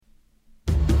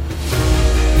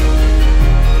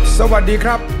สวัสดีค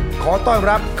รับขอต้อน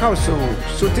รับเข้าสู่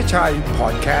สุทธิชัยพอ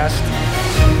ดแคสต์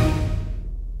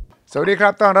สวัสดีครั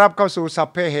บต้อนรับเข้าสู่สัพ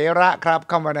เพเหระครับ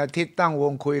ค่ำวันอาทิตย์ตั้งว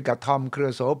งคุยกับทอมเครื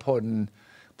อโสพล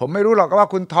ผมไม่รู้หรอกว่า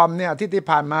คุณทอมเนี่ยอาทิตย์ที่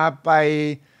ผ่านมาไป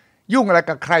ยุ่งอะไร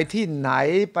กับใครที่ไหน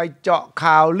ไปเจาะ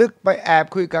ข่าวลึกไปแอบ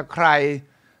คุยกับใคร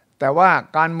แต่ว่า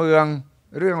การเมือง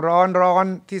เรื่องร้อน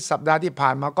ที่สัปดาห์ที่ผ่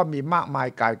านมาก็มีมากมาย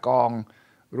ก่ายกอง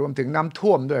รวมถึงน้ำ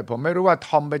ท่วมด้วยผมไม่รู้ว่าท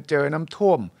อมไปเจอน้ำ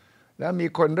ท่วมแล้วมี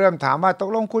คนเริ่มถามว่าตก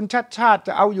ลงคุณชัดชาติจ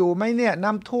ะเอาอยู่ไหมเนี่ย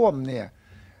น้ำท่วมเนี่ย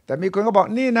แต่มีคนก็บอก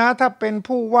นี่นะถ้าเป็น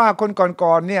ผู้ว่าคน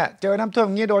ก่อนๆเนี่ยเจอน้ำท่วมอ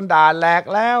ย่างนี้โดนด่าแหลก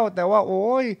แล้วแต่ว่าโ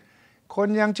อ้ยคน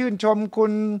ยังชื่นชมคุ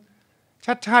ณ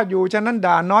ชัดชาติอยู่ฉะนั้น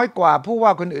ด่าน้อยกว่าผู้ว่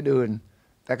าคนอื่น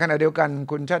ๆแต่ขณะเดียวกัน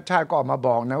คุณชัดชาติก็ออกมาบ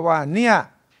อกนะว่าเนี่ย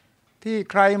ที่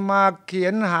ใครมาเขีย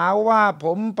นหาว่าผ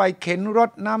มไปเข็นร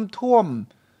ถน้ำท่วม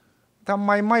ทำไ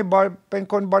มไม่เป็น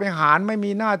คนบริหารไม่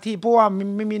มีหน้าที่เพราะว่า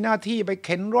ไม่มีหน้าที่ไปเ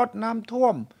ข็นรถน้ำท่ว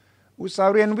มอุตส่า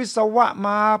ห์เรียนวิศวะม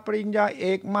าปริญญาเอ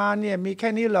กมาเนี่ยมีแค่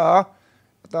นี้เหรอ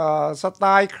แต่สไต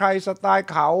ล์ใครสไตล์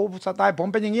เขาสไตล์ผม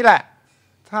เป็นอย่างนี้แหละ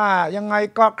ถ้ายังไง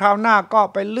ก็คราวหน้าก็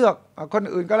ไปเลือกคน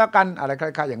อื่นก็แล้วกันอะไรคล้า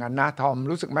ยๆอย่างนั้นนะทอม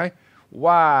รู้สึกไหม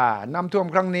ว่าน้ำท่วม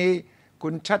ครั้งนี้คุ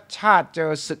ณชัดชาติเจอ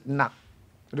ศึกหนัก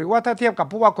หรือว่าถ้าเทียบกับ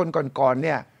ผู้ว่าคนก่อนๆเ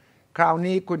นี่ยคราว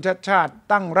นี้คุณชัดชาติ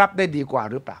ตั้งรับได้ดีกว่า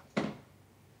หรือเปล่า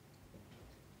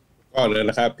ก็เลย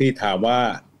นะครับพี่ถามว่า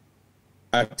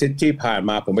อาทิตย์ที่ผ่าน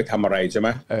มาผมไปทำอะไรใช่ไหม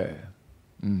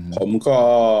ผมก็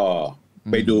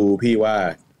ไปดูพี่ว่า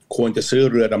ควรจะซื้อ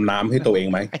เรือดำน้ำให้ตัวเอง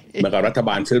ไหมเหมือนกับรัฐบ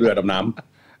าลซื้อเรือดำน้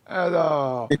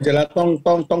ำจริงๆแล้ว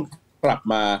ต้องกลับ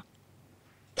มา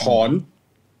ถอน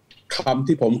คำ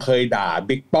ที่ผมเคยด่า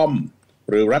บิ๊กป้อม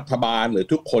หรือรัฐบาลหรือ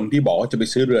ทุกคนที่บอกว่าจะไป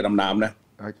ซื้อเรือดำน้ำนะ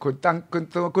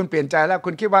คุณเปลี่ยนใจแล้วคุ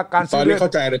ณคิดว่าการซื้อตอนนี้เข้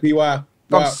าใจเลยพี่ว่า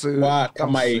ทำ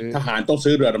ไมทหารต้อง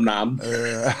ซื้อเรือดำน้ำ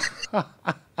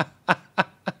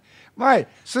ไม่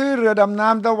ซื้อเรือดำน้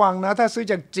ำระวังนะถ้าซื้อ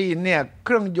จากจีนเนี่ยเค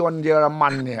รื่องยนต์เยอรมั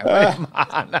นเนี่ยไม่มา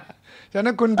นะฉะ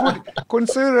นั้นคุณ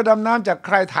ซื้อเรือดำน้ำจากใค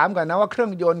รถามก่อนนะว่าเครื่อ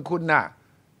งยนต์คุณน่ะ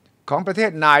ของประเท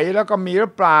ศไหนแล้วก็มีหรื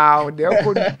อเปล่าเดี๋ยว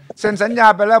คุณเซ็นสัญญา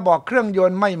ไปแล้วบอกเครื่องย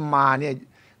นต์ไม่มาเนี่ย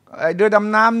เรือด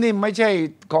ำน้ำนี่ไม่ใช่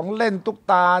ของเล่นตุ๊ก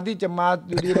ตาที่จะมา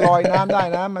อยู่ดีลอยน้ำได้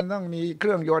นะมันต้องมีเค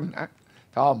รื่องยนต์นะ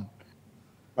ทอม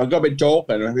มันก็เป็นโจ๊ก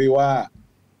นะพี่ว่า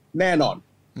แน่นอน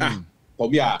ผม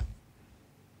อยาก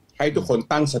ให้ทุกคน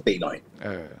ตั้งสติหน่อย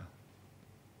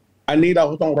อันนี้เรา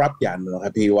ก็ต้องรับอย่างหนึ่งค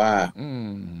รับพี่ว่า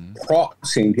เพราะ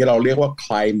สิ่งที่เราเรียกว่า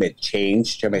climate change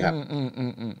ใช่ไหมครับ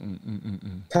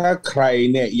ถ้าใคร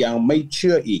เนี่ยยังไม่เ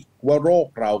ชื่ออีกว่าโลก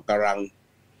เรากำลัง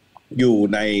อยู่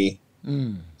ใน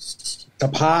ส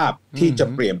ภาพที่จะ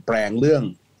เปลี่ยนแปลงเรื่อง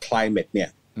climate เนี่ย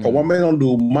ผมว่าไม่ต้อง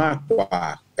ดูมากกว่า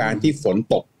การที่ฝน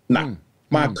ตกหนัก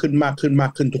มาก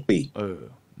ขึ้นทุกปี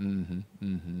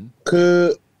คือ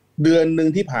เดือนหนึ่ง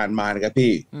ที่ผ่านมานะครับ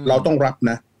พี่เราต้องรับ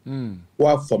นะว่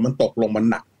าฝนมันตกลงมัน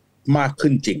หนักมาก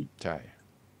ขึ้นจริง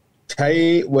ใช้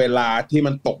เวลาที่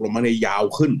มันตกลงมาในยาว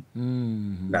ขึ้น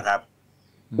นะครับ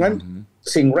งั้น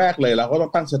สิ่งแรกเลยเราก็ต้อ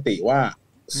งตั้งสติว่า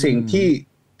สิ่งที่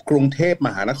กรุงเทพม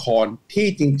หานครที่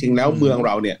จริงๆแล้วเมืองเ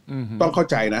ราเนี่ยต้องเข้า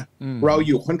ใจนะเราอ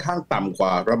ยู่ค่อนข้างต่ำกว่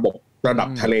าระดับ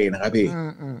ทะเลนะครับพี่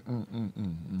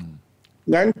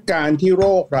งั้นการที่โล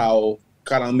กเรา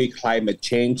กำลังมี climate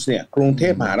change เนี่ยกรุงเท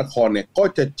พมหานครเนี่ยก็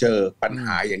จะเจอปัญห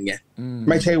าอย่างเงี้ย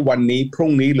ไม่ใช่วันนี้พรุ่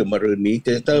งนี้หรือมะรืนนี้จ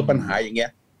ะเจอปัญหาอย่างเงี้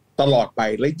ยตลอดไป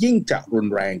และยิ่งจะรุน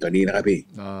แรงกว่านี้นะครับพี่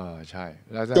ใช่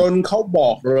จนเขาบ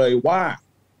อกเลยว่า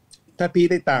ถ้า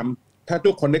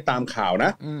ทุกคนได้ตามข่าวน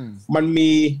ะมัน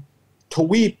มีท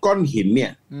วีปก้อนหินเนี่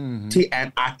ยที่แอน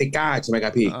ตาร์กติกาใช่ไหมครั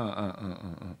บพี่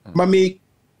มันมี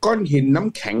ก้อนหินน้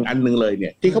ำแข็งอันนึงเลยเนี่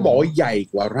ยที่เขาบอกว่าใหญ่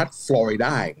กว่ารัฐฟลอริด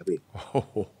าครับพี่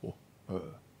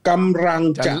กำลัง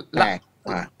จะแตก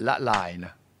ละลายน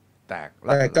ะแต่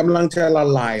กำลังจะละ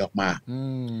ลายออกมา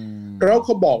แล้วเข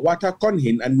าบอกว่าถ้าก้อน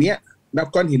หินอันเนี้ย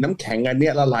ก้อนหินน้ำแข็งอันเนี้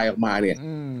ยละลายออกมาเนี่ย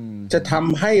จะท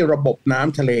ำให้ระบบน้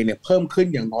ำทะเลเนี่ยเพิ่มขึ้น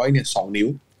อย่างน้อยเนี่ย2 นิ้ว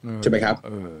ใช่ไหมครับ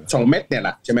2 เมตรเนี่ยแหล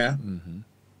ะใช่ไหม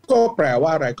ก็แปลว่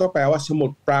าอะไรก็แปลว่าสมุ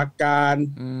ทรปราการ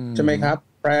ใช่ไหมครับ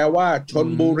แปลว่าชล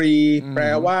บุรีแปล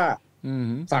ว่า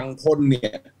ฝั่งทนเนี่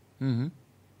ย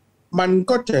มัน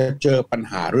ก็จะเจอปัญ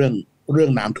หาเรื่อ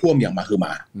งน้ำท่วมอย่างมาคือม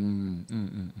า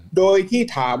โดยที่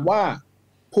ถามว่า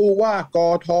ผู้ว่าก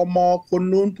ทมคน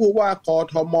นู้นผู้ว่าก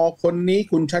ทมคนนี้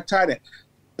คุณชัดชาติเนี่ย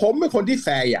ผมเป็นคนที่แฟ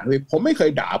ร์อย่างเลยผมไม่เค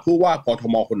ยด่าผู้ว่ากท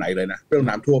มคนไหนเลยนะเรื่อง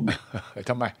น้ำท่วม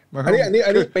ทำไมอัน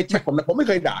นี้ไปเช็คผมไม่เ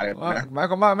คยด่าเลยนะหมาย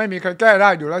ความว่าไม่มีใครแก้ได้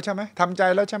อยู่แล้วใช่ไหมทำใจ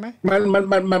แล้วใช่ไหมมั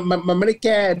นไม่ได้แ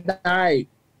ก้ได้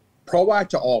เพราะว่า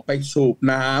จะออกไปสูบ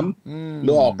น้ำห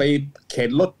รือออกไปเข็น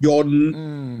รถยนต์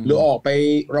หรือออกไป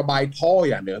ระบายท่อ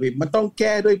อย่างเดียวพี่มันต้องแ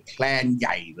ก้ด้วยแพลนให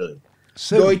ญ่เลย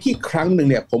โดยที่ครั้งหนึ่ง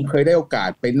เนี่ยผมเคยได้โอกาส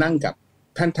ไปนั่งกับ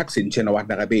ท่านทักษิณชินวัตร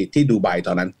นะครับพี่ที่ดูไบต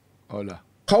อนนั้น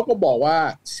เขาก็บอกว่า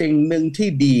สิ่งหนึ่งที่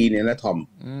ดีเนี่ยนะทอม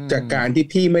จากการที่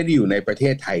พี่ไม่ได้อยู่ในประเท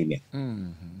ศไทยเนี่ย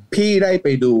พี่ได้ไป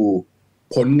ดู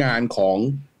ผลงานของ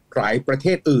หลายประเท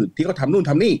ศอื่นที่เขาทำนู่น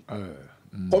ทำนี่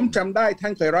ผมจำได้ท่า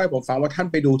นเคยเล่าให้ผมฟังว่าท่าน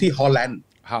ไปดูที่ฮอลแลนด์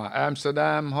อัมสเตอร์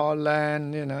ดัมฮอลแลนด์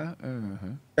เนี่ยนะ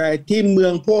แต่ที่เมือ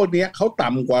งพวกนี้เขาต่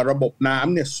ำกว่าระบบน้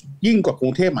ำเนี่ยยิ่งกว่ากรุ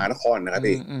งเทพมหานครนะครับ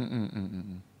พี่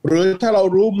หรือถ้าเรา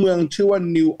รู้เมืองชื่อว่า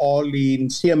นิวออร์ลีน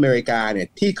ส์ที่อเมริกาเนี่ย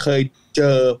ที่เคยเจ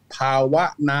อภาวะ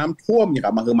น้ำท่วมอย่าง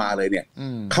กับมาเลยเนี่ย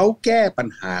เขาแก้ปัญ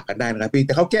หากันได้นะครับพี่แ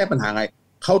ต่เขาแก้ปัญหาไง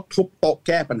เขาทุบโต๊ะแ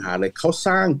ก้ปัญหาเลยเขาส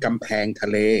ร้างกำแพงทะ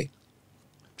เล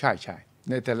ใช่เ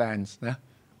นเธอร์แลนด์นะ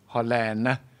ฮอลแลนด์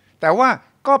นะแต่ว่า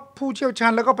ก็ผู้เชี่ยวชา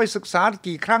ญแล้วก็ไปศึกษา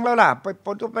กี่ครั้งแล้วล่ะ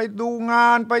ไปดูงา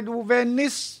นไปดูเว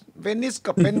นิส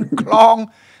ก็เป็นคลอง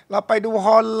เราไปดูฮ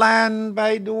อลแลนด์ไป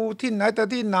ดูที่ไหนแต่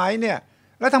ที่ไหนเนี่ย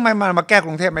แล้วทำไมมันมาแก้ก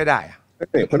รุงเทพไม่ได้อะ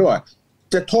เพราะว่า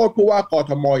จะโทษผู้ว่าก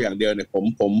ทมอย่างเดียวเนี่ยผ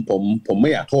มไม่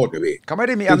อยากโทษเลยพี่เขาไม่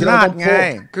ได้มีอำนาจไง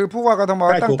คือผู้ว่ากทม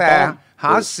ตั้งแต่ห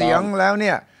าเสียงแล้วเ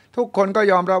นี่ยทุกคนก็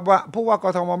ยอมรับว่าผู้ว่าก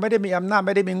ทมไม่ได้มีอำนาจไ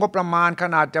ม่ได้มีงบประมาณข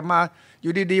นาดจะมาอ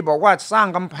ยู่ดีๆบอกว่าสร้าง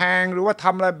กำแพงหรือว่าท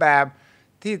ำอะไรแบบ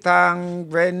ที่ทาง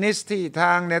เวนิสที่ท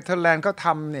างเนเธอร์แลนด์เขาท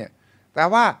ำเนี่ยแต่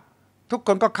ว่าทุกค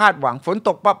นก็คาดหวังฝนต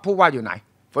กปั๊บผู้ว่าอยู่ไหน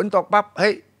ฝนตกปั๊บเ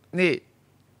ฮ้ยนี่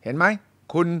เห็นไหม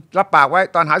คุณรับปากไว้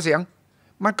ตอนหาเสียง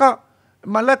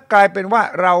มันเลิกกลายเป็นว่า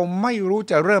เราไม่รู้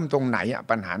จะเริ่มตรงไหนอะ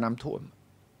ปัญหาน้ำท่วม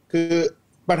คือ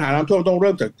ปัญหาน้ำท่วมต้องเ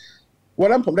ริ่มจากวัน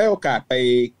นั้นผมได้โอกาสไป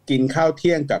กินข้าวเ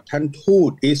ที่ยงกับท่านทู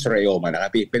ตอิสราเอลมานะครั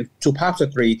บพี่เป็นสุภาพส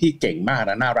ตรีที่เก่งมาก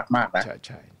นะน่ารักมากนะ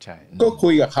ใช่ก็คุ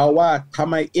ยกับเขาว่าทำ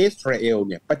ไมอิสราเอล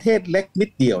เนี่ยประเทศเล็กนิด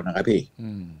เดียวนะครับพี่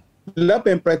แล้วเ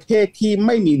ป็นประเทศที่ไ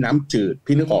ม่มีน้ำจืด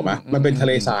พี่นึกออกไหมมันเป็นทะเ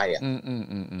ลทรายอ่ะ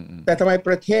แต่ทำไมป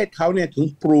ระเทศเขาเนี่ยถึง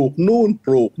ปลูกนู่นป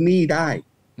ลูกนี่ได้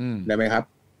ไหมครับ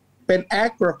เป็น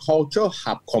agriculture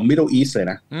hub ของ Middle East เลย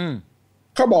นะ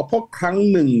เขาบอกเพราะครั้ง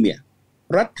หนึ่งเนี่ย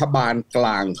รัฐบาลกล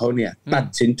างเขาเนี่ยตัด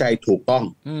สินใจถูกต้อง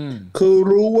คือ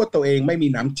รู้ว่าตัวเองไม่มี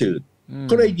น้ำจืด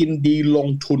ก็เลยยินดีลง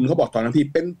ทุนเขาบอกตอนนั้นพี่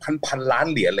เป็นพันล้าน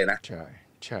เหรียญเลยนะ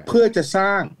เพื่อจะส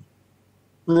ร้าง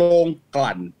โรงก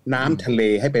ลั่นน้ำทะเล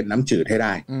ให้เป็นน้ำจืดให้ไ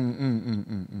ด้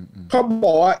เขาบ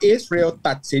อกว่าอิสราเอล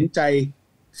ตัดสินใจ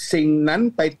สิ่งนั้น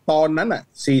ไปตอนนั้นอ่ะ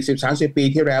40-30 ปี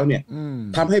ที่แล้วเนี่ย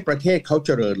ทำให้ประเทศเขาเจ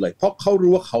ริญเลยเพราะเขา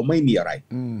รู้ว่าเขาไม่มีอะไร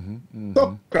ก็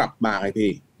กลับมาไง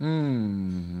พี่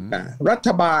รัฐ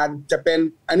บาลจะเป็น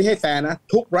อันนี้ให้แฟร์นะ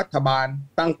ทุกรัฐบาล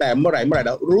ตั้งแต่เมื่อไหร่แ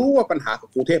ล้วรู้ว่าปัญหาของ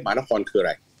กรุงเทพมหานครคืออะไ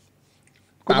ร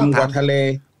ต่ำกว่าทะเล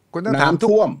คุณต้องถามทุ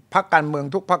กพรรคการเมือง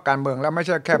ทุกพรรคการเมืองแล้วไม่ใ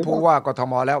ช่แค่ผู้ว่ากท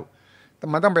มแล้วแต่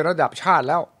มันต้องเป็นระดับชาติ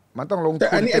แล้วมันต้องลงทุนแต่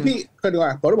อันนี้พี่ก็ดูว่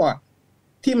าผมบอก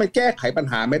ที่มันแก้ไขปัญ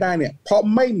หาไม่ได้เนี่ยเพราะ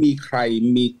ไม่มีใคร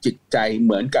มีจิตใจเ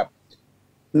หมือนกับ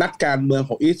นักการเมืองข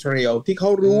องอิสราเอลที่เขา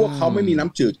รู้ว่าเขาไม่มีน้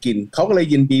ำจืดกินเขาก็เลย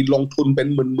ยินดีลงทุนเป็น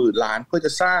หมื่นล้านเพื่อจ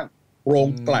ะสร้างโรง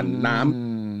กลั่นน้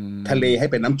ำทะเลให้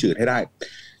เป็นน้ำจืดให้ได้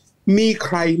มีใค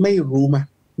รไม่รู้มั้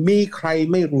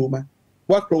ย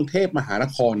ว่ากรุงเทพมหาน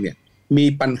ครเนี่ยมี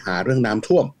ปัญหาเรื่องน้ำ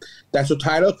ท่วมแต่สุด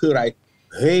ท้ายแล้วคืออะไร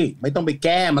เฮ้ยไม่ต้องไปแ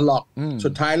ก้มันหรอกสุ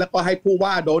ดท้ายแล้วก็ให้ผู้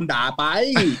ว่าโดนด่าไป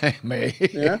ไม่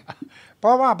เพร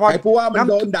าะว่าพอให้ผู้ว่ามัน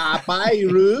โดนด่าไป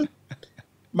หรือ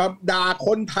มาด่าค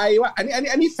นไทยว่าอัน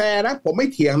นี้แฟร์นะผมไม่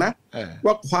เถียงนะ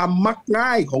ว่าความมักง่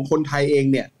ายของคนไทยเอง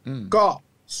เนี่ยก็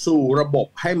สู่ระบบ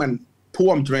ให้มันท่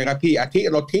วมใช่ไหมครับพี่อาทิ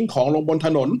เราทิ้งของลงบนถ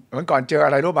นนเหมือนก่อนเจออ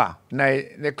ะไรรู้ป่ะ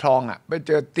ในคลองอ่ะไปเ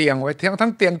จอเตียงไว้ทั้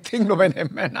งเตียงทิ้งลงไปใน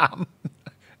แม่น้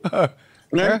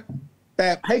ำนะแต่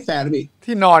ให้แฟร์พี่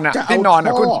ที่นอนอ่ะ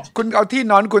คุณเอาที่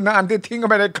นอนคุณนะอันที่ทิ้งลง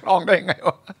ไปในคลองได้ไง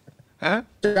วะ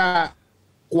จะ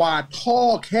กวาดท่อ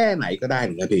แค่ไหนก็ได้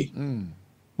นะพี่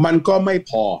มันก็ไม่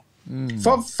พอเพร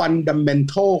าะฟันดัมเมน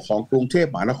ทัลของกรุงเทพ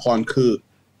มหานครคือ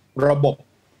ระบบ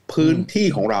พื้นที่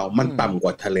ของเรามันต่ำก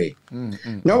ว่าทะเล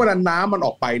งั้นเวลาน้ำมันอ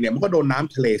อกไปเนี่ยมันก็โดนน้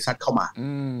ำทะเลซัดเข้ามา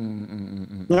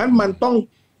งั้นมันต้อง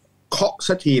เคาะ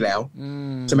สักทีแล้ว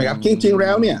ใช่ไหมครับจริงๆแ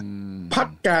ล้วเนี่ยพรรค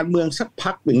การเมืองสักพร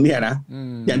รคหนึ่งเนี่ยนะ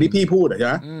อย่างที่พี่พูดใช่ไ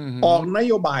หมออกน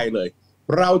โยบายเลย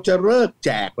เราจะเลิกแ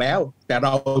จกแล้วแต่เร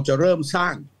าจะเริ่มสร้า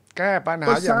งแก้ปัญหา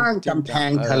ก็สร้างกำแพ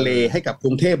งทะเลให้กับก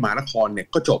รุงเทพมหานครเนี่ย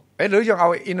ก็จบหรือจะเอา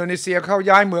อินโดนีเซียเข้า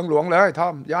ย้ายเมืองหลวงเลยทอ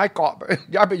มย้ายเกาะ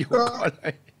ย้ายไปอยู่เกาะเล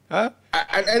ยฮะ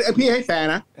พี่ให้แฟร์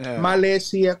นะมาเลเ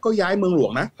ซียก็ย้ายเมืองหลว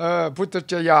งนะพุทธ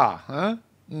เจ้าฮะ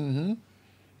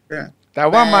แต่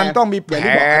ว่ามันต้องมีแผ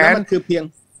นมันคือเพียง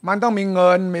มันต้องมีเ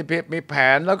งินมีแผ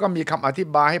นแล้วก็มีคำอธิ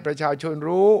บายให้ประชาชน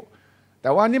รู้แต่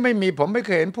ว่านี่ไม่มีผมไม่เค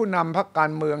ยเห็นผู้นำพรรคกา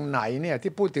รเมืองไหนเนี่ย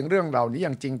ที่พูดถึงเรื่องเหล่านี้อ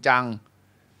ย่างจริงจัง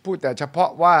พูดแต่เฉพา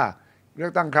ะว่าเลือ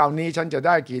กตั้งคราวนี้ฉันจะไ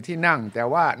ด้กี่ที่นั่งแต่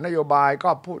ว่านโยบายก็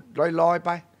พูดลอยๆไป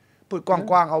พูดก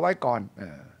ว้างๆเอาไว้ก่อน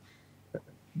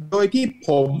โดยที่ผ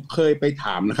มเคยไปถ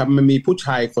ามนะครับมันมีผู้ช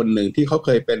ายคนหนึ่งที่เขาเค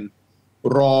ยเป็น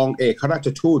รองเอกราช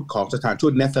ทูตของสถานทู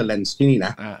ตเนเธอร์แลนด์ที่นี่น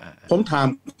ะผมถาม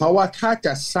เพราะว่าถ้าจ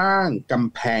ะสร้างก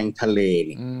ำแพงทะเลเ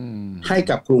นี่ยให้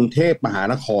กับกรุงเทพมหา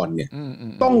นครเนี่ย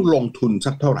ต้องลงทุน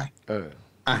สักเท่าไหร่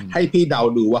ให้พี่เดา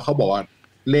ดูว่าเขาบอกว่า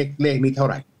เลขนี้เท่า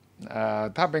ไหร่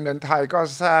ถ้าเป็นเงินไทยก็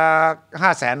สัก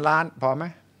500,000 ล้านพอไหม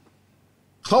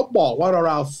เขาบอกว่า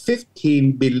ราวๆ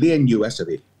15 billion US 15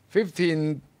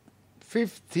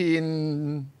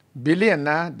 billion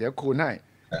นะเดี๋ยวคูณให้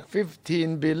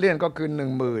15 billion ก็คือ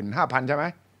 15,000 ใช่ไหม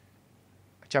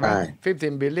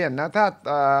15 billion นะถ้า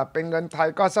เป็นเงินไทย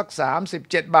ก็สัก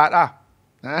37 บาทนะ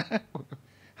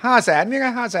500,000นี่ไง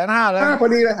550,000แล้วพอ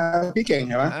ดีเลยครับพี่เก่งเ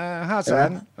ห็นไหม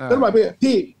500,000ก็บอก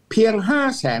พี่เพียง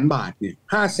500,000 บาทเนี่ย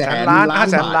500,000 ล้าน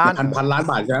บาทพันล้าน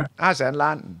บาทใช่ไหม500,000 ล้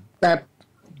าน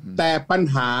แต่ปัญ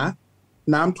หา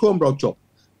น้ำท่วมเราจบ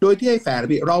โดยที่ให้แฝง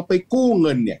พี่เราไปกู้เ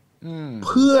งินเนี่ยเ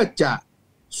พื่อจะ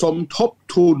สมทบ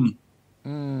ทุน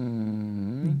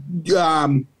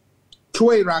ช่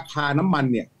วยราคาน้ำมัน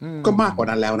เนี่ยก็มากกว่า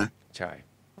นั้นแล้วนะใช่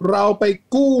เราไป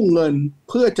กู้เงิน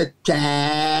เพื่อจะแจ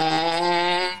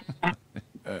ก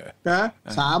นะ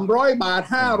300 บาท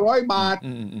500 บาท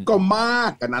ก็มา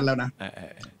กกว่านั้นแล้วนะ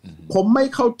ผมไม่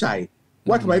เข้าใจ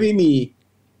ว่าทำไมไม่มี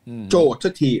โจทย์สั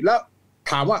กทีแล้ว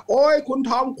ถามว่าโอ้ยคุณ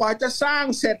ทอมกว่าจะสร้าง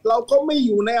เสร็จเราก็ไม่อ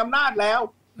ยู่ในอำนาจแล้ว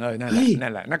นั่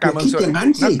นแหละนักการเมืองส่ว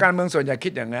นใหญ่คิ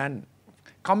ดอย่างนั้น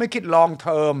เขาไม่คิดลองเท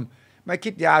อมไม่คิ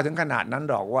ดยาวถึงขนาดนั้น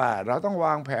หรอกว่าเราต้องว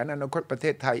างแผนอนาคตประเท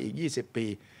ศไทยอีก20 ปี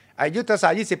ยุทธศาส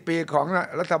ตร์20 ปีของ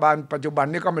รัฐบาลปัจจุบัน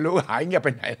นี่ก็ไม่รู้หายเงียบไป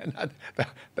ไหนแล้วนะ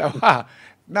แต่ว่า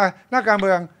นักการเ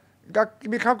มืองก็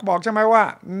มีเขาบอกใช่ไหมว่า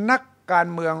นักการ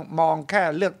เมืองมองแค่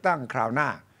เลือกตั้งคราวหน้า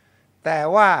แต่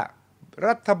ว่า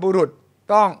รัฐบุรุษ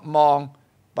ต้องมอง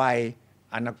ไป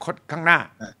อนาคตข้างหน้า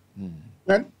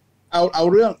งั้นเอา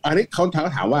เรื่องอันนี้เขา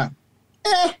ถามว่า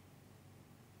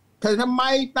แต่ทำไม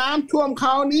น้ำท่วมคร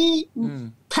าวนี้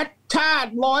ทัดชา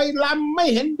ติลอยลำไม่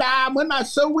เห็นด่าเหมือนอั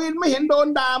ศวินไม่เห็นโดน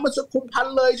ด่าเมื่อสุขุมพัน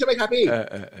ธ์เลยใช่ไหมครับพี่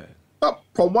ก็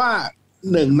ผมว่า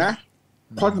หนึ่งนะ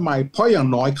เพราะทำไมเพราะอย่าง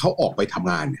น้อยเขาออกไปท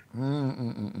ำงานเนี่ย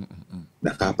น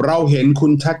ะครับเราเห็นคุ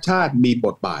ณชัดชาติมีบ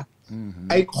ทบาท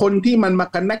ไอคนที่มันมา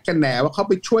กันแนกกันแหนว่าเขา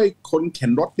ไปช่วยคนเข็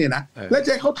นรถเนี่ยนะแล้วจ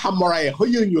ะเขาทำอะไรเขา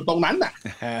ยืนอยู่ตรงนั้นน่ะ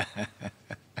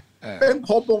เป็นผ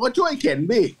มก็ช่วยเข็น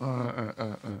พี่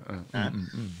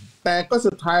แต่ก็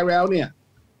สุดท้ายแล้วเนี่ย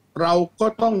เราก็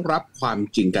ต้องรับความ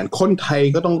จริงกันคนไทย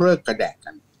ก็ต้องเลิกกระแดกกั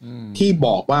นที่บ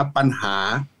อกว่าปัญหา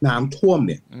น้ำท่วมเ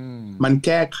นี่ยมันแ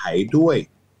ก้ไขด้วย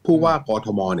ผู้ว่ากท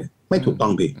มเนี่ยไม่ถูกต้อ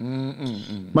งพี่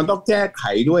มันต้องแก้ไข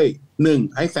ด้วยหนึ่ง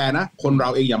ให้แฟร์นะคนเรา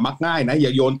เองอย่ามักง่ายนะอย่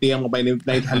าโยนเตียงลงไปใ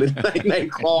นทะเลใน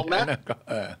คลองนะ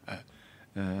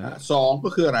สองก็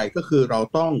คืออะไรก็คือเรา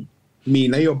ต้องมี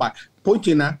นโยบายพูดจ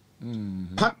ริงนะ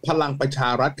พรรคพลังประชา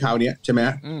รัฐคราวนี้ใช่ไหม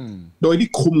โดยที่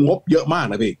คุมงบเยอะมาก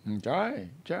นะพี่ใช่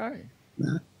น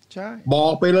ะใช่บอ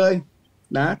กไปเลย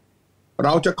นะเร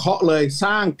าจะเคาะเลยส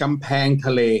ร้างกำแพงท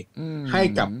ะเลให้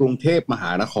กับกรุงเทพมห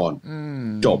านคร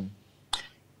จบ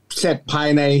เสร็จภาย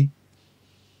ใน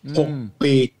6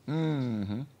 ปี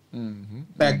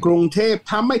แต่กรุงเทพ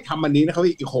ถ้าไม่ทำอันนี้นะครับ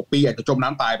อีก6 ปีอาจจะจมน้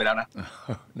ำตายไปแล้วนะ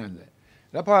นั่นแหละ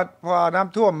แล้วพอน้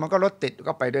ำท่วมมันก็รถติด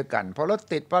ก็ไปด้วยกันพอรถ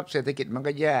ติดปั๊บเศรษฐกิจมัน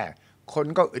ก็แย่คน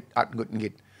ก็อึดอัดหงุดหงิ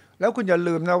ดแล้วคุณอย่า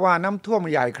ลืมนะว่าน้ำท่วม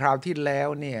ใหญ่คราวที่แล้ว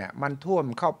เนี่ยมันท่วม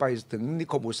เข้าไปถึงนิ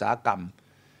คมอุตสาหกรรม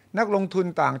นักลงทุน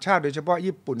ต่างชาติโดยเฉพาะ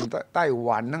ญี่ปุ่นไต้ห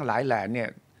วันทั้งหลายแหล่เนี่ย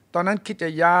ตอนนั้นคิดจะ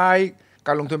ย้ายก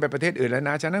ารลงทุนไปประเทศอื่นแล้ว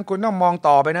นะฉะนั้นคุณต้องมอง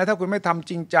ต่อไปนะถ้าคุณไม่ทำ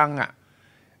จริงจัง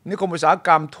นิคมอุตสาหก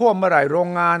รรมท่วมเมื่อไหร่โรง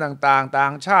งานต่างๆต่า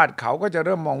งชาติเขาก็จะเ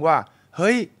ริ่มมองว่าเ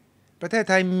ฮ้ยประเทศ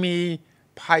ไทยมี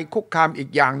ภัยคุกคามอีก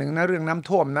อย่างหนึ่งนะเรื่องน้ำ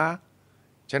ท่วมนะ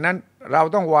ฉะนั้นเรา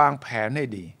ต้องวางแผนให้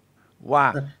ดีว่า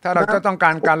ถ้าเราจะต้องก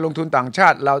ารลงทุนต่างชา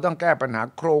ติเราต้องแก้ปัญหา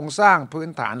โครงสร้างพื้น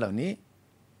ฐานเหล่านี้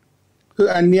คือ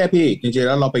อันเนี้ยพี่จริงๆแ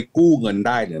ล้วเราไปกู้เงินไ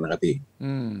ด้เลยนะครับพี่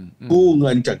กู้เ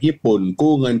งินจากญี่ปุ่น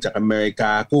กู้เงินจากอเมริก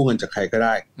ากู้เงินจากใครก็ไ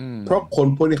ด้เพราะคน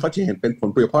พวกนี้เขาจะเห็นเป็นผล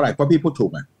ประโยชน์เพราะอะไรเพราะพี่พูดถู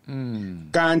ก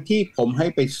การที่ผมให้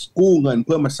ไปกู้เงินเ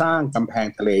พื่อมาสร้างกำแพง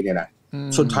ทะเลเนี่ยนะ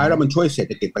สุดท้ายแล้วมันช่วยเศรษ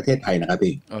ฐกิจประเทศไทยนะครับ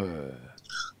พี่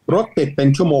รถติดเป็น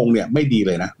ชั่วโมงเนี่ยไม่ดีเ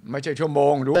ลยนะไม่ใช่ชั่วโม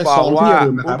งรู้เปล่า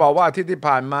ว่าที่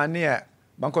ผ่านมาเนี่ย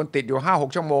บางคนติดอยู่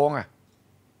 5-6 ชั่วโมง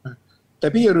แต่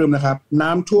พี่อย่าลืมนะครับน้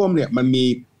ำท่วมเนี่ยมันมี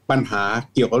ปัญหา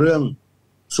เกี่ยวกับเรื่อง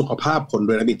สุขภาพคน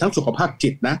ด้วยนะพี่ทั้งสุขภาพจิ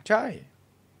ตนะใช่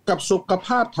กับสุขภ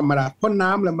าพธรรมดาเพราะ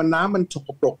น้ำมันสก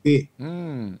ปรกพี่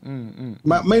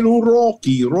ไม่รู้โรค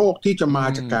กี่โรคที่จะมา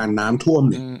จากการน้ำท่วม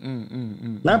เนี่ย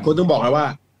นะผมต้องบอกเลยว่า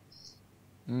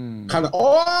คำโ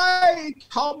อ๊ย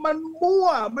ทอมมันมั่ว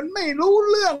มันไม่รู้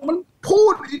เรื่องมันพู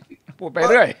ดไป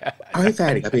เรื่อยเอาให้แฟ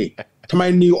ร์ดิครับพี่ทำไม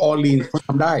นิวออร์ลีนส์เขาท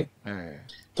ำได้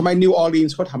ทำไมนิวออร์ลีน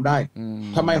ส์เขาทำได้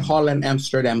ทำไมฮอลแลนด์แอมส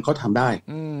เตอร์ดัมเขาทำได้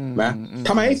นะท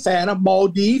ำไมแฟนนะมอล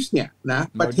ดีฟส์เนี่ยนะ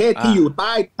ประเทศที่อยู่ใ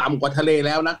ต้ต่ำกว่าทะเลแ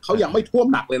ล้วนะเขายังไม่ท่วม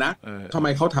หนักเลยนะทำไม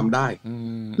เขาทำได้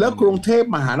แล้วกรุงเทพ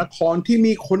มหานครที่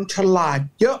มีคนฉลาด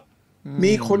เยอะ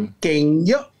มีคนเก่ง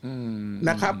เยอะ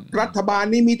นะครับรัฐบาล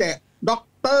นี่มีแต่ด็อก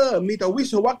เตอร์มีแต่วิ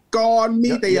ศวกร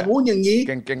มีแต่อย่างงู้นอย่างนี้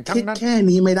คิดแค่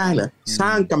นี้ไม่ได้เหรอสร้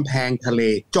างกำแพงทะเล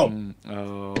จบ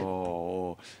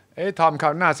ทอมเข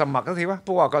าหน้าสมัครสักทีวะพ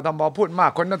วกกทมพูดมา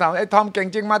กคนต้องทำทอมเก่ง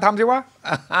จริงมาทำสิวะ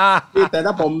พี่แต่ถ้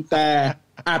าผม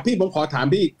พี่ผมขอถาม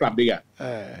พี่กลับดี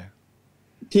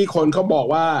ที่คนเขาบอก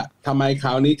ว่าทำไมคร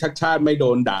าวนี้ชาติไม่โด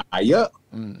นด่าเยอะ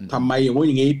ทำไมอย่างงู้น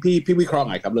อย่างนี้พี่วิเคราะห์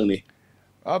ไงครับเรื่องนี้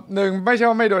หนึ่งไม่ใช่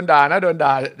ว่าไม่โดนด่านะโดน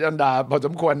ด่าพอส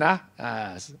มควรนะ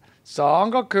สอง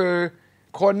ก็คือ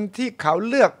คนที่เขา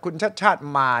เลือกคุณชาติ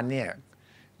มาเนี่ย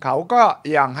เขาก็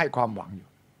ยังให้ความหวังอยู่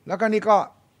แล้วก็นี่ก็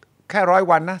แค่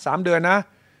100 วันนะ3 เดือนนะ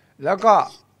แล้วก็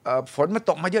ฝนมัน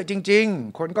ตกมาเยอะจริง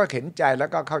ๆคนก็เห็นใจแล้ว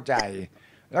ก็เข้าใจ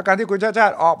แล้วการที่คุณชา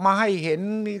ติออกมาให้เห็น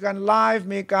มีการไลฟ์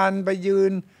มีการไปยื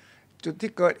นจุด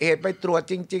ที่เกิดเหตุไปตรวจ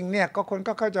จริงๆเนี่ยก็คน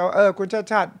ก็เข้าใจคุณช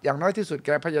าติอย่างน้อยที่สุดแก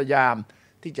พยายาม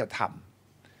ที่จะท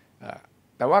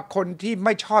ำแต่ว่าคนที่ไ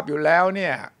ม่ชอบอยู่แล้วเนี่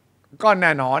ยก็แ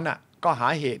น่นอนอ่ะก็หา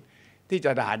เหตุที่จ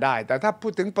ะด่าได้แต่ถ้าพู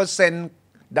ดถึงเปอร์เซ็นต์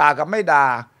ด่ากับไม่ด่า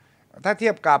ถ้าเที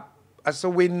ยบกับอัศ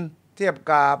วินเทียบ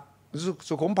กับ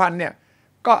สุขุมพันธ์เนี่ย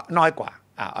ก็น้อยกว่า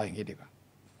เอาอย่างนี้ดีกว่า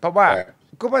เพราะว่า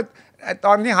ก็ว่าต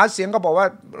อนนี้หาเสียงก็บอกว่า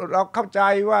เราเข้าใจ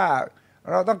ว่า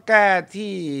เราต้องแก้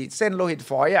ที่เส้นโลหิต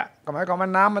ฝอยหมายความว่า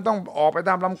น้ำมันต้องออกไป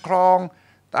ตามลำคลอง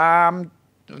ตาม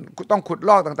ต้องขุดล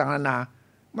อกต่างๆนานา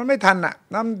มันไม่ทัน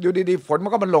น้ำอยู่ดีๆฝนมั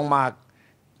นก็มันลงมา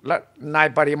และใน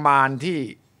ปริมาณที่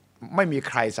ไม่มี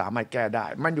ใครสามารถแก้ได้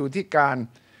มันอยู่ที่การ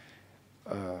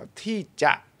ที่จ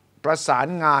ะประสาน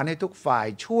งานให้ทุกฝ่าย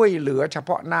ช่วยเหลือเฉพ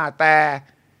าะหน้าแต่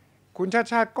คุณ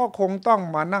ชาติก็คงต้อง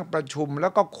มานั่งประชุมแล้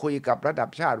วก็คุยกับระดับ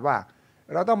ชาติว่า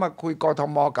เราต้องมาคุยกท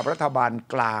มกับรัฐบาล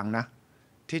กลางนะ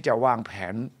ที่จะวางแผ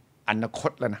นอนาค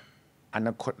ตแล้วน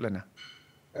ะ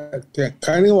ค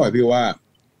รั้งนี้บอกพี่ว่า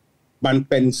มัน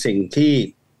เป็นสิ่งที่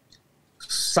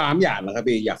3 อย่างนะครับ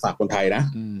พี่อยากฝากคนไทยนะ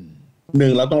หนึ่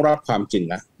งเราต้องรับความจริง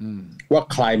นะว่า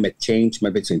climate change มั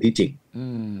นเป็นสิ่งที่จริง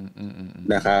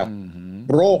นะครับ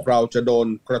โรคเราจะโดน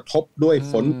กระทบด้วย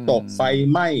ฝนตกไฟ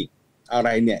ไหม้อะไร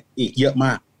เนี่ยอีกเยอะม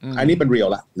ากอันนี้เป็นเรียล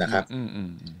ละนะครับ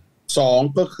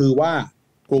2ก็คือว่า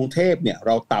กรุงเทพเนี่ยเ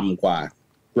ราต่ำกว่า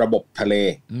ระบบทะเล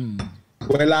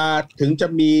เวลาถึงจะ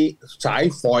มีสาย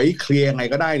ฝอยเคลียร์ไง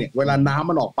ก็ได้เนี่ยเวลาน้ำ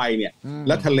มันออกไปเนี่ยแ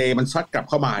ล้วทะเลมันซัดกลับ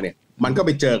เข้ามาเนี่ยมันก็ไป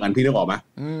เจอกันพี่นึกออกไหม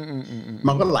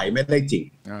มันก็ไหลไม่ได้จริง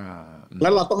แล้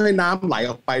วเราต้องให้น้ำไหล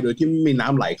ออกไปโดยที่ไม่มีน้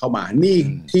ำไหลเข้ามานี่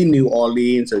ที่นิวออร์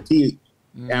ลีนส์หรือที่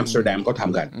แอมสเตอร์ดัมเขาท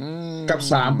ำกันกับ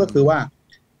3ก็คือว่า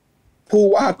ผู้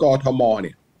ว่ากทมเ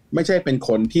นี่ยไม่ใช่เป็นค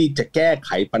นที่จะแก้ไ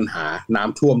ขปัญหาน้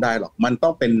ำท่วมได้หรอกมันต้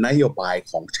องเป็นนโยบาย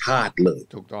ของชาติเลย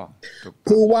ถูกต้อง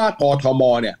ผู้ว่ากทม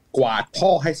เนี่ยกวาดท่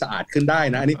อให้สะอาดขึ้นได้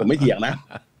นะอันนี้ผมไม่เถียงนะ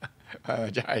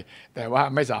ใช่แต่ว่า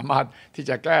ไม่สามารถที่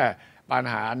จะแก้ปัญ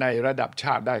หาในระดับช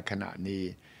าติได้ขณะนี้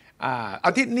อ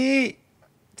าทิตย์นี้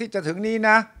ที่จะถึงนี้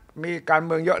นะมีการเ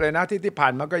มืองเยอะเลยนะที่ผ่า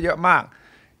นมาก็เยอะมาก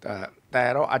แต่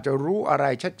เราอาจจะรู้อะไร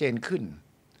ชัดเจนขึ้น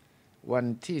วัน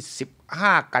ที่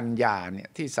15 กันยาเนี่ย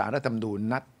ที่ศาลรัฐธรรมนูญ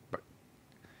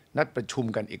นัดประชุม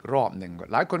กันอีกรอบหนึ่ง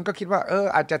หลายคนก็คิดว่า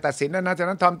อาจจะตัดสินแล้วนะฉะ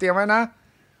นั้นทอมเตรียมไว้นะ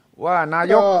ว่านา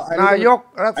ยก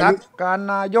รักษาการ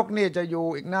นายกนี่จะอยู่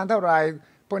อีกนานเท่าไหร่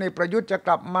พลเอกประยุทธ์จะก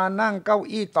ลับมานั่งเก้า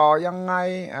อี้ต่อยังไง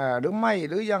หรือไม่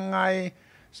หรือยังไง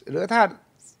หรือถ้า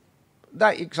ได้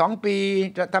อีก2 ปี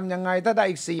จะทำยังไงถ้าได้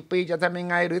อีก4 ปีจะทำยัง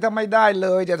ไงหรือถ้าไม่ได้เล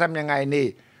ยจะทำยังไงนี่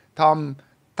ทอม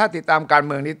ถ้าติดตามการเ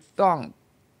มืองนี้ต้อง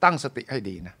ตั้งสติให้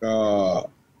ดีนะก็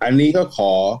อันนี้ก็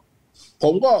ผ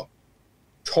มก็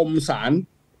ชมศาล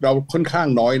เราค่อนข้าง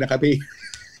น้อยนะครับพี่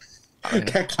แ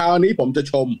ค่คราวนี้ผมจะ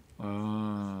ชม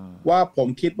ว่าผม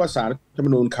คิดว่าศาลรัฐธรรม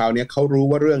นูญคราวนี้เขารู้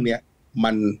ว่าเรื่องนี้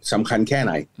มันสำคัญแค่ไ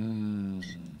หน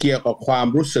เกี่ยวกับความ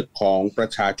รู้สึกของประ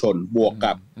ชาชนบวก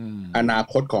กับอนา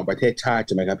คตของประเทศชาติใ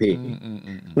ช่ไหมครับพี่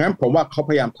งั้นผมว่าเขาพ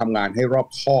ยายามทำงานให้รอบ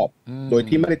คอบโดย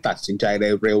ที่ไม่ได้ตัดสินใจ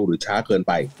เร็วหรือช้าเกินไ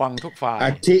ปฟังทุกฝ่ายอ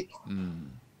าทิต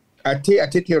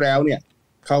ย์ที่แล้วเนี่ย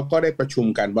เขาก็ได้ประชุม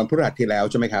กันวันพฤหัสที่แล้ว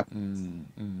ใช่ไหมครับ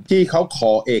ที่เขาข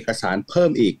อเอกสารเพิ่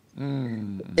มอีก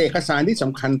เอกสารที่ส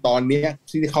ำคัญตอนนี้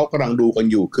ที่เขากำลังดูกัน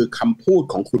อยู่คือคำพูด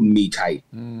ของคุณมีชัย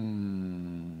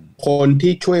คน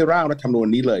ที่ช่วยร่างรัฐธรรมนูญ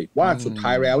นี้เลยว่าสุดท้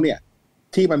ายแล้วเนี่ย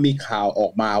ที่มันมีข่าวออ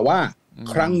กมาว่า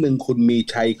ครั้งหนึ่งคุณมี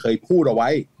ชัยเคยพูดเอาไว้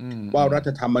ว่ารัฐ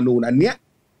ธรรมนูญอันเนี้ย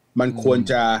มันควร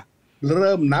จะเ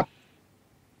ริ่มนับ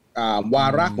วา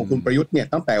ระของคุณประยุทธ์เนี่ย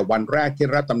ตั้งแต่วันแรกที่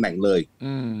รับตำแหน่งเลย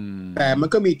แต่มัน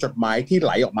ก็มีจดหมายที่ไห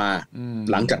ลออกมา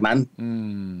หลังจากนั้น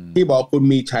ที่บอกคุณ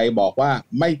มีชัยบอกว่า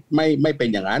ไม่เป็น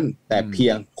อย่างนั้นแต่เพี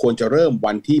ยงควรจะเริ่ม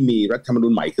วันที่มีรัฐธรรมนู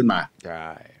ญใหม่ขึ้นมาใช่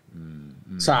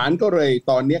ศาลก็เลย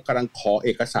ตอนนี้กำลังขอเอ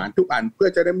กสารทุกอันเพื่อ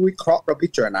จะได้วิเคราะห์และพิ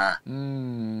จารณา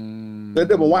เลย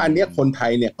จะบอกว่าอันนี้คนไท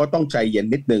ยเนี่ยก็ต้องใจเย็น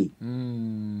นิดนึง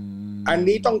อัน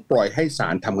นี้ต้องปล่อยให้ศา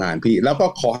ลทำงานพี่แล้วก็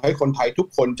ขอให้คนไทยทุก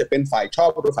คนจะเป็นฝ่ายชอบ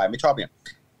หรือฝ่ายไม่ชอบเนี่ย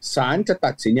ศาลจะ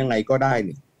ตัดสินยังไงก็ได้เ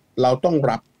นี่ยเราต้อง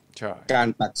รับการ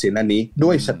ตัดสินอันนี้ด้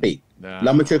วยสติแล้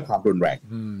วไม่ใช่ความรุนแรง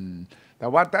แต่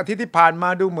ว่าอาทิตย์ที่ผ่านมา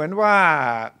ดูเหมือนว่า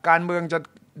การเมืองจะ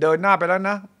เดินหน้าไปแล้ว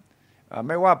นะไ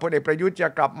ม่ว่าพลเอกประยุทธ์จะ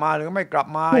กลับมาหรือไม่กลับ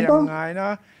มายังไงน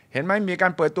ะเห็นไหมมีกา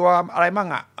รเปิดตัวอะไรบ้าง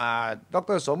ด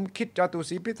ร.สมคิดจตุ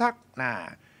ศรีพิทักษ์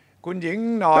คุณหญิง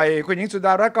หน่อยคุณหญิงสุด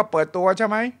ารัตน์ก็เปิดตัวใช่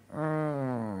ไหม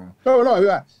ก็อร่อย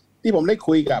ว่าที่ผมได้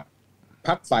คุยกับพ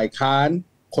รรคฝ่ายค้าน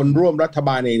คนร่วมรัฐบ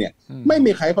าลเองเนี่ยไม่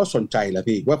มีใครเขาสนใจเลย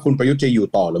พี่ว่าคุณประยุทธ์จะอยู่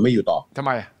ต่อหรือไม่อยู่ต่อทำไม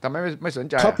ไม่สน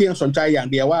ใจเขาเพียงสนใจอย่าง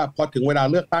เดียวว่าพอถึงเวลา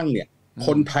เลือกตั้งเนี่ยค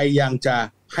นไทยยังจะ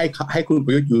ให้คุณป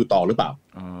ระยุทธ์อยู่ต่อหรือเปล่า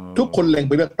ทุกคนเล็งไ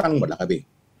ปเลือกตั้งหมดแล้วครับพี่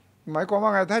หมายความว่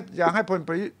าไงถ้าอยากให้พลป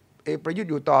ระยุทธ์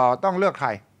อยู่ต่อต้องเลือกใคร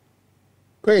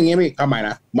ก็อย่างงี้พี่ทำไมน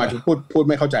ะมาถึงพูด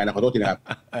ไม่เข้าใจนะขอโทษทีนะครับ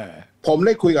ผมไ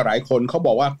ด้คุยกับหลายคนเขาบ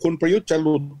อกว่าคุณประยุทธ์จะห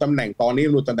ลุดตำแหน่งตอนนี้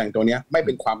หลุดตำแหน่งตัวนี้ไม่เ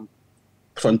ป็นความ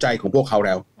สนใจของพวกเขาแ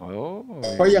ล้ว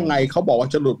เพราะยังไงเขาบอกว่า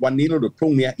จะหลุดวันนี้หลุดพรุ่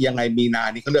งนี้ยังไงมีนา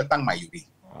นี้เขาเลือกตั้งใหม่อยู่ดี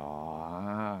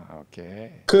โอเค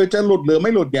คือจะหลุดหรือไ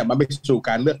ม่หลุดเนี่ยมันไปสู่ก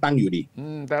ารเลือกตั้งอยู่ดี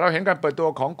แต่เราเห็นการเปิดตัว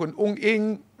ของคุณอุ้งอิง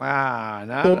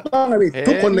นะถูกต้องเลย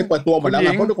ทุกคนเลยเปิดตัวหมดแล้ว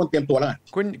เพราะทุกคนเตรียมตัวแล้ว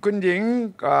คุณหญิง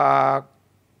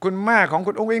คุณแม่ของ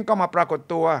คุณอุ้งอิงก็มาปรากฏ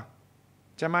ตัว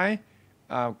ใช่ไหม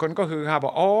คนก็คือบ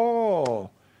อกโอ้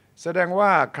แสดงว่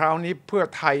าคราวนี้เพื่อ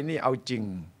ไทยนี่เอาจริง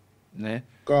นะ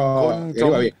ก็คุณ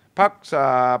พรรค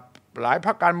หลายพ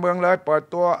รรคการเมืองเลยเปิด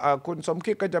ตัวคุณสม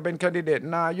คิดก็จะเป็นแคนดิเดต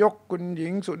นายกคุณหญิ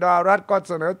งสุดารัตน์ก็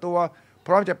เสนอตัวพ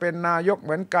ร้อมจะเป็นนายกเห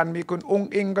มือนกันมีคุณอุ้ง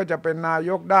อิงก็จะเป็นนา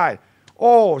ยกได้โ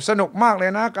อ้สนุกมากเล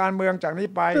ยนะการเมืองจากนี้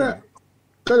ไป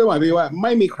ก็จะหมายพี่ว่าไ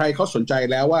ม่มีใครเขาสนใจ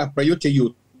แล้วว่าประยุทธ์จะอยู่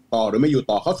ต่อหรือไม่อยู่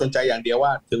ต่อเขาสนใจอย่างเดียวว่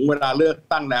าถึงเวลาเลือก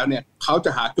ตั้งแล้วเนี่ยเขาจะ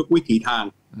หาทุกวิถีทาง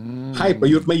ให้ประ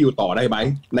ยุทธ์ไม่อยู่ต่อได้ไหม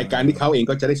ในการที่เขาเอง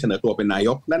ก็จะได้เสนอตัวเป็นนาย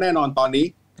กและแน่นอนตอนนี้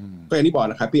ก็อย่างที่บอก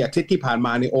นะครับพี่อาทิตย์ที่ผ่านม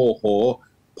านี่โอ้โห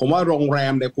ผมว่าโรงแร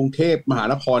มในกรุงเทพมหา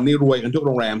นครนี่รวยกันทุกโ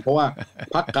รงแรมเพราะว่า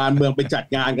พรรคการเมืองไปจัด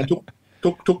งานกัน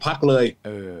ทุกพรรคเลย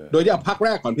โดยเฉพาะพรรคแร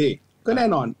กก่อนพี่ก็แน่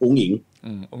นอนอุ้งอิง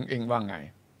ว่าไง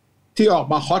ที่ออก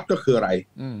มาฮอตก็คืออะไร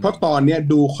เพราะตอนนี้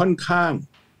ดูค่อนข้าง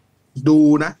ดู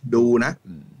นะ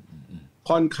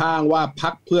ค่อนข้างว่าพรร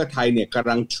คเพื่อไทยเนี่ยก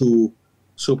ำลังชู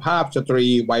สุภาพสตรี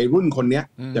วัยรุ่นคนนี้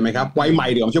ใช่ไหมครับวัยใหม่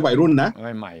เดี๋ยวไม่ใช่วัยรุ่นนะ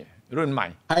วัยใหม่รุ่นใหม่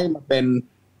ให้มาเป็น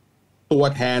ตัว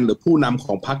แทนหรือผู้นำข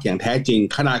องพรรคอย่างแท้จริง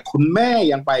ขนาดคุณแม่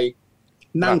ยังไป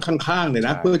นั่งข้างๆเลยน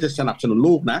ะเพื่อจะสนับสนุน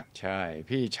ลูกนะใช่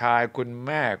พี่ชายคุณแ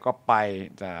ม่ก็ไป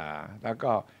แล้ว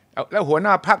ก็แล้วหัวห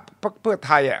น้าพรรคเพื่อไ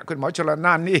ทยคุณหมอชล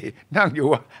น่านนี่นั่งอยู่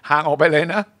ห่างออกไปเลย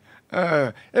นะ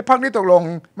พรรคนี้ตกลง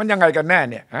มันยังไงกันแน่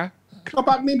เนี่ยฮะก็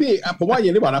พรรคนี้พี่ผมว่าอย่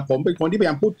างที่บอกนะผมเป็นคนที่พยา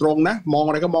ยามพูดตรงนะมองอ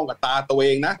ะไรก็มองกับตาตัวเอ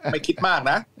งนะไม่คิดมาก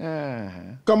นะ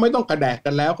ก็ไม่ต้องกระแดกกั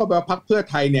นแล้วก็แปลว่าพรรคเพื่อ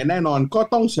ไทยเนี่ยแน่นอนก็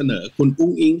ต้องเสนอคุณอุ้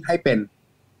งอิงให้เป็น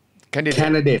แค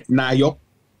นดิเดตนายก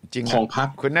ของพรรค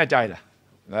คุณแน่ใจเหรอ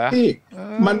ที่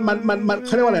มันเข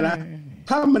าเรียกว่าอะไรนะ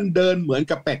ถ้ามันเดินเหมือน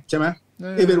กับเป็ดใช่ไหม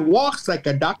if it walks like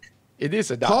a duck it is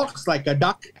a duck talks like a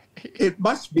duck it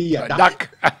must be a duck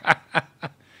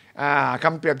ค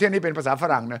ำเปรียบเทียบนี้เป็นภาษาฝ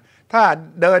รั่งนะถ้า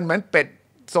เดินเหมือนเป็ด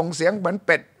ส่งเสียงเหมือนเ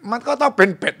ป็ดมันก็ต้องเป็น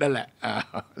เป็ดนั่นแหละ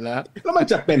แล้วมัน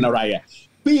จะเป็นอะไร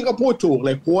พี่ก็พูดถูกเล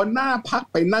ยหัวหน้าพรรค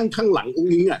ไปนั่งข้างหลังอุ้ง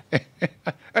อิง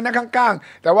นั่งข้าง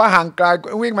ๆแต่ว่าห่างไกล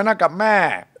อุ้งอิงมานั่งกับแม่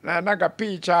นั่งกับ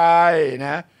พี่ชายน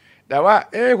ะแต่ว่า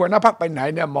หัวหน้าพรรคไปไหน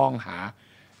เนี่ยมองหา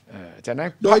ฉะนั้น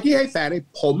โดยที่ให้แฟน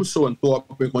ผมส่วนตัว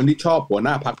เป็นคนที่ชอบหัวห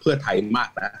น้าพรรคเพื่อไทยมาก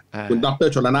นะคุณดร.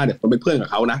ชลน่านเนี่ยผมเป็นเพื่อนกับ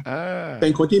เขานะเป็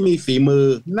นคนที่มีฝีมือ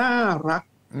น่ารัก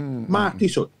มากที่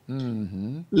สุด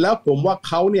แล้วผมว่า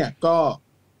เขาเนี่ยก็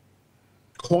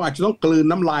คงอาจจะต้องกลืน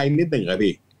น้ำลายนิดหนึ่งอะ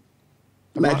พี่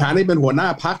ในฐานะที่เป็นหัวหน้า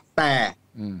พรรคแต่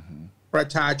ประ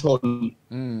ชาชน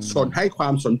ให้ควา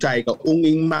มสนใจกับอุ้ง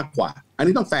อิงมากกว่าอัน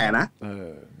นี้ต้องแฟร์นะ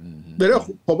โดยแล้ว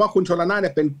ผมว่าคุณชลน่านเ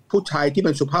นี่ยเป็นผู้ชายที่เ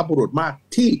ป็นสุภาพบุรุษมาก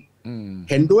ที่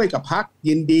เห็นด้วยกับพรรค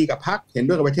ยินดีกับพรรคเห็น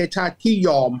ด้วยกับประเทศชาติที่ย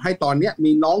อมให้ตอนเนี้ย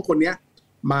มีน้องคนเนี้ย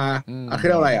มาเ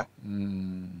รียกอะไร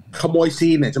ขโมยซี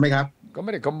นเนี่ยใช่ไหมครับก็ไ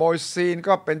ม่ได้ขโมยซีน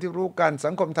ก็เป็นที่รู้กัน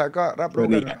สังคมไทยก็รับรู้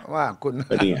กันว่าคุณ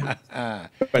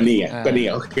ก็นี่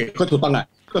โอเคก็ถูกต้อง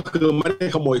ก็คือไม่ได้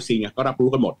ขโมยสิ่งก็รับรู้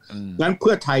กันหมดงั้นเ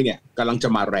พื่อไทยเนี่ยกำลังจะ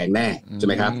มาแรงแน่ใช่ไ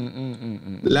หมครับ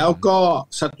แล้วก็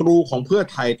ศัตรูของเพื่อ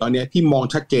ไทยตอนนี้ที่มอง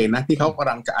ชัดเจนนะที่เขาก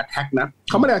ำลังจะ attack นะ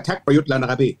เขาไม่ได้ attack ประยุทธ์แล้วนะ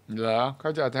ครับพี่เหรอเขา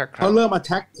จะ attack เขาเริ่ม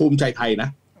attack ภูมิใจไทยนะ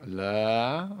เหรอ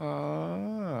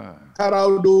ถ้าเรา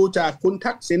ดูจากคุณ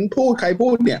ทักษิณพูดใครพู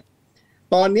ดเนี่ย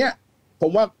ตอนเนี้ยผ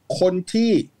มว่าคน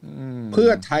ที่เพื่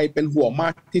อไทยเป็นห่วงมา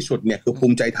กที่สุดเนี่ยคือภู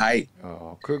มิใจไทย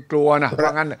คือกลัวนะเพรา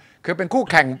ะงั้นคือเป็นคู่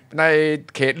แข่งใน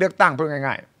เขตเลือกตั้งพูด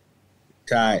ง่ายๆ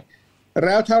ใช่แ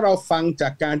ล้วถ้าเราฟังจา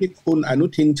กการที่คุณอนุ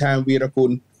ทินชาญวีรกุ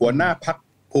ลหัวหน้าพรรค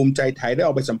ภูมิใจไทยได้อ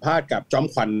อกไปสัมภาษณ์กับจอม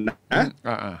ขวัญนะ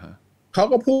เขา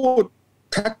ก็พูด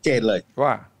ชัดเจนเลย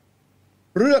ว่า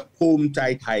เลือกภูมิใจ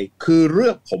ไทยคือเลื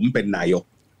อกผมเป็นนายก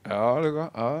หรือก็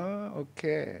โอเ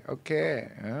ค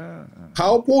เขา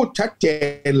พูดชัดเจ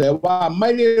นเลยว่าไม่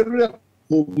ได้เลือก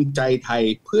ภูมิใจไทย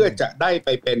เพื่อจะได้ไป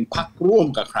เป็นพรรคร่วม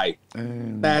กับใคร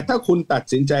แต่ถ้าคุณตัด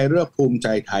สินใจเลือกภูมิใจ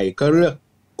ไทยก็เลือก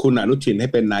คุณอนุทินให้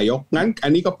เป็นนายกงั้นอั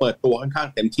นนี้ก็เปิดตัวค่อนข้าง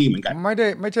เต็มที่เหมือนกันไ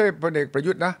ม่ใช่พลเอกประ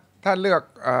ยุทธ์นะถ้าเลือก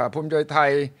ภูมิใจไท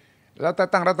ยแล้วถ้า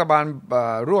ตั้งรัฐบาล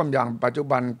ร่วมอย่างปัจจุ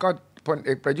บันก็พลเอ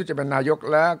กประยุทธ์จะเป็นนายก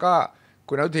แล้วก็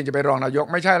คุณอนุทินจะเป็นรองนายก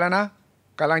ไม่ใช่แล้วนะ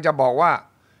กำลังจะบอกว่า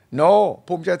no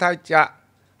ภูมิใจไทยจะ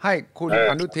ให้คุณ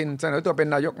อนุทินเสนอตัวเป็น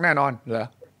นายกแน่นอนเหรอ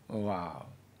ว้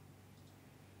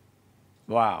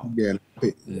าวเดี๋ยว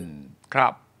ครั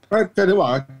บก็จะบอก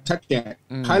ชัดเจน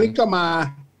คราวนี้ก็มา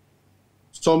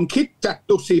สมคิดจ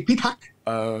ตุศรีพิทักษ์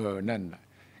นั่น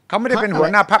เขาไม่ได้เป็นหัว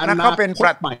หน้าพรรคนะเขาเป็น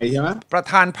ประ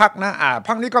ธานพรรคนะพ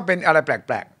รรคนี้ก็เป็นอะไรแ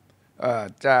ปลก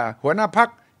ๆจะหัวหน้าพรรค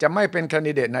จะไม่เป็นแคน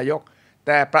ดิเดตนายกแ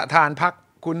ต่ประธานพรรค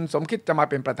คุณสมคิดจะมา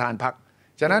เป็นประธานพรรค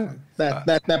ฉะนั้น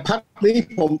แต่พรรคนี้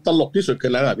ผมตลกที่สุดกั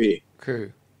นแล้วล่ะพี่คือ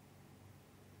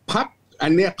พรรคอั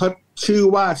นเนี้ยเขาชื่อ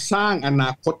ว่าสร้างอน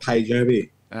าคตไทยใช่ไหมพี่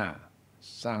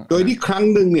สร้างโดยที่ครั้ง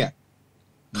หนึ่งเนี่ย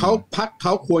พรรคเข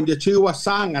าควรจะชื่อว่าส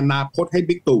ร้างอนาคตให้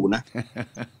บิ๊กตู่นะ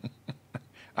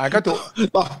ก็ถูก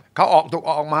เขาถูก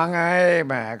ออกมาไงแ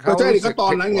หมเขาใช่ก็ตอ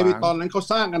นนั้นไงตอนนั้นเขา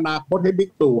สร้างอนาคตให้บิ๊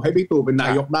กตู่เป็นนา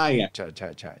ยกได้ไงใ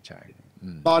ช่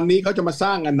ตอนนี้เขาจะมาส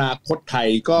ร้างอนาคตไทย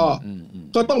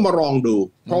ก็ต้องมาลองดู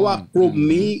เพราะว่ากลุ่ม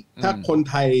นี้ถ้าคน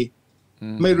ไทย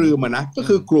ไม่ลืมนะก็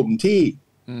คือกลุ่มที่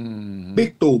บิ๊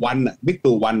กตู่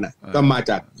วันก็มา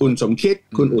จากคุณสมคิด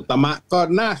คุณอุตตมะก็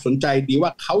น่าสนใจดีว่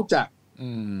าเขาจะ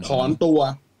ถอนตัว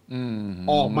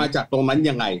ออกมาจากตรงนั้น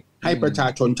ยังไงให้ประชา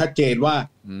ชนชัดเจนว่า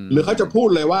หรือเขาจะพูด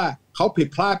เลยว่าเขาผิด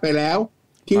พลาดไปแล้ว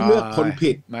ที่เลือกคน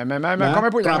ผิดไม่เขาไ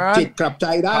ม่พูดอย่างนั้นกลับจิตกลับใจ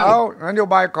ได้เขานโย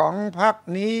บายของพรรค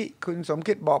นี้คุณสม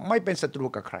คิดบอกไม่เป็นศัตรู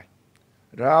กับใคร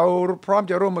เราพร้อม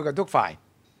จะร่วมมือกับทุกฝ่าย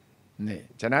นี่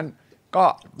ฉะนั้นก็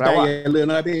แปลว่าอย่าลืม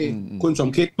นะพี่คุณสม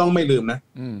คิดต้องไม่ลืมนะ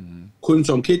คุณ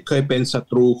สมคิดเคยเป็นศั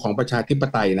ตรูของประชาธิป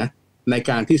ไตยนะใน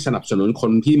การที่สนับสนุนค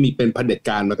นที่มีเป็นเผด็จ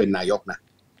การมาเป็นนายกนะ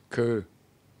คือ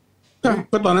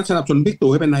ก็ตอนนั้นสนับสนุนบิ๊ก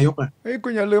ตู่ให้เป็นนายกอ่ะคุ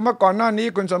ณอย่าลืมว่าก่อนหน้านี้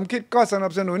คุณสมคิดก็สนั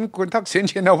บสนุนคุณทักษิณ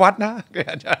ชินวัตรนะ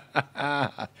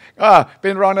เป็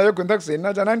นรองนายกคุณทักษิณน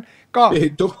ะฉะนั้นก็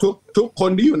ทุกค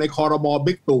นที่อยู่ในครม.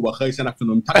บิ๊กตู่เคยสนับส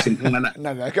นุนทักษิณทั้งนั้นอ่ะ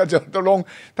นั่นแหละก็จะตกลง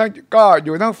ทั้งก็อ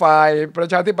ยู่ทั้งฝ่ายประ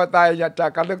ชาธิปไตยจา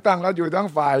กการเลือกตั้งแล้วอยู่ทั้ง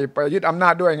ฝ่ายไปยึดอำนา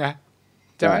จด้วยไง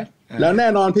ใช่ไหมแล้วแน่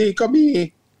นอนพี่ก็มี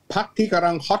พรรคที่กำ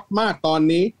ลังฮอตมากตอน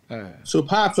นี้สุ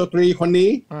ภาพสตรีคน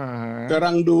นี้กำ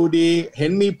ลังดูดีเห็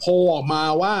นมีโพลออกมา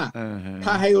ว่าถ้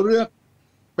าให้เลือก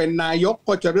เป็นนายก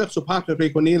ก็จะเลือกสุภาพสตรี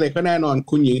คนนี้เลยก็แน่นอน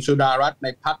คุณหญิงสุดารัตน์ใน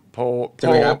พรรค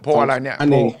โพอะไรเนี่ย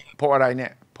โพอะไรเนี่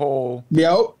ยโพเดี๋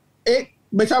ยว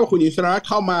ไม่ใช่ว่าคุณหญิงสุดารัตน์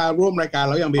เข้ามาร่วมรายการ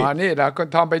แล้วยังพี่นี่แล้วคุณ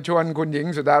ทอมไปชวนคุณหญิง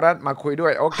สุดารัตน์มาคุยด้ว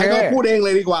ยโอเคให้เขาพูดเองเล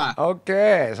ยดีกว่าโอเค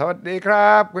สวัสดีค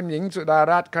รับคุณหญิงสุดา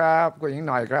รัตน์ครับคุณหญิง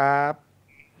หน่อยครับ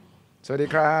สวัสดี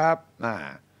ครับ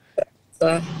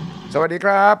สวัสดีค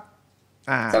รับ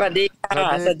สวัสดีค่ะ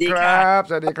สวัสดีครับ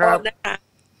สวัสดีครับ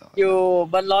อยู่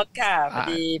บนรถค่ะพอ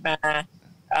ดีมา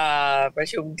ประ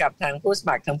ชุมกับทางผู้ส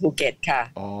มัครทางภูเก็ตค่ะ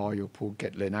อยู่ภูเก็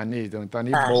ตเลยนะนี่ตอน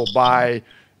นี้โมบาย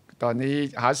ตอนนี้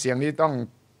หาเสียงนี้ต้อง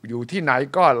อยู่ที่ไหน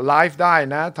ก็ไลฟ์ได้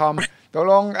นะทอมตก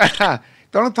ลง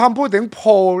ทอมพูดถึงโพล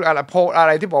อะไ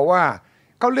รที่บอกว่า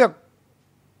เขาเลือก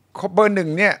เบอร์หนึ่ง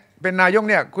เนี่ยเป็นนายก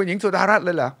เนี่ยคุณหญิงสุดารัตน์เ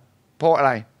ลยเหรอโพอะไ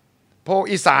รโพ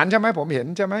อีสานใช่ไหมผมเห็น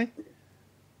ใช่ไหม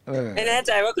ไม่แน่ใ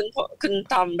จว่าคุณ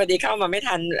ทอมพอดีเข้ามาไม่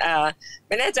ทันไ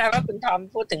ม่แน่ใจว่าคุณทอม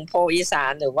พูดถึงโพอีสา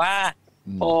นหรือว่า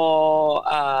โพ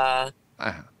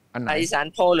อีสาน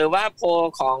โพหรือว่าโพ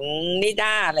ของนิ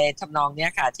ด้าอะไรทำนองเนี้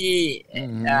ยค่ะที่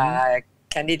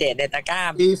แคนดิเดตในตะกร้า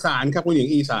อีสานครับคุณหญิง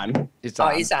อีสาน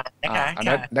นะคะ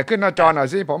เดี๋ยวขึ้นหน้าจอหน่อย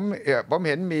สิผม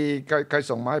เห็นมีใคร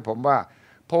ส่งมาให้ผมว่า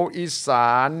โพอีส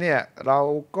านเนี่ยเรา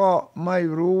ก็ไม่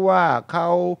รู้ว่าเขา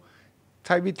ใ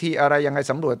ช้วิธีอะไรยังไง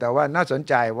สำรวจแต่ว่าน่าสน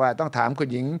ใจว่าต้องถามคุณ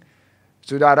หญิง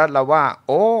สุดารัตน์เราว่าโ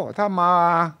อ้ถ้ามา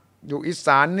อยู่อีส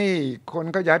านนี่คน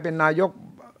ก็อยากเป็นนายก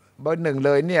เบอร์หนึ่งเ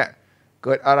ลยเนี่ยเ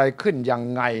กิดอะไรขึ้นยัง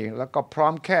ไงแล้วก็พร้อ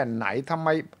มแค่ไหนทำไม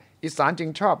อีสานจึง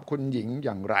ชอบคุณหญิงอ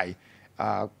ย่างไร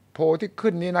โพลที่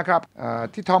ขึ้นนี้นะครับ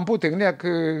ที่ทอมพูดถึงเนี่ย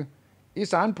คืออี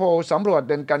สานโพลสำรวจเ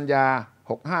ดือนกันยา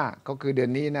65ก็คือเดือ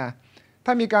นนี้นะถ้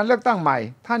ามีการเลือกตั้งใหม่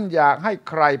ท่านอยากให้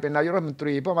ใครเป็นนายกรัฐมนต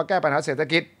รีเพื่อมาแก้ปัญหาเศรษฐ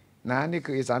กิจนะนี่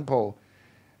คืออีสานโพล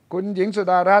คุณหญิงสุ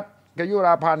ดารัตน์กยุร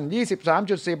าพันธ์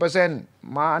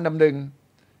 23.4% มาอันดับหนึ่ง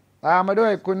ตามมาด้ว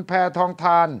ยคุณแพทองธ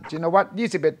ารชินวัตร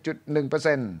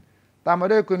 21.1% ตามมา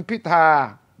ด้วยคุณพิธา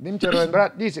ลิ้มเจริญรัต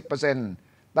น์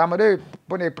 20%ตามมาด้วย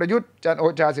พลเอกประยุทธ์จันทร์โอ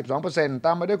ชา 12% ต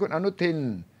ามมาด้วยคุณอนุทิน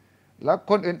และ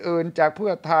คนอื่นๆจากเพื่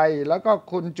อไทยแล้วก็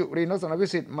คุณจุรินทร์ ลักษณะวิ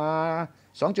สิทธิ์มา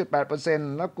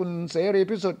 2.8% แล้วคุณเสรี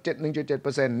พิสุทธิ์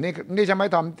 1.7% นี่ใช่ไหม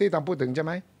ทอมที่ทอมพูดถึงใช่ไห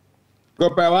มก็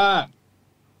แปลว่า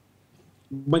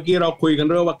เมื่อกี้เราคุยกัน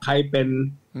เรื่องว่าใครเป็น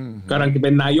กำลังจะเป็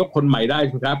นนายกคนใหม่ได้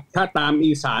ครับถ้าตาม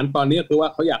อีสานตอนนี้คือว่า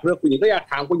เขาอยากเลือกคุณหญิงก็อยาก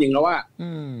ถามคุณหญิงแล้วว่า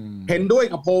เห็นด้วย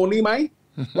กับโพลนี้ไหม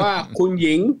ว่าคุณห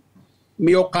ญิง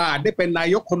มีโอกาสได้เป็นนา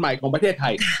ยกคนใหม่ของประเทศไท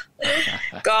ย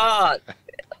ก็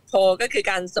โพลก็คือ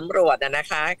การสำรวจนะ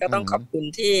คะก็ต้องขอบคุณ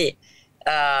ที่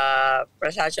ปร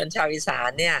ะชาชนชาวอีสาน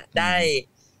เนี่ยได้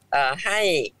ให้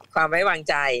ความไว้วาง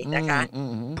ใจนะคะ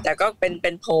แต่ก็เป็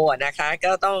นโพลนะคะ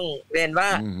ก็ต้องเรียนว่า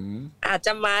อาจจ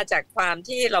ะมาจากความ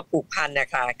ที่เราผูกพันนะ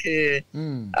คะคือ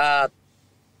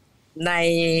ใน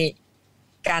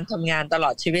การทำงานตลอ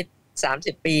ดชีวิต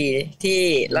30ปีที่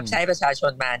รับใช้ประชาช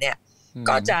นมาเนี่ย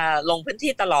ก็จะลงพื้น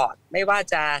ที่ตลอดไม่ว่า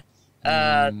จะ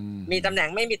มีตำแหน่ง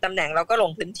ไม่มีตำแหน่งเราก็ล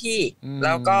งพื้นที่แ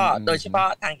ล้วก็โดยเฉพาะ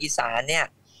ทางอีสานเนี่ย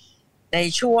ใน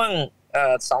ช่วง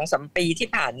2-3 ปีที่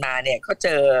ผ่านมาเนี่ยเขาเจ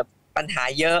อปัญหา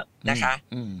เยอะนะคะ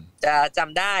จะจ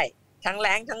ำได้ทั้งแ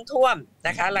ล้งทั้งท่วมน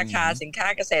ะคะราคาสินค้า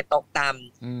เกษตรตกต่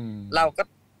ำเราก็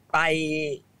ไป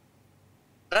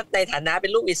ในฐานะเป็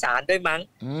นลูกอีสานด้วยมั้ง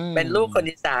เป็นลูกคน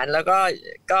อีสานแล้ว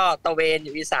ก็ตะเวนอ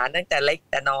ยู่อีสานตั้งแต่เล็ก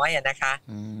แต่น้อยนะคะ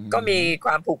ก็มีค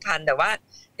วามผูกพันแต่ว่า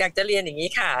อยากจะเรียนอย่างนี้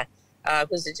ค่ะ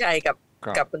คุณสุชัย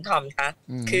กับคุณทอมคะ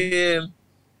คือ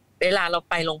เวลาเรา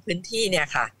ไปลงพื้นที่เนี่ย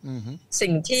ค่ะ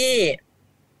สิ่งที่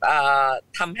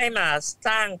ทำให้มาส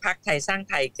ร้างพรรคไทยสร้าง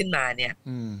ไทยขึ้นมาเนี่ย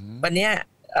วันนี้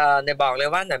เนี่ยบอกเลย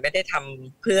ว่าหน่อยไม่ได้ท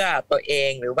ำเพื่อตัวเอง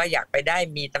หรือว่าอยากไปได้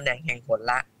มีตำแหน่งแห่งหน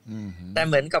ละแต่เ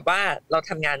หมือนกับว่าเรา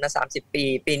ทำงานมา30ปี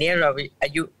ปีนี้เราอา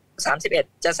ยุ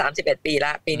31จะ31ปีล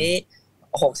ะปีนี้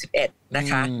61นะ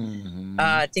คะ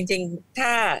จริงๆถ้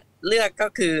าเลือกก็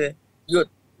คือหยุด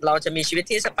เราจะมีชีวิต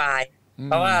ที่สบายเ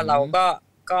พราะว่าเรา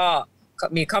ก็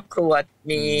มีครอบครัว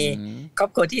มีครอ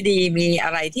บครัวที่ดีมีอ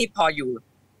ะไรที่พออยู่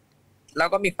แล้ว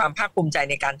ก็มีความภาคภูมิใจ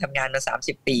ในการทำงานมา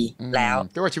30ปีแล้ว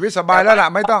ก็ว่าชีวิตสบายแล้วล่ะ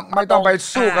ไม่ต้องไป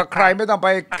สู้กับใครไม่ต้องไป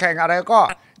แข่งอะไรก็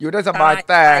อยู่ได้สบาย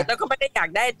แต่แล้วก็ไม่ได้อยาก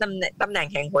ได้ตำแหน่ง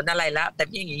แห่งหนอะไรแล้วแต่เ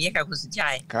พียงอย่างนี้ค่ะคุณสุชั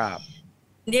ยครับ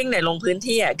ยิ่งในลงพื้น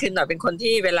ที่คือหน่อยเป็นคน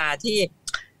ที่เวลาที่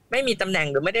ไม่มีตำแหน่ง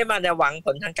หรือไม่ได้มาหวังผ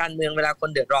ลทางการเมืองเวลาคน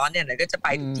เดือดร้อนเนี่ยหน่อยก็จะไป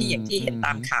ทุกที่อย่างที่เห็นต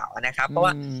ามข่าวนะครับเพราะ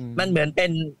ว่ามันเหมือนเป็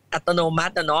นอัตโนมั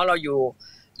ติเนาะเราอ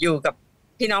ยู่กับ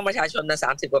พี่น้องประชาชนมา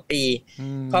30 กว่าปี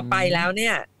พอไปแล้วเ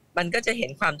นี่ยมันก็จะเห็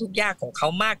นความทุกข์ยากของเขา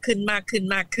มากขึ้น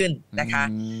นะคะ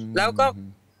แล้วก็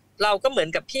เราก็เหมือน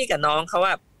กับพี่กับน้องเขา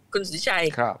ว่าคุณสุชัย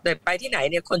เดินไปที่ไหน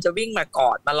เนี่ยคนจะวิ่งมาก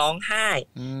อดมาร้องไห้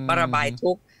มาระบาย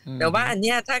ทุกข์แต่ว่าอันเ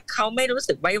นี้ยถ้าเขาไม่รู้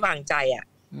สึกไว้วางใจอ่ะ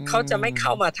เขาจะไม่เข้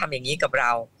ามาทำอย่างนี้กับเร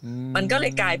ามันก็เล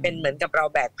ยกลายเป็นเหมือนกับเรา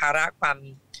แบกภาระ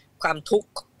ความทุกข์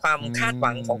ความคาดห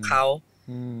วังของเขา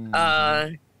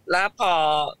แล้ว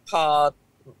พอ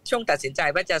ช่วงตัดสินใจ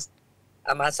ว่าจะ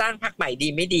มาสร้างพรรคใหม่ดี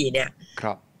ไม่ดีเนี่ย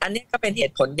อันนี้ก็เป็นเห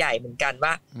ตุผลใหญ่เหมือนกัน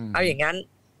ว่าเอาอย่างนั้น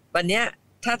วันนี้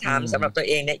ถ้าถามสำหรับตัว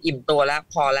เองเนี่ยอิ่มตัวแล้ว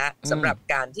พอแล้วสำหรับ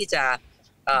การที่จะ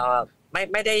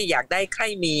ไม่ได้อยากได้ใคร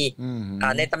มี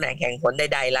ในตำแหน่งแห่งหนใ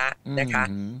ดๆละนะคะ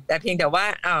แต่เพียงแต่ว่า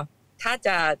ถ้า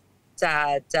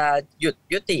จะ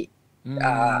ยุติ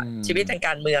ชีวิตทางก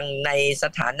ารเมืองในส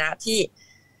ถานะที่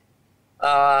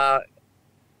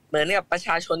เหมือนกับประช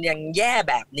าชนยังแย่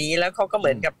แบบนี้แล้วเขาก็เห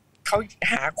มือนกับเขา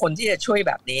หาคนที่จะช่วยแ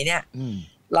บบนี้เนี่ย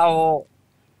เร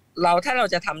าถ้าเรา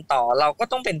จะทำต่อเราก็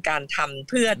ต้องเป็นการทำ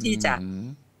เพื่อที่จะ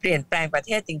เปลี่ยนแปลงประเ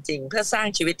ทศจริงๆเพื่อสร้าง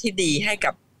ชีวิตที่ดีให้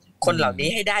กับคนเหล่านี้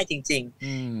ให้ได้จริง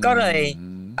ๆก็เลย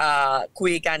คุ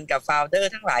ยกันกับโฟลเดอ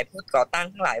ร์ทั้งหลายผู้ก่อตั้ง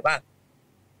ทั้งหลายว่า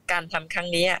การทำครั้ง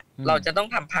นี้เราจะต้อง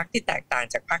ทำพรรคที่แตกต่าง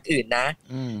จากพรรคอื่นนะ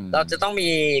เราจะต้องมี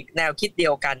แนวคิดเดี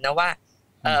ยวกันนะว่า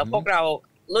พวกเรา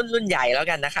รุ่นใหญ่แล้ว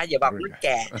กันนะคะอย่าบอกรุ่นแ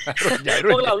ก่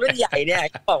พวกเรารุ่นใหญ่เนี่ย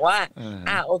บอกว่า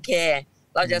โอเค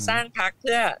เราจะสร้างพรรคเ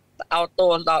พื่อเอาตั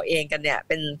วเราเองกันเนี่ยเ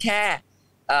ป็นแค่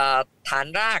ฐาน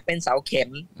รากเป็นเสาเข็ม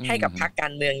ให้กับพรรคกา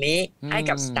รเมืองนี้ให้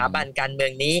กับสถาบันการเมือ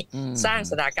งนี้สร้าง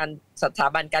สถา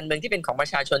บันการเมืองที่เป็นของปร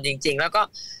ะชาชนจริงๆแล้วก็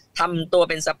ทำตัว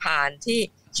เป็นสะพานที่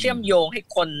เชื่อมโยงให้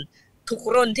คนทุก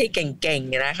รุ่นที่เก่ง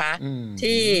ๆนะคะ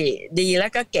ที่ดีและ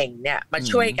ก็เก่งเนี่ยมา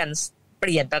ช่วยกันเป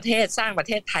ลี่ยนประเทศสร้างประเ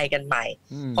ทศไทยกันใหม่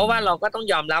เพราะว่าเราก็ต้อง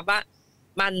ยอมรับว่า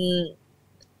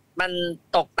มัน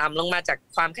ตกต่ำลงมาจาก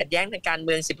ความขัดแย้งทางการเ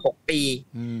มือง16ปี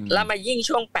แล้วมายิ่ง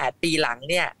ช่วง8ปีหลัง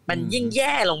เนี่ยมันยิ่งแ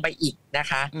ย่ลงไปอีกนะ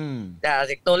คะแต่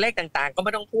ตัวเลขต่างๆก็ไ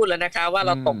ม่ต้องพูดแล้วนะคะว่าเ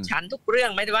ราตกชั้นทุกเรื่อ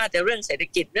งไม่ว่าจะเรื่องเศรษฐ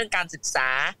กิจเรื่องการศึกษา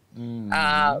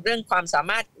เรื่องความสา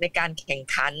มารถในการแข่ง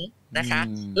ขันนะคะ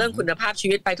เรื่องคุณภาพชี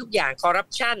วิตไปทุกอย่างคอร์รัป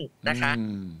ชันนะคะ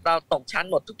เราตกชั้น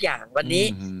หมดทุกอย่างวันนี้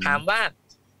ถามว่า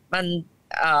มัน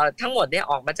ทั้งหมดเนี่ย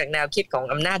ออกมาจากแนวคิดของ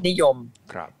อำนาจนิยม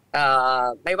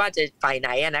ไม่ว่าจะฝ่ายไหน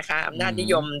นะคะอำนาจนิ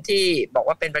ยมที่บอก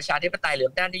ว่าเป็นประชาธิปไตยหรือ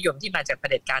อำนาจนิยมที่มาจากเผ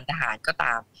ด็จการทหารก็ต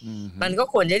ามมันก็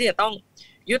ควรที่จะต้อง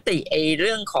ยุติเ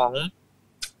รื่องของ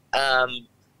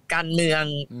การเมือง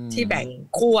ที่แบ่ง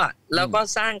ขั้วแล้วก็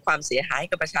สร้างความเสียหาย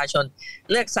กับประชาชน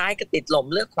เลือกซ้ายก็ติดหล่ม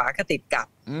เลือกขวาก็ติดกับ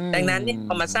ดังนั้นเนี่ยพ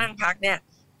อมาสร้างพรรคเนี่ย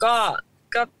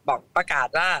ก็บอกประกาศ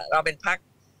ว่าเราเป็นพรรค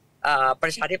ปร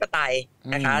ะชาธิปไตย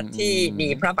นะคะที่มี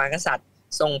พระมหากษัตริย์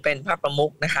ทรงเป็นพระประมุ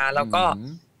ขนะคะแล้วก็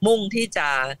มุ่งที่จะ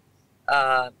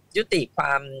ยุติคว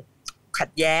ามขัด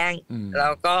แย้งแล้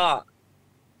วก็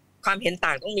ความเห็นต่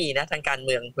างต้องมีนะทางการเ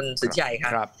มืองคุณสุทธิชัยค่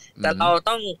ะแต่เรา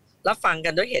ต้องรับฟังกั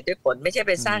นด้วยเหตุด้วยผลไม่ใช่ไ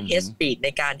ปสร้างเฮสปีดใน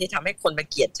การที่ทำให้คนมา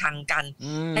เกลียดชังกัน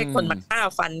ให้คนมาฆ่า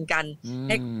ฟันกันใ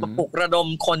ห้มาปลุกระดม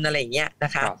คนอะไรอย่างเงี้ยน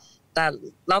ะคะแต่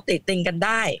เราติติงกันไ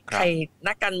ด้ใคร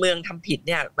นักการเมืองทำผิดเ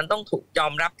นี่ยมันต้องถูกยอ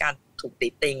มรับการถูกติ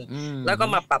ติงแล้วก็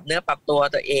มาปรับเนื้อปรับตัว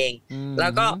ตัวเองแล้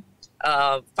วก็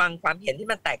ฟังความเห็นที่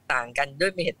มันแตกต่างกันด้ว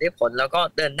ยเหตุด้วยผลแล้วก็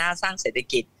เดินหน้าสร้างเศรษฐ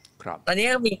กิจตอนนี้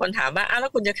ก็มีคนถามว่าแล้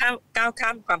วคุณจะก้าวข้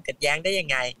ามความขัดแย้งได้ยัง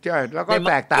ไงใช่แล้วก็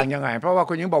แตกต่างยังไงเพราะว่า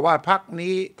คุณยังบอกว่าพรรค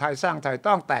นี้ไทยสร้างไทย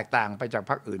ต้องแตกต่างไปจาก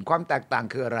พรรคอื่นความแตกต่าง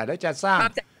คืออะไรแล้วจะสร้าง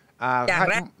อย่าง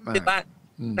แรกคือว่า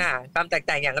ความแตก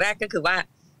ต่างอย่างแรกก็คือว่า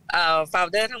โฟล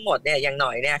เดอร์ทั้งหมดเนี่ยอย่างหน่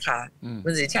อยเนี่ยค่ะคุ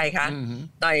ณสุทธิชัยคะ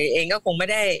หน่อยเองก็คงไม่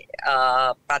ได้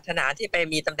ปรารถนาที่ไป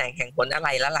มีตำแหน่งแห่งผลอะไร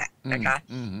แล้วแหละนะคะ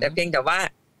แต่เพียงแต่ว่า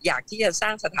อยากที่จะสร้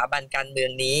างสถาบันการเมือ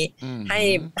งนี้ใ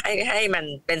ห้มัน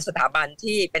เป็นสถาบัน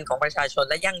ที่เป็นของประชาชน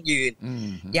และยั่งยืน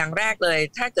อย่างแรกเลย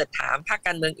ถ้าเกิดถามพรรคก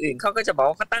ารเมืองอื่นเขาก็จะบอก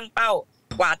ว่าเขาตั้งเป้า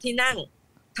กว่าที่นั่ง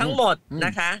ทั้งหมดน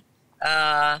ะคะ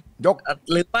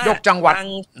หรือว่ายกจังหวัด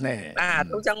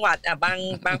ทุกจังหวัดบ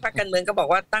างพรรคการเมืองก็บอก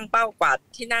ว่าตั้งเป้ากว่า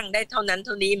ที่นั่งได้เท่านั้นเ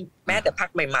ท่านี้แม้แต่พรรค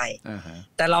ใหม่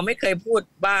ๆแต่เราไม่เคยพูด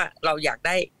ว่าเราอยากไ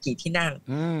ด้กี่ที่นั่ง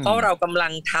เพราะเรากำลั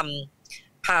งท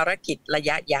ำภารกิจระ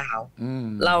ยะยาว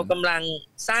เรากำลัง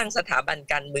สร้างสถาบัน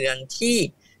การเมืองที่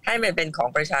ให้มันเป็นของ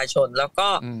ประชาชนแล้วก็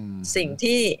สิ่ง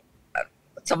ที่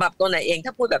สำหรับตัวไหนเองถ้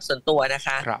าพูดแบบส่วนตัวนะค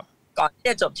ะก่อนที่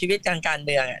จะจบชีวิตทางการเ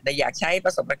มืองอยากใช้ป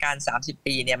ระสบการณ์30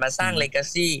ปีเนี่ยมาสร้างเลกา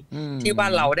ซีที่ว่า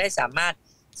เราได้สามารถ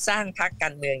สร้างพรรคกา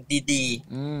รเมืองดี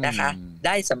ๆนะคะไ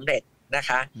ด้สำเร็จนะ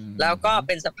คะแล้วก็เ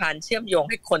ป็นสะพานเชื่อมโยง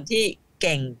ให้คนที่เ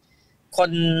ก่งค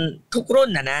นทุกรุ่น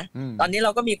นะตอนนี้เร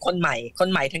าก็มีคนให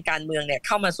ม่ทางการเมืองเนี่ยเ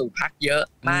ข้ามาสู่พรรคเยอะ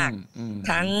มาก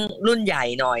ทั้งรุ่นใหญ่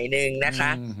หน่อยนึงนะค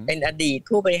ะเป็นอดีต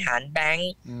ผู้บริหารแบง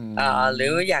ก์หรื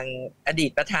ออย่างอดี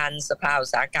ตประธานสภาอุ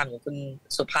ตสาหกรรมอย่างคุณ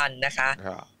สุพันธ์นะคะ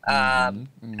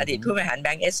อดีตผู้บริหารแบ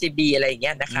งก์ SCB อะไรอย่างเ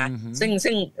งี้ยนะคะ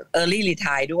ซึ่งearly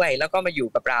retire ด้วยแล้วก็มาอยู่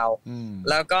กับเรา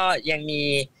แล้วก็ยังมี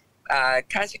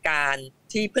ข้าราชการ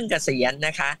ที่เพิ่งเกษียณน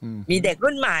ะคะมีเด็ก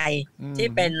รุ่นใหม่ที่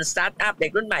เป็นสตาร์ทอัพเด็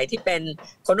กรุ่นใหม่ที่เป็น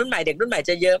คนรุ่นใหม่เด็กรุ่นใหม่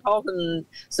จะเยอะเพราะคุณ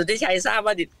สุทธิชัยทราบ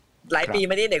ว่าหลายปี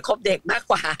มานี้เด็กคบเด็กมาก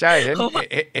กว่าใช่เห็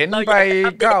นไป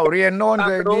เข้าเรียนโน่น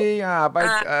เลยนี่ไป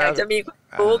อยากจะมี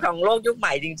รู้ของโลกยุคให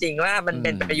ม่จริงๆว่ามันเ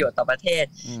ป็นประโยชน์ต่อประเทศ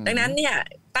ดังนั้นเนี่ย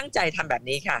ตั้งใจทำแบบ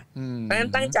นี้ค่ะเพราะฉะนั้น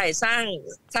ตั้งใจสร้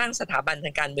างสถาบันท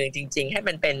างการเมืองจริงๆให้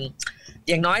มันเป็น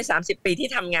อย่างน้อย30ปีที่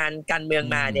ทำงานการเมือง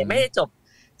มาเนี่ยไม่ได้จบ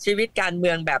ชีวิตการเมื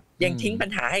องแบบยังทิ้งปัญ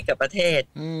หาให้กับประเทศ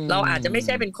เราอาจจะไม่ใ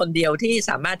ช่เป็นคนเดียวที่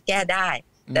สามารถแก้ได้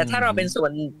แต่ถ้าเราเป็นส่ว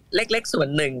นเล็กๆส่วน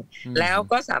หนึ่งแล้ว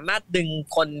ก็สามารถดึง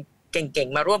คนเก่ง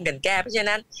ๆมาร่วมกันแก้เพราะฉะ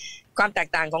นั้นความแตก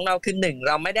ต่างของเราคือ1เ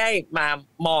ราไม่ได้มา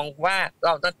มองว่าเร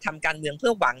าจะทำการเมืองเพื่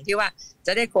อหวังที่ว่าจ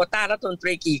ะได้โควต้ารัฐมนต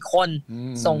รีกี่คน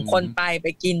ส่งคนไป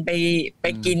กิน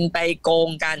ไปโกง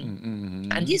กัน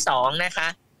อันที่2นะคะ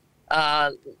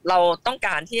เราต้องก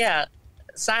ารที่จะ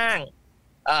สร้าง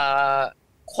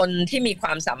คนที่มีคว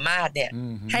ามสามารถเนี่ย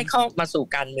ให้เข้ามาสู่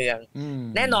การเมือง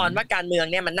แน่นอนว่าการเมือง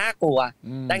เนี่ยมันน่ากลัว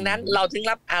ดังนั้นเราถึง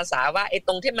รับอาสาว่าไอ้ต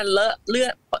รงที่มันเลอะหรื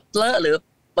อ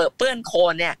เปื้อนโคล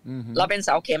นเนี่ยเราเป็นเส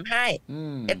าเข็มให้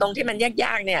ไอ้ตรงที่มันย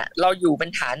ากๆเนี่ยเราอยู่เป็น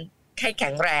ฐาน ให้แ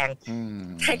ข็งแรง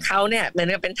ให้เขาเนี่ยเหมือน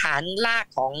กับเป็นฐานราก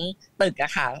ของตึกอ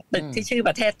ะค่ะตึกที่ชื่อป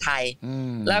ระเทศไทย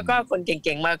แล้วก็คนเ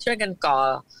ก่งๆมาช่วยกันก่อ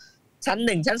ชั้น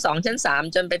1ชั้น2ชั้น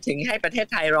3จนไปถึงให้ประเทศ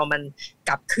ไทยเรามันก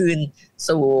ลับคืน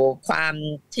สู่ความ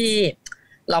ที่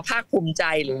เราภาคภูมิใจ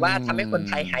หรือว่าทำให้คน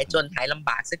ไทยหายจนหายลำ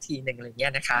บากสักทีหนึ่งอะไรเงี้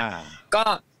ยนะคะก็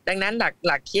ดังนั้นห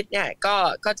ลักคิดเนี่ย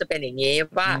ก็จะเป็นอย่างนี้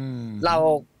ว่าเรา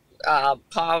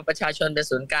พอประชาชนเป็น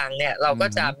ศูนย์กลางเนี่ยเราก็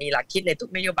จะมีหลักคิดในทุก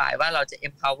นโยบายว่าเราจะ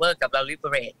empower กับเรา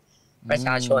liberate ประช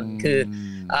าชนคือ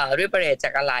liberate จ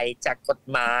ากอะไรจากกฎ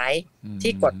หมาย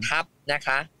ที่กดทับนะค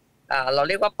ะเรา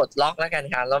เรียกว่าปลดล็อกแล้วกัน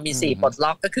ค่ะเรามี4ปลดล็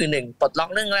อกก็คือ1ปลดล็อก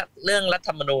เรื่องรัฐธ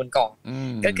รรมนูญก่อน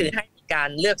ก็คือให้การ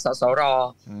เลือกสสร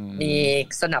มี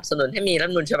สนับสนุนให้มีรัฐธ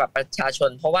รรมนูญฉบับประชาชน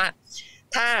เพราะว่า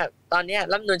ถ้าตอนนี้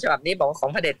รัฐธรรมนูญฉบับนี้บอกว่าขอ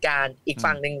งเผด็จการอีก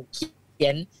ฝั่งหนึ่งเขี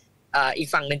ยนอีก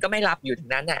ฝั่งหนึ่งก็ไม่รับอยู่ถึ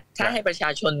งนั้นน่ะถ้าให้ประชา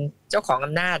ชนเจ้าของอ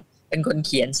ำนาจเป็นคนเ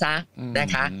ขียนซะนะ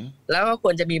คะแล้วก็ค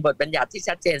วรจะมีบทบัญญัติที่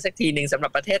ชัดเจนสักทีหนึ่งสำหรั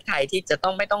บประเทศไทยที่จะต้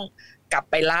องไม่ต้องกลับ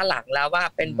ไปล้าหลังแล้วว่า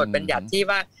เป็นบทบัญญัติที่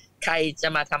ว่าใครจะ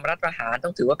มาทำรัฐประหารต้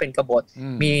องถือว่าเป็นกบฏ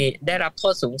มีได้รับโท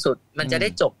ษสูงสุดมันจะได้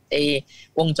จบ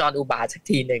วงจรอุบาทสัก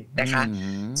ทีหนึ่งนะคะ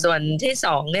ส่วนที่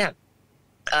2เนี่ย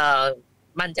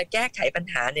มันจะแก้ไขปัญ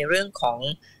หาในเรื่องของ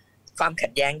ความขั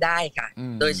ดแย้งได้ค่ะ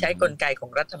โดยใช้กลไกขอ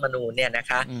งรัฐธรรมนูญเนี่ยนะ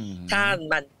คะถ้า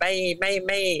มันไ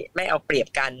ม่เอาเปรียบ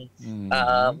กัน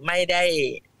ไม่ได้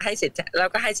ให้สิทธิแล้ว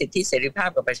ก็ให้สิทธิเสรีภาพ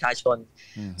กับประชาชน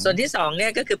ส่วนที่2เนี่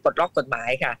ยก็คือปลดล็อกกฎหมาย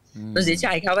ค่ะคุณศรี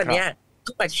ชัยครับวันนี้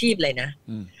ทุกอาชีพเลยนะ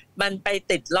มันไป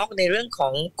ติดล็อกในเรื่องขอ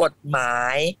งกฎหมา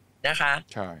ยนะคะ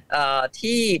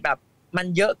ที่แบบมัน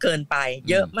เยอะเกินไป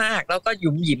เยอะมากแล้วก็ห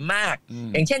ยุมหยิมมาก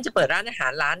อย่างเช่นจะเปิดร้านอาหา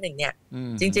รร้านหนึ่งเนี่ย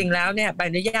จริงๆแล้วเนี่ยใบ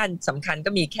อนุญาตสำคัญก็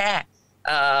มีแค่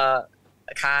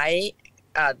ขาย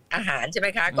อาหารใช่ไหม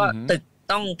คะก็ตึก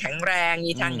ต้องแข็งแรง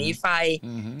มีทางหนีไฟ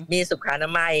มีสุขอนา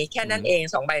มัยแค่นั้นเอง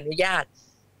2ใบอนุญาต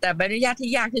แต่ใบอนุญาตที่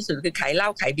ยากที่สุดคือขายเหล้า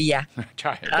ขายเบียร์ใ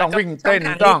ช่ต้องวิ่งเต้น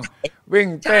ต้องวิ่ง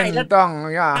เต้นต้อง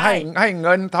ให้เ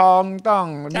งินทองต้อง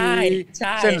มี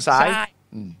เส้นสาย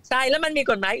ใช่แล้วมันมี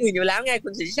กฎหมายอื่นอยู่แล้วไงคุ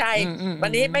ณศรีชัยวั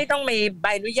นนี้ไม่ต้องมีใบ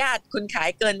อนุญาตคุณขาย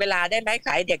เกินเวลาได้ไหมข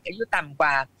ายเด็กอายุต่ำก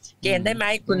ว่าเกณฑ์ได้ไหม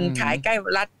คุณขายใกล้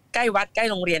รัฐใกล้วัดใกล้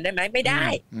โรงเรียนได้ไหมไม่ได้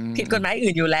ผิดกฎหมาย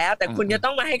อื่นอยู่แล้วแต่คุณจะต้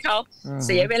องมาให้เขาเ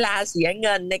สียเวลาเสียเ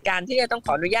งินในการที่จะต้องข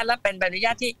ออนุญาตและเป็นใบอนุญ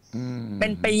าตที่เป็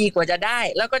นปีกว่าจะได้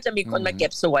แล้วก็จะมีคนมาเก็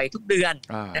บสวยทุกเดือน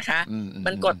นะคะ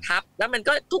มันกดทับแล้วมัน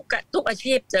ก็ทุกอา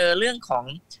ชีพเจอเรื่องของ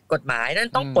กฎหมายนั้น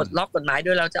ต้องปลดล็อกกฎหมายโด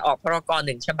ยเราจะออกพรก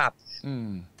1ฉบับ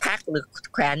พักหรือ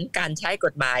แขวนการใช้ก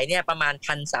ฎหมายเนี่ยประมาณ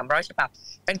 1,300 ฉบับ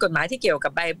เป็นกฎหมายที่เกี่ยวกั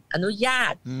บใบอนุญา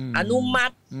ตอนุมั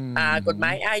ติกฎหม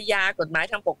ายอาญากฎหมาย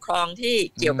ทางปกครองที่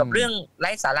เกี่ยวกับเรื่องไ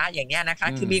ร้สาระอย่างเงี้ยนะคะ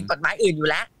คือมีกฎหมายอื่นอยู่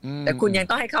แล้วแต่คุณยัง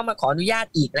ต้องให้เขามาขออนุญาต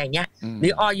อีกอะไรเงี้ยหรื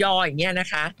ออย.อย่างเงี้ยนะ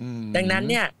คะดังนั้น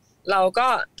เนี่ยเราก็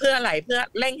เพื่ออะไรเพื่อ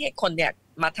เร่งให้คนเนี่ย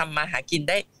มาทำมาหากิน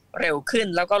ได้เร็วขึ้น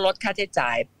แล้วก็ลดค่าใช้จ่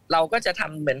ายเราก็จะท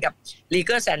ำเหมือนกับ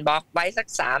legal sandbox ไว้สัก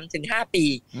 3-5 ปี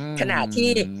ขณะ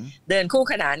ที่เดินคู่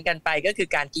ขนานกันไปก็คือ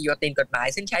การกิโยตินกฎหมาย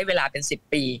ซึ่งใช้เวลาเป็น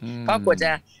10 ปีเพราะกว่าจ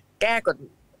ะแก้กฎ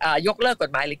ยกเลิกก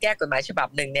ฎหมายหรือแก้กฎหมายฉบับ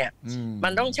หนึ่งเนี่ยมั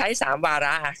นต้องใช้3 วาร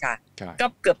ะค่ะก็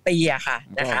เกือบปีอะค่ะ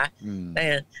นะคะ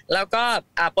แล้วก็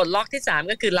ปลดล็อกที่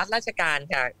3ก็คือรัฐราชการ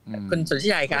ค่ะคุณสุทธิ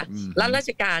ชัยค่ะรัฐรา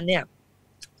ชการเนี่ย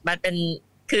มันเป็น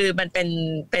คือมันเ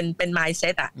ป็น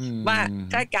mindset อะว่า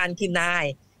ข้าราชการคือนาย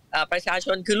ประชาช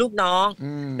นคือลูกน้อง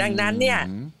ดังนั้นเนี่ย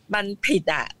มันผิด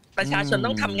อ่ะประชาชน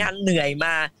ต้องทำงานเหนื่อยม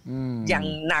าอย่าง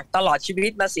หนักตลอดชีวิ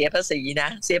ตมาเสียภาษีนะ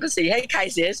เสียภาษีให้ใคร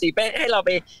เสียภาษีไปให้เราไ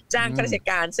ปจ้างข้าราช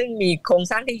การซึ่งมีโครง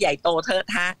สร้างที่ใหญ่โตเทอะ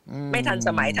ทะไม่ทันส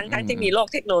มัยทั้งที่มีโลก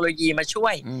เทคโนโลยีมาช่ว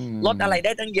ยลดอะไรไ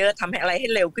ด้ตั้งเยอะทำให้อะไรให้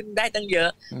เร็วขึ้นได้ตั้งเยอะ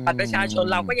บัตรประชาชน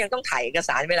เราก็ยังต้องถ่ายเอกส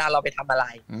ารเวลาเราไปทำอะไร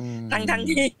ทั้ง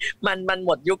ที่มันห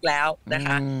มดยุคแล้วนะค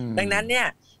ะดังนั้นเนี่ย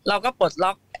เราก็ปลดล็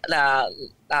อก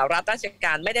รัฐราชก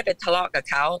ารไม่ได้ไปทะเลาะกับ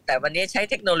เขาแต่วันนี้ใช้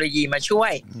เทคโนโลยีมาช่ว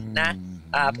ยนะ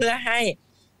เพื่อให้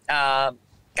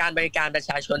การบริการประ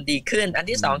ชาชนดีขึ้นอัน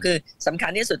ที่2คือสำคั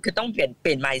ญที่สุดคือต้องเป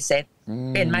ลี่ยน mindset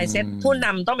เปลี่ยน mindset ผู้น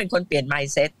ำต้องเป็นคนเปลี่ยน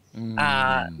mindset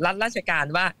รัฐราชการ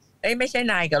ว่าไม่ใช่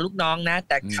นายกับลูกน้องนะ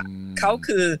แต่เขา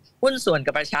คือหุ้นส่วน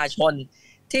กับประชาชน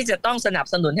ที่จะต้องสนับ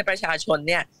สนุนให้ประชาชน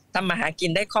เนี่ยทำมาหากิ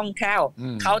นได้คล่องแคล่ว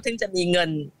เขาถึงจะมีเงิ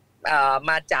น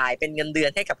มาจ่ายเป็นเงินเดือ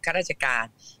นให้กับข้าราชการ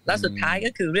แล้วสุดท้ายก็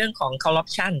คือเรื่องของคอร์รัป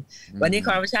ชันวันนี้ค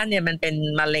อร์รัปชันเนี่ยมันเป็น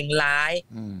มะเร็งร้าย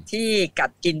ที่กั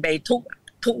ดกินไป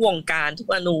ทุกวงการทุก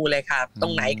อนูเลยค่ะตร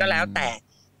งไหนก็แล้วแต่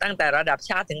ตั้งแต่ระดับ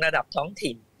ชาติถึงระดับท้อง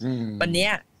ถิ่นวันนี้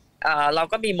เรา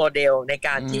ก็มีโมเดลในก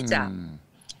ารที่จะ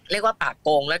เรียกว่าปราบโก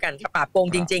งแล้วกันค่ะปราบโกง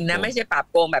จริงๆนะไม่ใช่ปราบ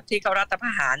โกงแบบที่เขารัฐปร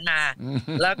ะหารมา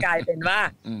แล้วกลายเป็นว่า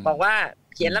บอกว่า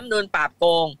เขียนรัฐธรรมนูญปราบโก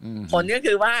งผลก็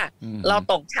คือว่าเรา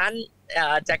ตกชั้น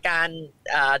จากการ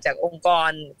จากองค์ก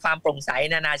รความโปร่งใส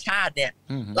นานาชาติเนี่ย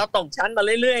เราตกชั้นมา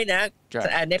เรื่อยๆนะ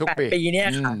ใน8 ปีเนี่ย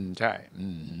ค่ะใช่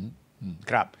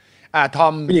ครับทอ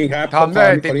มครับทอมได้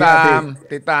ติ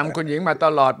ดตามคุณหญิงมาต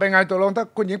ลอดเป็นไงตกลงถ้า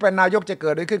คุณหญิงเป็นนายกจะเกิ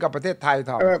ดอะไรขึ้นกับประเทศไทย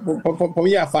ทอมผม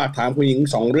อยากฝากถามคุณหญิง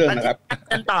2 เรื่องนะครับเ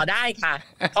ดินต่อได้ค่ะ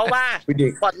เพราะว่า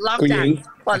ปลดล็อ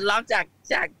กจา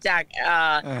ก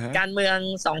การเมือง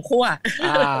2 ขั้ว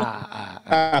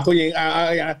คุณหญิง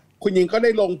คุณหญิงก็ไ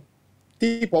ด้ลง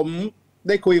ที่ผมไ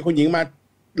ด้คุยคุณหญิงมา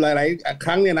หลายๆค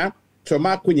รั้งเนี่ยนะส่วนม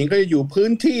ากคุณหญิงก็จะอยู่พื้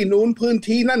นที่นู้นพื้น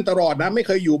ที่นั่นตลอดนะไม่เ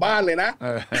คยอยู่บ้านเลยนะ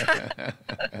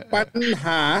ปัญห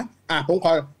าผมข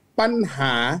อปัญห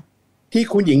าที่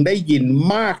คุณหญิงได้ยิน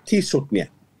มากที่สุดเนี่ย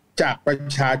จากประ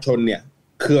ชาชนเนี่ย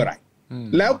คืออะไร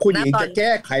แล้วคุณหญิงจะแ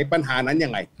ก้ไขปัญหานั้นยั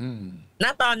งไงณ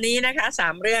ตอนนี้นะคะ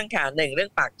3 เรื่องค่ะ1เรื่อ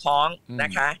งปากท้องนะ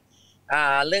คะ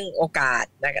เรื่องโอกาส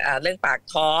นะคะเรื่องปาก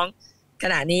ท้องข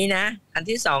ณะนี้นะอัน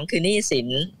ที่2คือหนี้สิน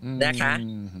นะคะ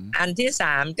อันที่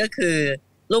3ก็คือ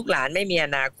ลูกหลานไม่มีอ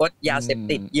นาคตยาเสพ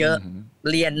ติดเยอะ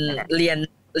เรียน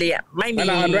ไม่มี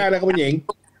อันแรกเลยครับคุณห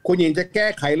ญิงจะแก้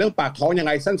ไขเรื่องปากท้องยังไ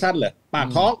งสั้นๆเลยปาก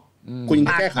ท้องคุณจ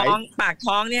ะแก้ไขปาก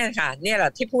ท้องเนี่ยค่ะเนี่ยแหล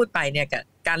ะที่พูดไปเนี่ย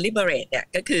การ liberate เนี่ย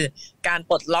ก็คือการ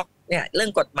ปลดล็อกเนี่ยเรื่อ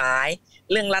งกฎหมาย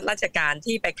เรื่องรัฐราชการ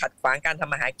ที่ไปขัดขวางการท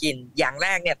ำมาหากินอย่างแร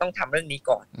กเนี่ยต้องทำเรื่องนี้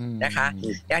ก่อนนะคะ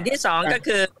อย่างที่2ก็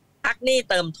คือพักหนี้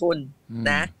เติมทุน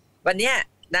นะวันเนี้ย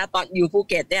นะตอนอยู่ภู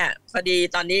เก็ตเนี่ยพอดี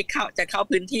ตอนนี้จะเข้า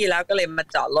พื้นที่แล้วก็เลยมา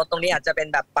จอดรถตรงนี้อาจจะเป็น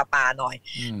แบบป่าๆหน่อย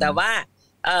แต่ว่า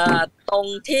ตรง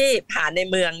ที่ผ่านใน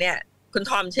เมืองเนี่ยคุณ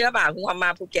ทอมเชื่อป่ะคุณทอมม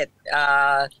าภูเก็ต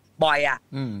บ่อย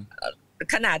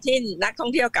ขณะที่นักท่อ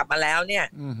งเที่ยวกลับมาแล้วเนี่ย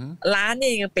ร้าน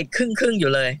นี่ยังปิดครึ่งอ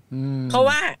ยู่เลยเพราะ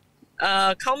ว่า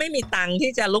เขาไม่มีตังค์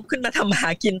ที่จะลุกขึ้นมาทำมาหา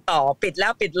กินต่อปิดแล้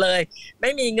วปิดเลยไ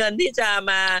ม่มีเงินที่จะ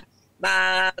มา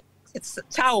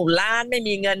เช่าร้านไม่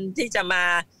มีเงินที่จะมา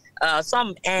ซ่อม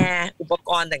แอร์อุปก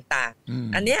รณ์ต่าง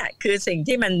ๆอันนี้คือสิ่ง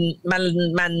ที่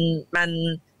มัน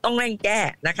ต้องเร่งแก้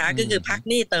นะคะก็คือพัก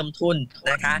หนี้เติมทุน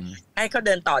นะคะให้เขาเ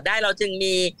ดินต่อได้เราจึง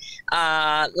มี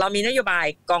เรามีนโยบาย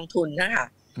กองทุนนะคะ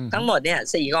ทั้งหมดเนี่ย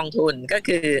4 กองทุนก็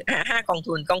คือ5 กอง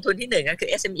ทุนกองทุนที่1ก็คือ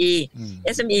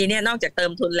SME เนี่ยนอกจากเติ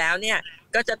มทุนแล้วเนี่ย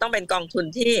ก็จะต้องเป็นกองทุน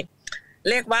ที่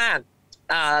เรียกว่า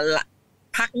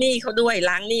พักหนี้เขาด้วย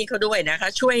ล้างหนี้เขาด้วยนะคะ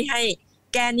ช่วยให้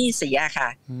แก้หนี้เสียค่ะ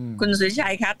คุณสุริชั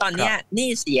ยคะตอนนี้หนี้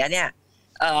เสียเนี่ย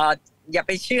อย่าไ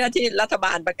ปเชื่อที่รัฐบ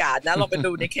าลประกาศนะเราไป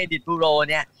ดูในเครดิตบูโร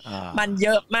เนี่ยมันเย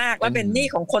อะมากแล้วเป็นหนี้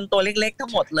ของคนตัวเล็กๆทั้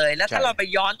งหมดเลยแล้วถ้าเราไป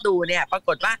ย้อนดูเนี่ยปราก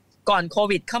ฏว่าก่อนโค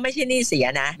วิดเขาไม่ใช่หนี้เสีย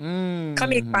นะเขา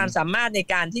มีความสามารถใน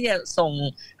การที่จะส่ง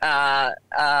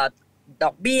ด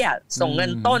อกเบี้ยส่งเงิ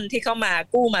นต้นที่เขามา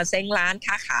กู้มาเซ้งร้าน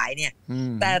ค้าขายเนี่ย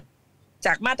แต่จ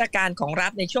ากมาตรการของรั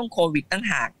ฐในช่วงโควิดตั้ง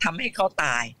หากทำให้เขาต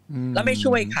ายแล้วไม่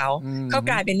ช่วยเขา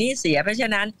กลายเป็นหนี้เสียเพราะฉะ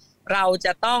นั้นเราจ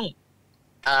ะต้อง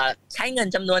ใช้เงิน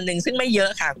จำนวนหนึ่งซึ่งไม่เยอะ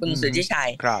ค่ะคุณสุทธิชั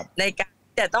ยในการ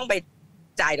จะต้องไป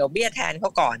จ่ายดอกเบี้ยแทนเข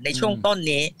าก่อนในช่วงต้น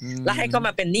นี้แล้วให้เขาม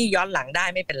าเป็นหนี้ย้อนหลังได้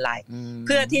ไม่เป็นไรเ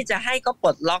พื่อที่จะให้เขาปล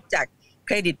ดล็อกจากเค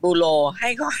รดิตบูโรให้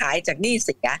เขาหายจากหนี้เ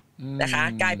สียนะคะ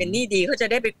กลายเป็นหนี้ดีเขาจะ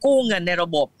ได้ไปกู้เงินในระ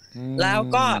บบแล้ว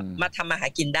ก็มาทำมาหา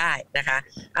กินได้นะคะ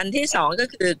อันที่2ก็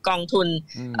คือกองทุน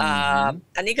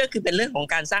อันนี้ก็คือเป็นเรื่องของ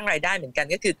การสร้างรายได้เหมือนกัน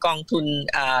ก็คือกองทุน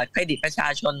เครดิตประชา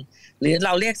ชนหรือเร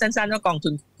าเรียกสั้นๆว่ากองทุ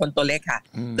นคนตัวเล็กค่ะ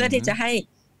เพื่อที่จะให้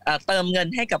เติมเงิน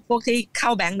ให้กับพวกที่เข้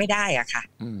าแบงค์ไม่ได้อ่ะค่ะ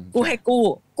กู้ให้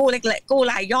กู้เล็กๆกู้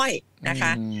รายย่อยนะค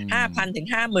ะ 5,000 ถึง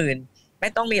 50,000 ไ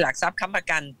ม่ต้องมีหลักทรัพย์ค้ำประ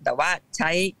กันแต่ว่าใช้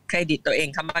เครดิตตัวเอง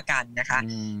ค้ำประกันนะคะ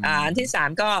อันที่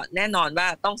3ก็แน่นอนว่า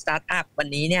ต้องสตาร์ทอัพวัน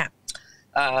นี้เนี่ย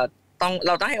เ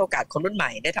ราต้องให้โอกาสคนรุ่นให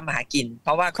ม่ได้ทำมาหากินเพ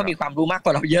ราะว่าเขามีความรู้มากก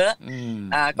ว่าเราเยอะ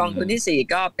กองทุนที่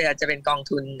4ก็จะเป็นกอง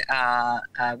ทุน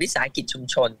วิสาหกิจชุม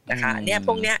ชนนะคะเนี่ยพ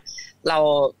วกเนี้ยเรา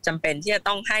จำเป็นที่จะ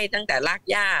ต้องให้ตั้งแต่ราก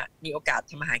หญ้ามีโอกาส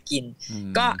ทำมาหากิน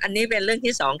ก็อันนี้เป็นเรื่อง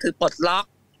ที่2คือปลดล็อก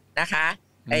นะคะ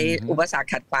ไออุปสรรค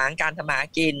ขัดขวางการทำมาหา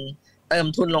กินเติม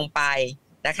ทุนลงไป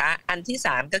นะคะอันที่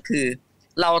3ก็คือ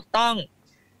เราต้อง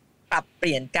ปรับเป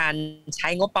ลี่ยนการใช้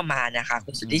งบประมาณนะคะ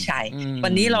คุณสุทธิชัยวั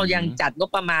นนี้เรายังจัดงบ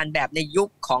ประมาณแบบในยุค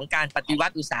ของการปฏิวั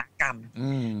ติอุตสาหกรรม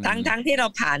ทั้งที่เรา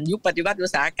ผ่านยุคปฏิวัติอุ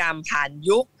ตสาหกรรมผ่าน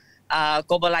ยุค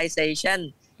globalization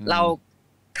เรา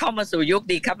เข้ามาสู่ยุค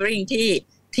decoupling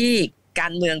ที่กา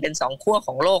รเมืองเป็น2ขั้วข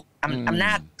องโลกอำน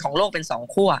าจของโลกเป็น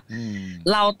2ขั้ว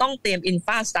เราต้องเตรียม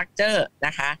infrastructure น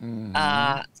ะคะ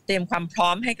เตรียมความพร้อ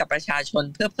มให้กับประชาชน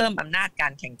เพื่อเพิ่มอำนาจกา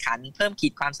รแข่งขันเพิ่มขี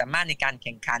ดความสามารถในการแ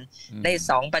ข่งขันใน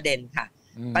2ประเด็นค่ะ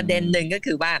ประเด็นหนึ่งก็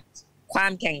คือว่าควา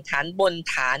มแข่งขันบน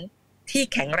ฐานที่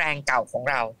แข็งแรงเก่าของ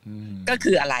เราก็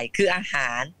คืออะไรคืออาห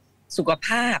ารสุขภ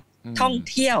าพ ท่อง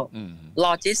เที่ยวโล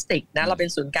จิสติกนะเราเป็น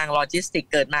ศูนย์กลางโลจิสติก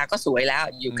เกิดมาก็สวยแล้ว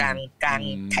อยู่กลาง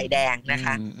ไข่แดงนะค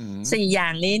ะ4อย่า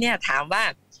งนี้เนี่ยถามว่า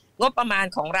งบประมาณ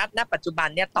ของรัฐณปัจจุบัน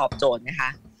เนี่ยตอบโจทย์นะค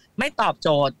ะไม่ตอบโจ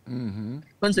ทย์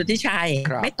คุณสุทธิชัย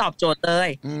ไม่ตอบโจทย์เลย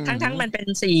ทั้งมันเป็น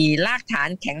4รากฐาน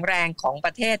แข็งแรงของป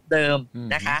ระเทศเดิม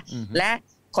นะคะและ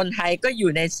คนไทยก็อ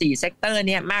ยู่ใน4เซกเตอร์เ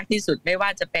นี่ยมากที่สุดไม่ว่า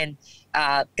จะเป็น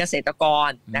เกษตรกร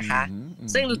นะคะ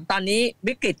ซึ่งตอนนี้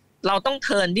วิกฤตเราต้องเ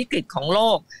ทิร์นวิกฤตของโล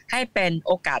กให้เป็นโ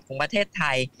อกาสของประเทศไท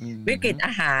ยวิกฤตอ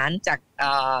าหารจาก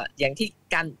อย่างที่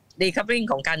การrecovery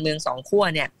ของการเมือง2ขั้ว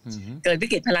เนี่ยเกิดวิ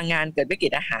กฤตพลังงานเกิดวิกฤ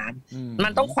ตอาหารมั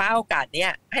นต้องคว้าโอกาสเนี้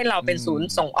ยให้เราเป็นศูนย์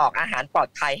ส่งออกอาหารปลอด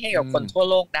ภัยให้กับคนทั่ว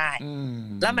โลกได้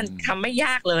แล้วมันทำไม่ย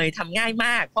ากเลยทำง่ายม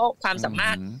ากเพราะความสาม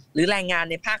ารถหรือแรงงาน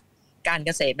ในภาคการเก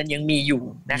ษตรมันยังมีอยู่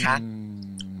นะคะ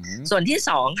ส่วนที่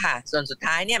2ค่ะส่วนสุด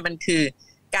ท้ายเนี่ยมันคือ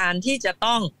การที่จะ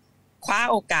ต้องคว้า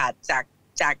โอกาสจา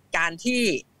กการที่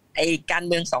ไอ้การ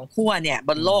เมือง2ขั้วเนี่ยบ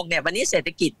นโลกเนี่ยวันนี้เศรษฐ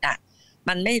กิจอ่ะ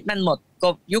มันหมด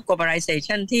ยุค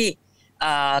globalization ที่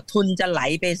ทุนจะไหล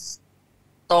ไป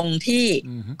ตรงที่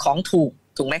ของ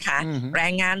ถูกไหมคะแร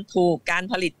งงานถูกการ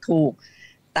ผลิตถูก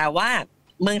แต่ว่า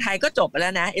เมืองไทยก็จบไปแล้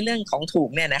วนะไอ้เรื่องของถูก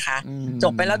เนี่ยนะคะจ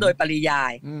บไปแล้วโดยปริยา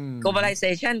ย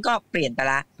globalization ก็เปลี่ยนไป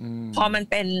ละพอมัน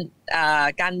เป็น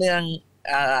การเมือง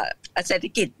เศรษฐ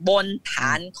กิจบนฐ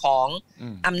านของ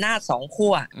อำนาจ2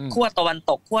ขั้วตะวัน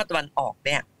ตกขั้วตะวันออกเ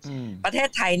นี่ยประเทศ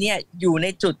ไทยเนี่ยอยู่ใน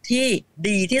จุดที่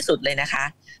ดีที่สุดเลยนะคะ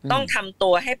ต้องทำตั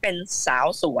วให้เป็นสาว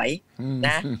สวยน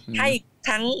ะให้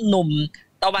ทั้งหนุ่ม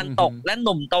ตะวันตกและห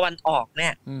นุ่มตะวันออกเนี่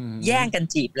ยแย่งกัน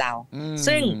จีบเรา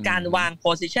ซึ่งการวางโพ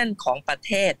สิชันของประเ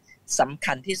ทศสำ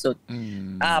คัญที่สุด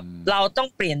เราต้อง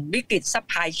เปลี่ยนวิกฤตซัพ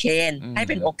พลายเชนให้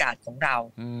เป็นโอกาสของเรา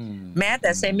แม้แต่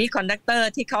เซมิคอนดักเตอร์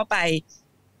ที่เขาไป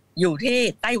อยู่ที่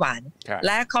ไต้หวันแ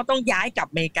ละเขาต้องย้ายกลับ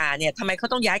อเมริกาเนี่ยทำไมเขา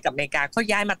ต้องย้ายกลับอเมริกาเขา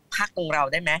ย้ายมาพักตรงเรา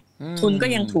ได้ไหมทุนก็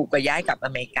ยังถูกกว่าย้ายกลับ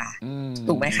อเมริกา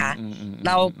ถูกไหมคะเ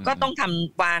ราก็ต้องท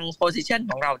ำวางโพสิชัน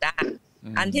ของเราได้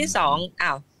อันที่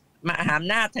2มหาอ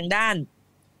ำนาจทางด้าน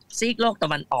ซีกโลกตะ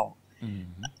วันออก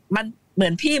มันเหมื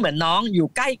อนพี่เหมือนน้องอยู่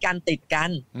ใกล้กันติดกัน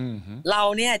เรา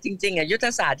เนี่ยจริงๆยุทธ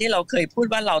ศาสตร์ที่เราเคยพูด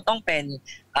ว่าเราต้องเป็น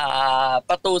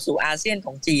ประตูสู่อาเซียนข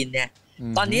องจีนเนี่ย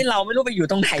ตอนนี้เราไม่รู้ไปอยู่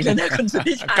ตรงไหนแล้วนะคุณสุท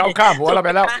ธิชัยเขาข้ามหัวเราไป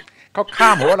แล้วเขาข้า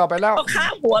มหัวเราไปแล้วเขาข้า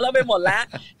มหัวเราไปหมดแล้ว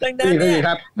ดังนั้นเนี่ยค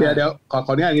รับเดี๋ยวข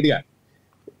อเนี่ยอย่างนี้ดีกว่า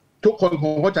ทุกคนค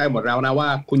งเข้าใจหมดแล้วนะว่า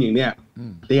คุณหญิงเนี่ย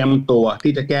เตรียมตัว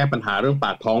ที่จะแก้ปัญหาเรื่องป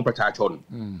ากท้องประชาชน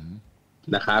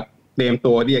นะครับเตรียม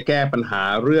ตัวที่จะแก้ปัญหา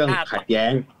เรื่องขัดแย้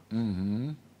ง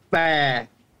แต่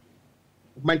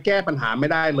มันแก้ปัญหาไม่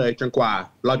ได้เลยจนกว่า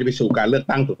เราจะไปสู่การเลือก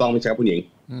ตั้งถูกต้องไหมครับคุณหญิง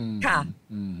ค่ะ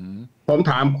ผม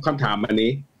ถามคำถามอัน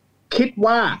นี้คิด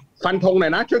ว่าฟันธงหน่อ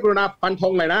ยนะช่วยกรุณาฟันธ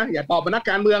งหน่อยนะอย่าตอบเป็นนัก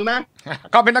การเมืองนะ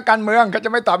เขาเป็นนักการเมืองเขาจ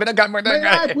ะไม่ตอบเป็นนักการเมืองได้ไงไม่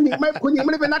ได้คุณหญิงไ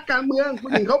ม่ได้เป็นนักการเมืองคุ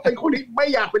ณหญิงเขาเป็นคนที่ไม่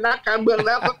อยากเป็นนักการเมืองแ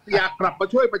ล้วก็อยากกลับมา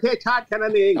ช่วยประเทศชาติแค่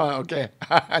นั้นเองโอเค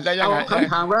เอาค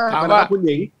ำถามแรกว่าคุณห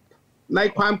ญิงใน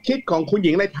ความคิดของคุณห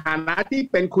ญิงในฐานะที่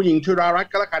เป็นคุณหญิงชุรารัต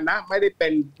น์ก็แล้วกันนะไม่ได้เป็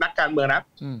นนักการเมืองนะ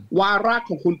วาระข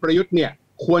องคุณประยุทธ์เนี่ย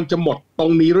ควรจะหมดตร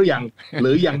งนี้หรือยังห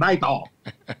รือยังได้ต่อ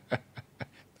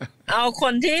เอาค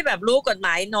นที่แบบรู้กฎหม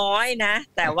ายน้อยนะ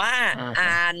แต่ว่า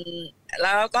อ่านแ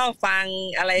ล้วก็ฟัง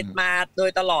อะไรมาโด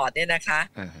ยตลอดเนี่ยนะคะ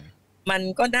มัน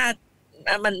ก็น่า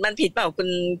มันผิดเปล่า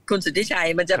คุณสุทธิชัย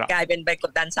มันจะกลายเป็นไปก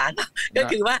ดดันศาลก็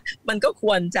คือว่ามันก็ค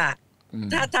วรจะ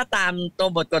ถ้าตามตัว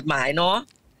บทกฎหมายเนาะ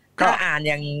ถ้าอ่าน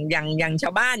อย่างช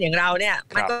าวบ้านอย่างเราเนี่ย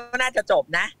มันก็น่าจะจบ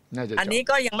นะอันนี้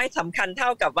ก็ยังไม่สำคัญเท่า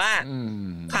กับว่า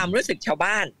ความรู้สึกชาว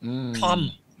บ้านทอม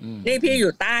นี่พี่อ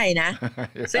ยู่ใต้นะ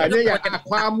ซึ่ง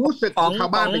ความรู้สึกของชา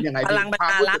วบ้านเป็นยังไงพลังประ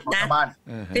ชารัฐนะ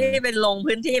พี่เป็นลง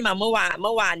พื้นที่มาเมื่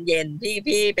อวานเย็น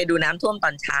พี่ไปดูน้ำท่วมต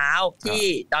อนเช้าที่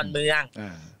ดอนเมือง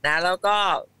นะแล้วก็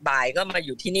บ่ายก็มาอ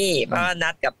ยู่ที่นี่เพราะนั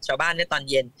ดกับชาวบ้านในตอน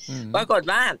เย็นปรากฏ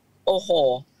ว่าโอ้โห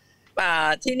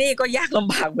ที่นี่ก็ยากล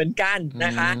ำบากเหมือนกันน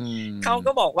ะคะเขา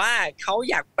ก็บอกว่าเขา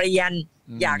อยากเปลี่ยน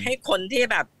อยากให้คนที่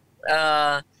แบบ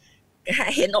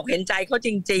เห็นอกเห็นใจเขาจ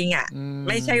ริงๆอ่ะ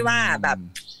ไม่ใช่ว่าแบบ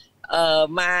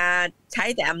มาใช้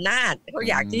แต่อำนาจเขา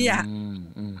อยากที่จะ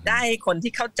ได้คน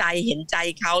ที่เข้าใจเห็นใจ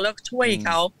เขาแล้วช่วยเข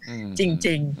าจ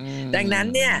ริงๆดังนั้น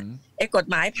เนี่ยไอ้กฎ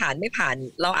หมายผ่านไม่ผ่าน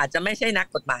เราอาจจะไม่ใช่นัก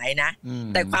กฎหมายนะ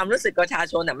แต่ความรู้สึกประชา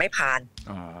ชนไม่ผ่าน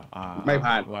ไม่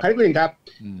ผ่านใครก็อย่างครับ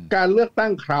การเลือกตั้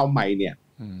งคราวใหม่เนี่ย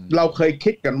เราเคย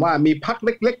คิดกันว่ามีพรรคเ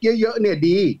ล็กๆเยอะๆเนี่ย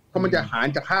ดีเพราะมันจะหาร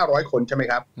จาก500คนใช่ไหม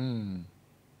ครับ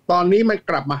ตอนนี้มัน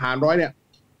กลับมาหาร100เนี่ย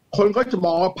คนก็จะม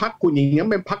องว่าพรรคคุณหญิงยัง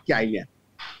เป็นพรรคใหญ่เนี่ย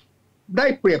ได้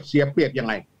เปรียบเสียเปรียบยัง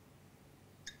ไง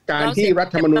การที่รัฐ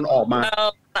ธรรมนูญออกมา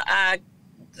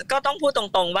ก็ต้องพูดตร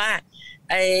งๆว่า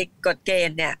ไอ้กฎเกณ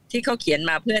ฑ์เนี่ยที่เขาเขียน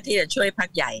มาเพื่อที่จะช่วยพรรค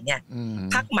ใหญ่เนี่ย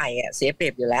พรรคใหม่เสียเปรี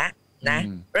ยบอยู่แล้ว นะ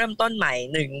เริ่มต้นใหม่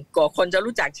หนึ่งกว่าคนจะ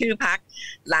รู้จักชื่อพรรค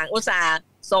หลังอุตสาห์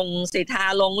ส่งสิทธา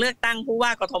ลงเลือกตั้งผู้ว่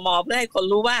ากทมเพื่อให้คน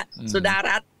รู้ว่าสุดา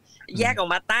รัตน์แยกออก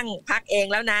มาตั้งพรรคเอง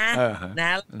แล้วนะ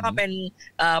ก็เป็น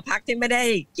พรรคที่ไม่ได้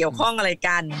เกี่ยวข้องอะไร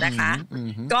กันนะคะ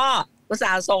ก็อุตส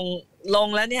าห์ส่งลง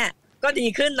แล้วเนี่ยก็ดี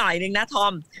ขึ้นหน่อยนึงนะทอ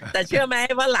มแต่เชื่อไหม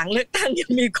ว่าหลังเลือกตั้งยั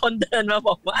งมีคนเดินมาบ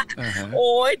อกว่าโ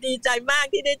อ้ยดีใจมาก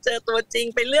ที่ได้เจอตัวจริง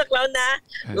ไปเลือกแล้วนะ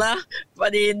แล้วพอ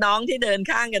ดีน้องที่เดิน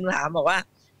ข้างกันถามบอกว่า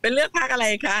เป็นเลือกพรรคอะไร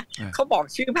คะเขาบอก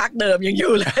ชื่อพรรคเดิมยังอ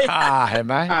ยู่เลยเห็น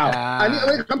ไหมอันนี้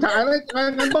คำถามอะไร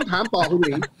งั้นต้องถามต่อคุณห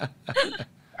ญิง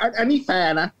อันนี้แฟ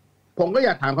ร์นะผมก็อย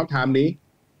ากถามคำถามนี้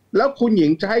แล้วคุณหญิ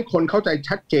งจะให้คนเข้าใจ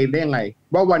ชัดเจนได้ยังไง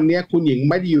ว่าวันนี้คุณหญิง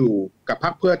ไม่ได้อยู่กับพร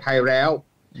รคเพื่อไทยแล้ว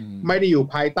ไม่ได้อยู่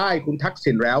ภายใต้คุณทัก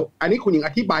ษิณแล้วอันนี้คุณหญิงอ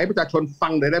ธิบายให้ประชาชนฟั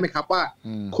งเลยได้ไหมครับว่า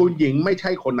คุณหญิงไม่ใ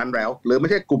ช่คนนั้นแล้วหรือไม่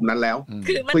ใช่กลุ่มนั้นแล้ว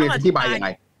คือไม่ต้องอธิบายยังไง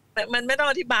มันไม่ต้อง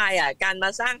อธิบายการมา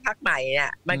สร้างพรรคใหม่เนี่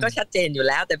ยมันก็ชัดเจนอยู่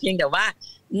แล้วแต่เพียงแต่ว่า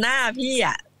หน้าพี่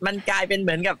มันกลายเป็นเห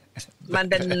มือนกับมัน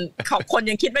เป็นคน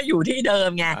ยังคิดว่าอยู่ที่เดิม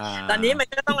ไงตอนนี้มัน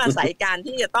ก็ต้องอาศัยการ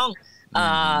ที่จะต้อง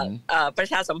ประ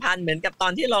ชาสัมพันธ์เหมือนกับตอ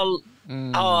นที่เรา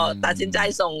ตัดสินใจ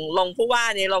ส่งลงผู้ว่า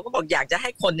เนี่ยเราก็บอกอยากจะให้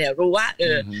คนเนี่ยรู้ว่า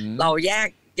เราแยก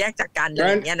จากกันอะไร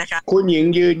อย่างเงี้ยนะคะคุณหญิง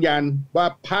ยืนยันว่า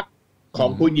พรรคของ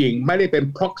คุณหญิงไม่ได้เป็น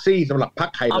proxy สำหรับพรรค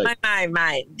ใครเลยไม่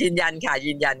ยืนยันค่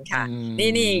ะนี่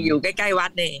อยู่ใกล้ๆวั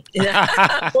ดนี่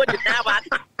พูดอยู่หน้าวัด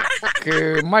คือ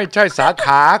ไม่ใช่สาข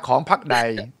าของพรรคใด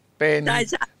เป็น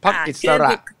พรรคอิสระ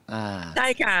ใช่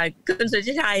ค่ะคุณสุท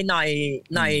ธิชัยห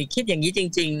น่อยคิดอย่างนี้จ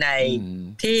ริงๆใน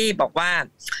ที่บอกว่า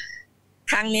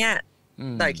ครั้งเนี้ย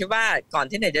หน่อยคิดว่าก่อน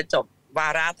ที่หน่อยจะจบวา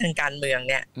ระทางการเมือง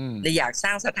เนี่ยเลยอยากสร้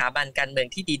างสถาบันการเมือง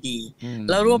ที่ดีๆ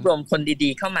แล้วรวบรวมคนดี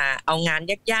ๆเข้ามาเอางาน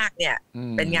ยากๆเนี่ย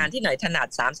เป็นงานที่หน่อยถนัด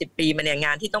30ปีมาเนี่ยง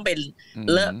านที่ต้องไป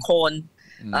เลอะโคลน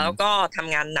แล้วก็ท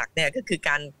ำงานหนักเนี่ยก็คือก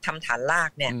ารทำฐานรา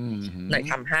กเนี่ยหน่อย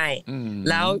ทำให้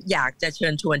แล้วอยากจะเชิ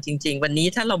ญชวนจริงๆวันนี้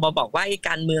ถ้าเราบอกว่า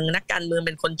การเมืองนักการเมืองเ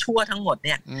ป็นคนชั่วทั้งหมดเ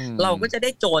นี่ยเราก็จะได้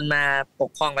โจรมาป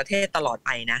กครองประเทศตลอดไป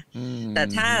นะแต่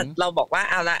ถ้าเราบอกว่า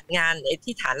เอาละงาน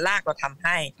ที่ฐานรากเราทำใ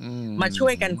ห้มาช่ว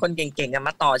ยกันคนเก่งๆม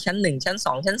าต่อชั้น1ชั้น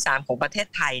2ชั้น3ของประเทศ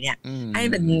ไทยเนี่ยให้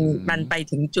มันไป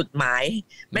ถึงจุดหมาย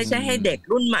ไม่ใช่ให้เด็ก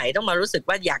รุ่นใหม่ต้องมารู้สึก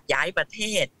ว่าอยากย้ายประเท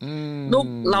ศลูก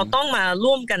เราต้องมา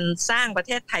ร่วมกันสร้างประเท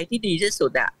ศไทยที่ดีที่สุ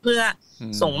ดเพื่อ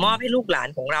ส่งมอบให้ลูกหลาน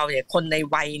ของเราเนี่ยคนใน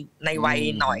วัย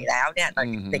หน่อยแล้วเนี่ย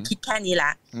แต่คิดแค่นี้ล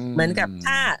ะเหมือนกับ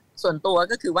ถ้าส่วนตัว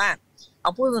ก็คือว่าเอ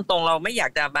าพูดตรงๆเราไม่อยา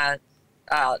กจะมา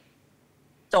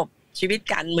จบชีวิต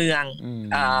การเมือง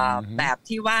แบบ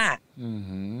ที่ว่า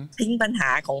ทิ้งปัญหา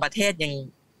ของประเทศยัง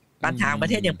ปัญหาประ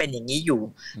เทศยังเป็นอย่างนี้อยู่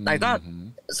แต่ก็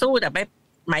สู้แต่ไม่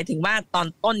หมายถึงว่าตอน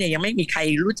ต้นเนี่ยยังไม่มีใคร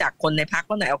รู้จักคนในพรรคเพ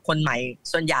ราะไหนเอาคนใหม่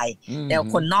ส่วนใหญ่แต่เอา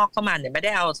คนนอกเข้ามาเนี่ยไม่ไ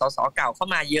ด้เอาสสเก่าเข้า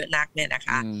มาเยอะนักเนี่ยนะค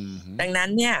ะดังนั้น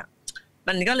เนี่ย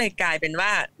มันก็เลยกลายเป็นว่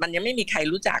ามันยังไม่มีใคร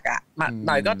รู้จักห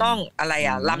น่อยก็ต้องอะไร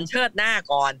ลำเชิดหน้า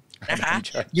ก่อนนะคะ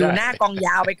อยู่หน้ากองย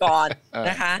าวไปก่อน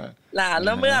นะคะแ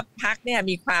ล้วเมื่อพรรคเนี่ย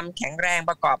มีความแข็งแรง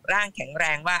ประกอบร่างแข็งแร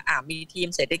งว่ามีทีม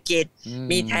เศรษฐกิจ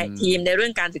มีทีมในเรื่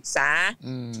องการศึกษา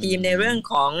ทีมในเรื่อง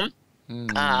ของ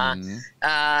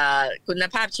คุณ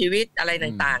ภาพชีวิตอะไร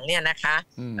ต่างๆเนี่ยนะคะ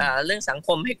เรื่องสังค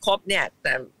มให้ครบเนี่ยแ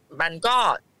ต่มันก็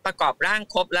ประกอบร่าง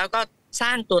ครบแล้วก็สร้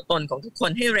างตัวตนของทุกค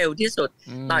นให้เร็วที่สุด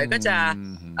หน่อยก็จะ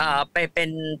ไปเป็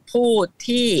นผู้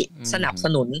ที่สนับส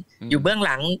นุนอยู่เบื้องห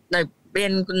ลังหน่อยเป็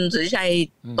นคุณสุทธิชัย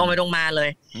ตรงไปตรงมาเลย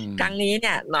ครั้งนี้เ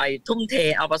นี่ยหน่อยทุ่มเท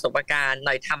เอาประสบการณ์ห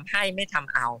น่อยทำให้ไม่ท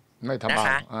ำเอานะค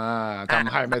ะท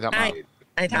ำให้ไม่ทำเอา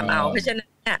ไม่ทำเอาเพราะฉะนั้น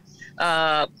เนี่ย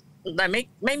แต่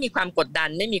ไม่มีความกดดัน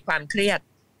ไม่มีความเครียด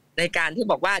ในการที่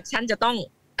บอกว่าฉันจะต้อง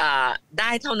ไ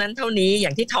ด้เท่านั้นเท่านี้อย่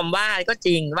างที่ทอมว่าก็จ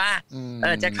ริงว่า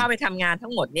จะเข้าไปทำงานทั้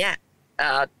งหมดเนี่ย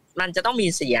มันจะต้องมี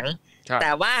เสียงแ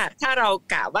ต่ว่าถ้าเรา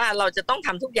กะว่าเราจะต้องท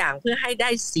ำทุกอย่างเพื่อให้ได้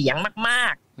เสียงมา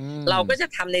กๆเราก็จะ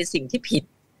ทำในสิ่งที่ผิด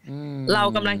เรา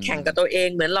กำลังแข่งกับตัวเอง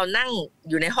เหมือนเรานั่ง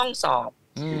อยู่ในห้องสอบ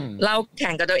เราแ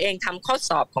ข่งกับตัวเองทำข้อ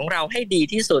สอบของเราให้ดี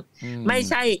ที่สุดไม่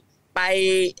ใช่ไป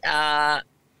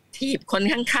ทีบคน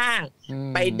ข้าง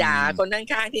ๆไปด่าคนข้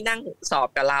างๆที่นั่งสอบ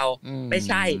กับเราไม่ใ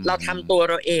ช่เราทำตัว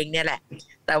เราเองเนี่ยแหละ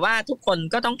แต่ว่าทุกคน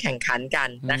ก็ต้องแข่งขันกัน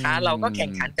นะคะเราก็แข่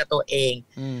งขันกับตัวเอง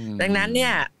ดังนั้นเนี่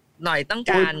ยหน่อยต้อง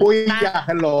การปุ้ย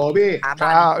ฮัลโหลพี่ส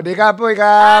วัสดีครับปุ้ยค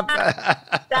รับ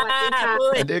จ้า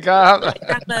ปุ้ยสวัสดีครับ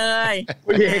จังเลย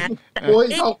ปุ้ย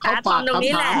เขาฝากตรง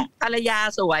นี้แหละภรรยา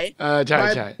สวยใช่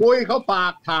ปุ้ยเขาฝา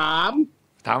กถาม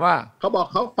ว่าเขาบอก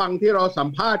เขาฟังที่เราสัม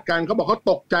ภาษณ์กันเขาบอกเขา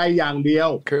ตกใจอย่างเดียว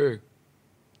คือ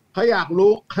เขาอยาก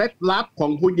รู้เคล็ดลับขอ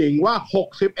งคุณหญิงว่า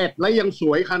61แล้วยังส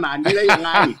วยขนาดนี้ได้ยังไ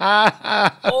ง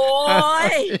โอ้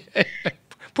ย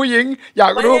ผู้หญิงอยา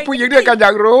กรู้ผู้หญิงด้วยกันอย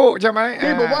ากรู้ใช่ไหม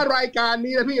พี่บอกว่ารายการ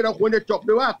นี้นะพี่เราควรจะจบ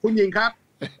ด้วยว่าคุณหญิงครับ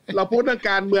เราพูดเรื่อง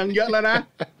การเมืองเยอะแล้วนะ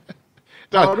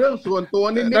เอาเรื่องส่วนตัว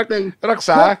นิดนึงรัก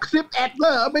ษา61เล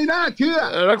ยไม่น่าเชื่อ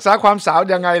รักษาความสาว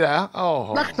ยังไงเหรอ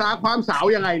รักษาความสาว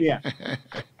ยังไงเนี่ย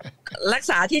รัก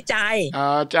ษาที่ใจ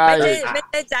ใจ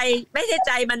ไม่ใช่ใ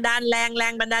จบันดาลแรง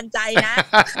บันดาลใจนะ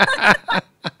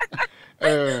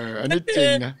อันนี้จริ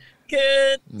งนะคือ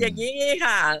อย่างนี้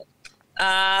ค่ะ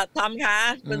ทอมคะ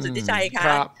คุณสุทธิชัยคะ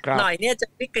หน่อยเนี่ยจะ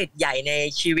วิกฤตใหญ่ใน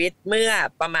ชีวิตเมื่อ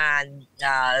ประมาณ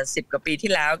10 กว่าปีที่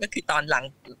แล้วก็คือตอนหลัง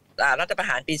รัฐประ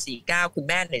หารปี49คุณ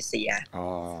แม่หน่อยเสีย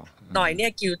หน่อยเนี่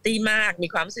ยกิลตี้มากมี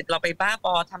ความรู้สึกเราไปบ้าบ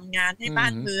อทำงานให้บ้า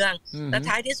นเมืองและ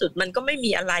ท้ายที่สุดมันก็ไม่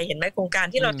มีอะไรเห็นไหมโครงการ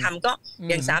ที่เราทำก็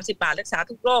อย่าง30 บาทรักษา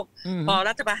ทุกโรคพอ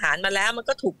รัฐประหารมาแล้วมัน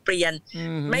ก็ถูกเปลี่ยน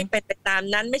ไม่เป็นไปตาม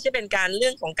นั้นไม่ใช่เป็นการเรื่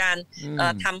องของการ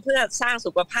ทำเพื่อสร้าง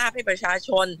สุขภาพให้ประชาช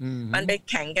นมันไป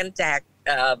แข่งกันแจก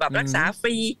แบบรักษาฟ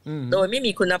รีโดยไม่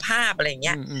มีคุณภาพอะไรเ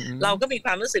งี้ยเราก็มีคว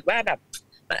ามรู้สึกว่าแบบ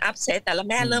มันอัพเซตแต่แล้ว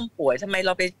แม่เริ่มป่วยทำไมเ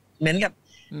ราไปเหมือนกับ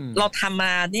เราทำม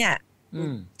าเนี่ย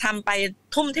ทำไป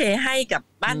ทุ่มเทให้กับ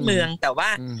บ้านเมืองแต่ว่า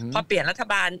พอเปลี่ยนรัฐ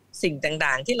บาลสิ่ง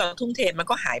ต่างๆที่เราทุ่มเทมัน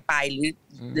ก็หายไป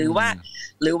หรือ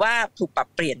ว่าถูกปรับ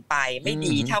เปลี่ยนไปไม่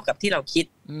ดีเท่ากับที่เราคิด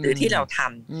หรือที่เราท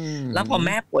ำแล้วพอแ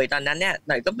ม่ป่วยตอนนั้นเนี่ยห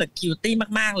น่อยก็แบบกิลตี้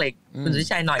มากๆเลยคุณสุทธิ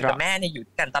ชัยหน่อยกับแม่เนี่ยอยู่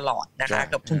กันตลอดนะคะ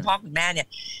กับคุณพ่อคุณแม่เนี่ย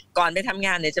ก่อนไปทำง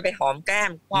านเนี่ยจะไปหอมแก้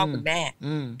มพ่อคุณแม่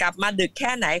กลับมาดึกแ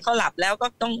ค่ไหนเขาหลับแล้วก็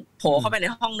ต้องโผล่เข้าไปใน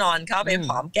ห้องนอนเขาไปห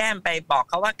อมแก้มไปบอก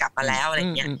เขาว่ากลับมาแล้วอะไร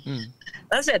เงี้ย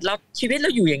แล้วเสร็จเราชีวิตเรา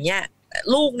อยู่อย่างเงี้ย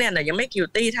ลูกเนี่ยยังไม่กิล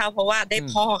ตี้เท่าเพราะว่าได้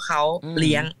พ่อเขาเ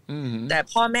ลี้ยงแต่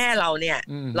พ่อแม่เราเนี่ย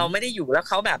เราไม่ได้อยู่แล้ว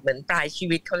เขาแบบเหมือนปลายชี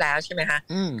วิตเขาแล้วใช่ไหมคะ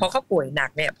พอเขาป่วยหนั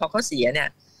กเนี่ยพอเขาเสียเนี่ย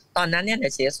ตอนนั้นเนี่ย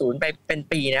เสียศูนย์ไปเป็น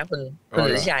ปีนะคุณสุ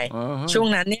ทธิชัยช่วง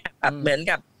นั้นเนี่ยแบบเหมือน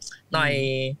กับหน่อย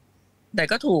แต่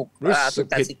ก็ถูก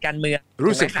ตัดสิทธิการเมือง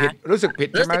รู้สึกผิด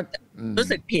ใช่ไหมรู้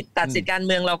สึกผิดตัดสิทธิการเ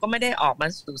มืองเราก็ไม่ได้ออกมา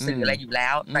สู่สื่ออะไรอยู่แล้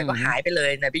วหน่อยก็หายไปเล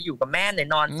ยหน่อยไปอยู่กับแม่หน่อย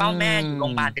นอนเฝ้าแม่อยู่โร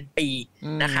งพยาบาลเป็นปี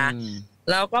นะคะ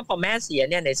แล้วก็พอแม่เสีย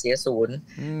เนี่ยเสียศูนย์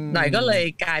หน่อยก็เลย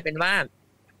กลายเป็นว่า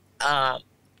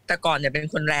แต่ก่อนเนี่ยเป็น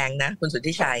คนแรงนะคุณสุท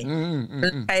ธิชัย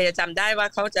ใครจำได้ว่า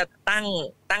เขาจะ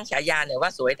ตั้งฉายาเนี่ยว่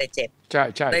าสวยแต่เจ็บใช่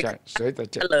สวยแต่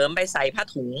เจ็บเฉลิมไปใส่ผ้า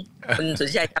ถุงคุณสุท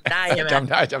ธิชัยจำได้ใช่ไหมจำ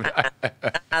ได้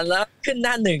แล้วขึ้นห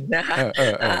น้าหนึ่งนะคะ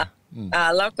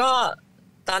แล้วก็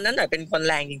ตอนนั้นหน่อยเป็นคน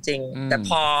แรงจริงๆแต่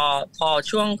พอ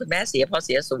ช่วงคุณแม่เสียพอเ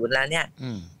สียศูนย์แล้วเนี่ย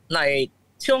หน่อย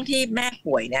ช่วงที่แม่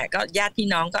ป่วยเนี่ยก็ญาติพี่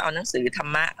น้องก็เอาหนังสือธร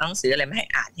รมะหนังสืออะไรมาให้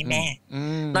อ่านให้แม่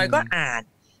หน่อยก็อ่าน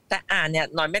แต่อ่านเนี่ย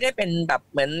หน่อยไม่ได้เป็นแบบ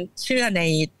เหมือนเชื่อใ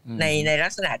นลั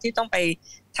กษณะที่ต้องไป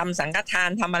ทำสังฆทาน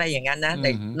ทำอะไรอย่างนั้นนะแต่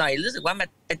หน่อยรู้สึกว่ามัน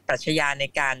เป็นปรัชญาใน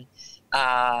การ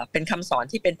เป็นคำสอน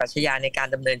ที่เป็นปรัชญาในการ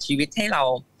ดำเนินชีวิตให้เรา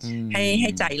ให้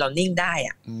ใจเรานิ่งได้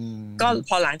อ่ะก็พ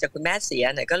อหลังจากคุณแม่เสีย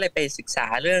หน่อยก็เลยไปศึกษา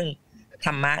เรื่องธ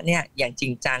รรมะเนี่ยอย่างจริ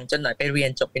งจังจนหน่อยไปเรีย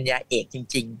นจบปริญญาเอกจ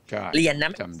ริงๆเรียนน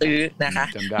ะซื้อนะคะ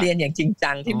เรียนอย่างจริง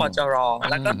จังที่มจร.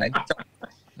แล้วก็หน่อยจบ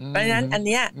เพราะฉะนั้นอันเ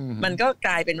นี้ยมันก็ก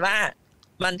ลายเป็นว่า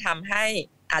มันทำให้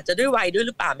อาจจะด้วยวัยด้วยห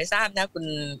รือเปล่าไม่ทราบนะ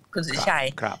คุณสุทธิชัย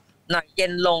หน่อยเย็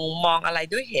นลงมองอะไร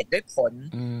ด้วยเหตุด้วยผล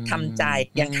ทำใจ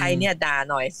อย่างใครเนี่ยด่า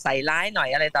หน่อยใส่ร้ายหน่อย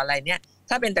อะไรต่ออะไรเนี่ย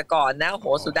ถ้าเป็นแต่ก่อนนะโห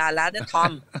สุดารัตน์เนี่ยทอ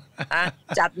ม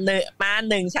จัดมา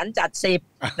1ฉันจัด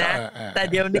10นะแต่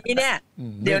เดี๋ยวนี้เ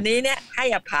นี่ยให้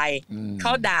อภัยเข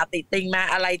าด่าติติงมา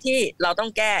อะไรที่เราต้อ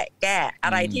งแก้อะ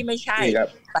ไรที่ไม่ใช่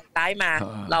ใส่ร้ายมา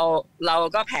เรา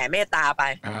ก็แผ่เมตตาไป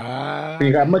นี่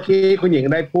ครับเมื่อกี้คุณหญิง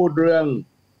ได้พูดเรื่อง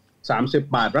30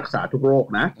 บาทรักษาทุกโรค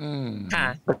นะ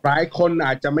หลายคนอ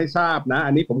าจจะไม่ทราบนะ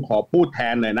อันนี้ผมขอพูดแท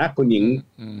นเลยนะคุณหญิง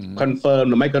คอนเฟิร์ม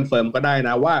หรือไม่คอนเฟิร์มก็ได้น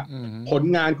ะว่าผล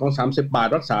งานของ30 บาท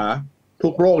รักษาทุ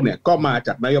กโรคเนี่ยก็มาจ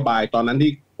ากนโยบายตอนนั้น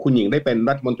ที่คุณหญิงได้เป็น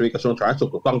รัฐมนตรีกระทรวงสาธารณสุข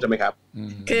ถูกต้องใช่ไหมครับ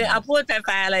คือเอาพูดแฟ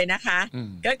ร์ๆเลยนะคะ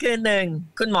ก็คือ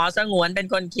1คุณหมอสงวนเป็น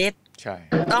คนคิด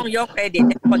ต้องยกเครดิต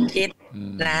ให้คนคิด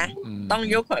นะต้อง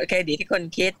ยกเครดิตให้คน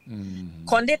คิด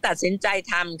คนที่ตัดสินใจ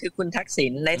ทำคือคุณทักษิ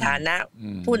ณในฐานะ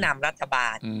ผู้นำรัฐบา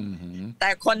ลแต่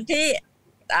คนที่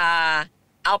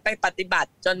เอาไปปฏิบัติ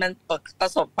จนมันปร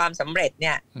ะสบความสำเร็จเ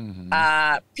นี่ย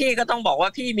พี่ก็ต้องบอกว่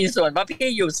าพี่มีส่วนว่าพี่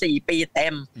อยู่4 ปีเต็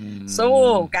มสู้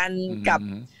กันกับ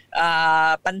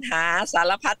ปัญหาสา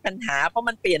รพัดปัญหาเพราะ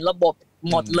มันเปลี่ยนระบบ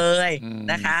หมดเลย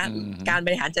นะคะการบ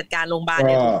ริหารจัดการโรงพยาบาลเ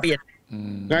นี่ยถูกเปลี่ยน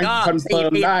งั้นคอนเฟิร์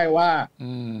มได้ว่า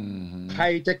ใคร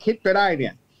จะคิดก็ได้เนี่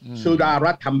ยสุดา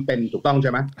รัตน์ทำเป็นถูกต้องใ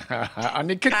ช่ไหมอัน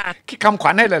นี้คิดคำข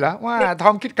วัญให้เลยเหรอว่าท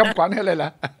อมคิดคำขวัญให้เลยเหรอ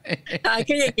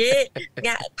คืออย่างนี้เ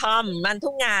นี่ยทอมมันทุ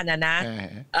กงานนะ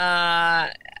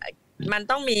มัน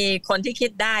ต้องมีคนที่คิ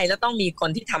ดได้แล้วต้องมีคน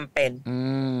ที่ทำเป็น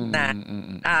นะ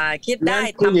คิดได้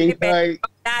ทำไม่เป็นก็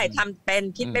ได้ทำเป็น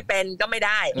คิดไม่เป็นก็ไม่ไ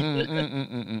ด้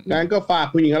งั้นก็ฝาก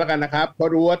คุณหญิงแล้วกันนะครับเพรา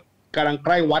ะรู้ว่ากำลังใก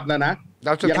ล้วัดแล้วนะ แ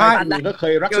ล้วสุดท้ายก็เค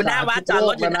ยรักษาทุกโร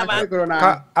คแล้วนะกรุณา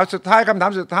เอาสุดท้ายคำถา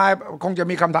มสุดท้ายคงจะ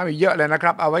มีคำถามอีกเยอะเลยนะค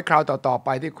รับเอาไว้คราวต่อๆไป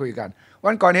ที่คุยกัน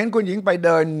วันก่อนเห็นคุณหญิงไปเ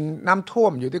ดินน้ำท่ว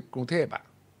มอยู่ที่กรุงเทพ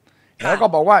แล้วก็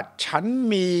บอกว่าฉัน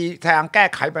มีทางแก้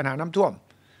ไขปัญหาน้ำท่วม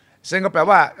ซึ่งก็แปล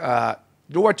ว่า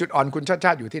รู้ว่าจุดอ่อนคุณช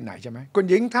าติอยู่ที่ไหนใช่ไหมคุณ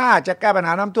หญิงถ้าจะแก้ปัญห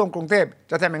าน้ำท่วมกรุงเทพ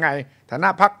จะทำยังไงฐานะ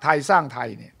พรรคไทยสร้างไทย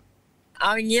เนี่ยเอ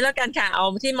าอย่างนี้แล้วกันค่ะเอา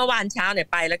ที่เมื่อวานเช้าเนี่ย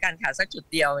ไปแล้วกันค่ะสักจุด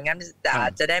เดียวงั้น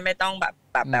จะได้ไม่ต้องแ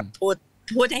บบ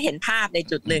พูดให้เห็นภาพใน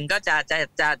จุดหนึ่งก็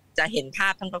จะเห็นภา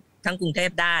พทั้งกรุงเท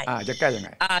พได้จะแก้ยังไง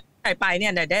ไปเนี่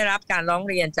ยได้รับการร้อง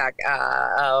เรียนจาก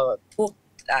พวก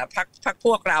พ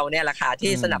วกเราเนี่ยแหละค่ะ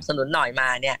ที่สนับสนุนหน่อยมา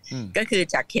เนี่ยก็คือ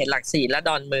จากเขตหลักสี่และด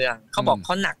อนเมืองเขาบอกเข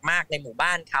าหนักมากในหมู่บ้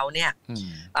านเขาเนี่ย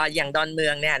อย่างดอนเมื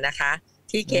องเนี่ยนะคะ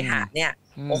ที่เคหะเนี่ย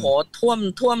โอ้โห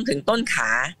ท่วมถึงต้นข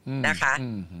านะคะ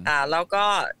แล้วก็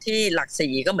ที่หลัก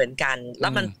สี่ก็เหมือนกันแล้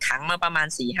วมันขังมาประมาณ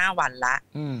 4-5 วันละ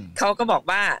เขาก็บอก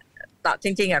ว่าจ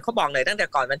ริงๆเขาบอกหน่อยตั้งแต่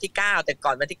ก่อนวันที่9แต่ก่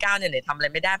อนวันที่9เนี่ยหน่อยทำอะไร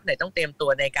ไม่ได้หน่อยต้องเตรียมตัว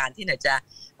ในการที่หน่อยจะ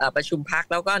ประชุมพรรค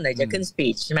แล้วก็หน่อยจะขึ้นสปี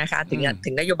ชใช่ไหมคะถึ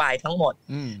งนโยบายทั้งหมด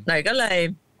หน่อยก็เลย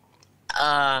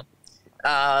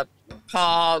พอ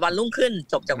วันรุ่งขึ้น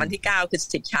จบจากวันที่9คือ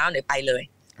10 เช้าหน่อยไปเลย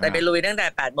ไปลุยตั้งแต่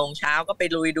8 โมงเช้าก็ไป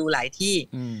ลุยดูหลายที่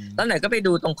แล้วหน่อยก็ไป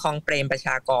ดูตรงคลองเปรมประช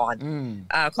ากร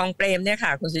คลองเปรมเนี่ยค่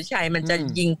ะคุณสุชัยมันจะ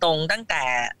ยิงตรงตั้งแต่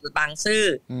บางซื่อ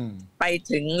ไป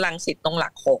ถึงรังสิตตรงหลั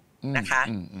ก6นะคะ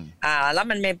แล้ว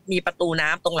มันมีประตูน้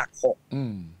ำตรงหลัก6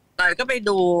หน่อยก็ไป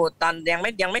ดูตอนยังไ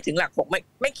ม่ถึงหลัก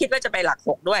6ไม่คิดว่าจะไปหลัก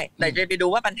6ด้วยหน่อยจะไปดู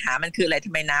ว่าปัญหามันคืออะไรท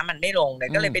ำไมน้ำมันไม่ลงหน่อ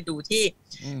ยก็เลยไปดูที่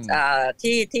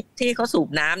เขาสูบ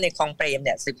น้ำในคลองเปรมเ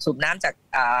นี่ยสูบน้ำจาก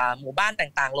หมู่บ้าน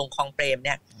ต่างๆลงคลองเปรมเ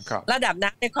นี่ยระดับน้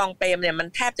ำในคลองเปรมเนี่ยมัน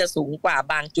แทบจะสูงกว่า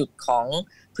บางจุดของ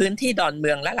พื้นที่ดอนเมื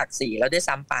องและหลักสี่แล้วด้วย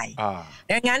ซ้ำไป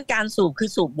ดังนั้นการสูบคือ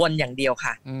สูบวนอย่างเดียว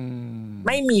ค่ะไ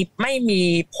ม่มี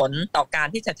ผลต่อการ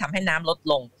ที่จะทำให้น้ำลด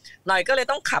ลงหน่อยก็เลย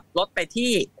ต้องขับรถไป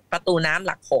ที่ประตูน้ำ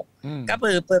หลัก6ก็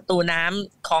คือประตูน้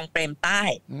ำคลองเปรมใต้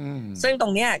ซึ่งตร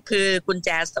งนี้คือกุญแจ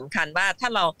สำคัญว่าถ้า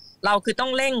เราคือต้อ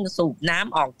งเร่งสูบน้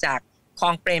ำออกจากคลอ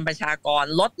งเปรมประชากร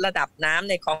ลดระดับน้ำ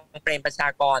ในคลองเปรมประชา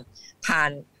กรผ่า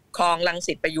นคลองรัง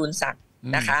สิตประยูรศักดิ์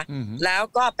นะคะแล้ว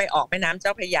ก็ไปออกแม่น้ำเจ้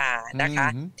าพระยานะคะ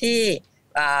ที่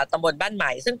ตำบลบ้านให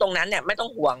ม่ซึ่งตรงนั้นเนี่ยไม่ต้อง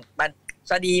ห่วงมัน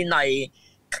พอดีหน่อย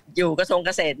อยู่กระทรวงเก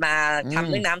ษตรมาทำ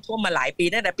เรื่องน้ำท่วมมาหลายปี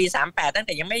ตั้งแต่ปี38ตั้งแ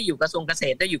ต่ยังไม่อยู่กระทรวงเกษ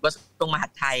ตรได้อยู่กระทรวงมหา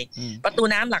ดไทยประตู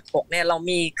น้ำหลัก6เนี่ยเรา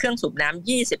มีเครื่องสูบน้ำ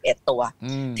21ตัว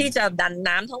ที่จะดัน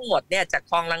น้ำทั้งหมดเนี่ยจาก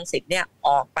คลองรังสิตเนี่ยอ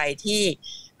อกไปที่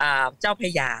เจ้าพร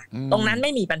ะยาตรงนั้นไ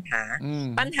ม่มีปัญห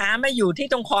ามาอยู่ที่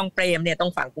ตรงคลองเปรมเนี่ยตร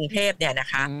งฝั่งกรุงเทพเนี่ยนะ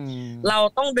คะเรา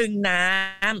ต้องดึงน้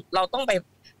ำเราต้องไป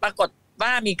ปรากฏ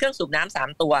ว่ามีเครื่องสูบน้ำ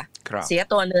3ตัวเสีย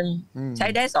ตัวนึงใช้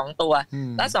ได้2ตัว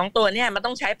แล้ว2ตัวเนี่ยมันต้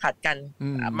องใช้ผัดกัน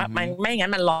ไม่งั้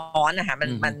นมันร้อนนะคะ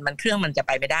มันเครื่องมันจะไ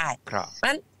ปไม่ได้เพราะฉะ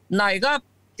นั้นหน่อยก็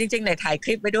จริงๆในถ่ายค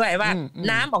ลิปไว้ด้วยว่า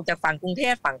น้ำออกจากฝั่งกรุงเท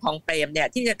พฝั่งคลองเปรมเนี่ย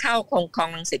ที่จะเข้าคลอง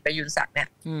รังสิตประยูรศักดิ์เนี่ย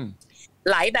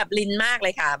ไหลแบบลินมากเล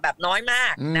ยค่ะแบบน้อยมา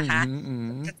กนะคะ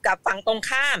กับฝั่งตรง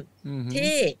ข้าม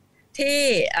ที่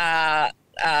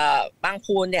บาง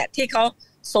พูนเนี่ยที่เขา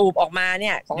สูบออกมาเ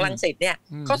นี่ยของรังสิตเนี่ย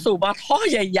เขาสูบมาท่อ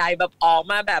ใหญ่ๆแบบออก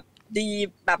มาแบบดี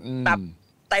แบบ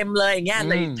เต็มเลยอย่างเงี้ย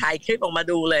เลยถ่ายคลิปออกมา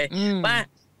ดูเลยว่า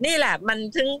นี่แหละมัน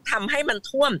ถึงทำให้มัน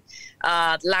ท่วม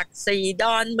หลักสี่ด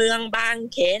อนเมืองบาง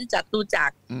เขนจตุจั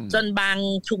กรจนบาง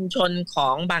ชุมชนขอ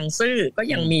งบางซื่อก็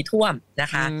ยังมีท่วมนะ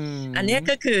คะอันนี้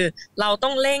ก็คือเราต้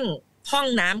องเร่งห้อง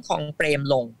น้ำของเปรม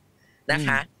ลงนะค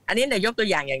ะอันนี้เนี่ยยกตัว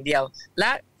อย่างเดียวและ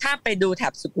ถ้าไปดูแถ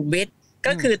บสุขุมวิท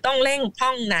ก็คือต้องเร่งห้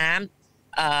องน้ำ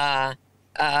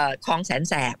คลองแสน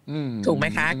แสบถูกไหม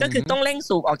คะก็คือต้องเร่ง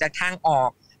สูบออกจากทางออก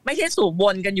ไม่ใช่สูบ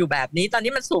วนกันอยู่แบบนี้ตอน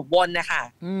นี้มันสูบวนนะคะ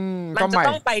มันจะ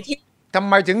ต้องไปที่ทำ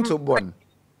ไมถึงสูบวน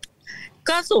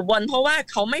ก็สูบวนเพราะว่า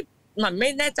เขาไม่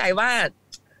แน่ใจว่า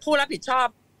ผู้รับผิดชอบ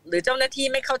หรือเจ้าหน้าที่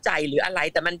ไม่เข้าใจหรืออะไร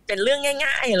แต่มันเป็นเรื่อง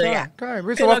ง่ายๆเลยอ่ะใช่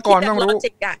วิศวกรต้องรู้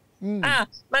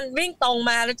มันวิ่งตรง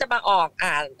มาแล้วจะมาออก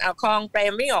คลองเปร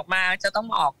มวิ่งออกมาจะต้อง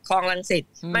มาออกคลองรังสิต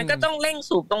มันก็ต้องเร่ง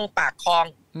สูบตรงปากคลอง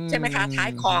ใช่ไหมคะท้าย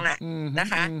คลองนะ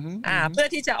คะเพื่อ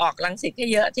ที่จะออกรังสิตให้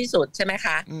เยอะที่สุดใช่ไหมค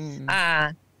ะ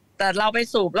แต่เราไป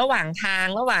สูบระหว่างทาง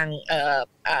ระหว่าง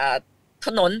ถ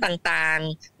นนต่าง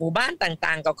ๆหมู่บ้าน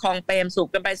ต่างๆกับคลองเปรมสูบ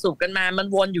กันไปสูบกันมามัน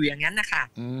วนอยู่อย่างนั้นนะคะ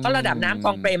เพราะระดับน้ำคล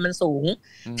องเปรมมันสูง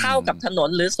เท่ากับถนน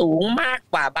หรือสูงมาก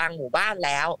กว่าบางหมู่บ้านแ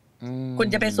ล้วคุณ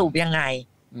จะไปสูบยังไง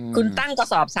คุณตั้งกระ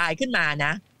สอบทรายขึ้นมาน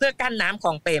ะเพื่อกั้นน้ำคล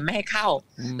องเปรมไม่ให้เข้า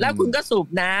แล้วคุณก็สูบ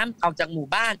น้ำออกจากหมู่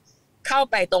บ้านเข้า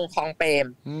ไปตรงคลองเปรม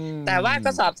แต่ว่าก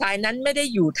ระสอบทรายนั้นไม่ได้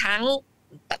อยู่ทั้ง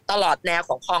ตลอดแนวข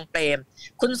องคลองเปรม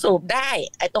คุณสูบได้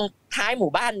ไอ้ตรงท้ายหมู่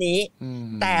บ้านนี้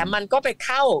แต่มันก็ไปเ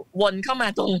ข้าวนเข้ามา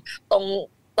ต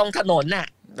รงถนนน่ะ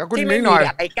แล้วคุณยิ่งหน่อย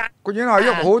คุณยิ่งหน่อยย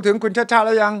กหูถึงคุณชาติชาติแ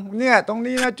ล้วยังเนี่ยตรง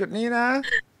นี้นะจุดนี้นะ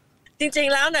จริง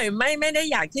ๆแล้วหน่อยไม่ได้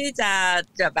อยากที่จะ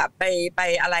แบบไป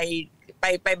อะไร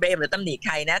ไปเบรมหรือตำหนิใค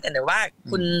รนะแต่หน่อยว่า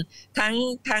คุณ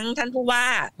ทั้งท่านผู้ว่า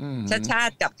ชา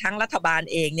ติกับทั้งรัฐบาล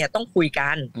เองเนี่ยต้องคุยกั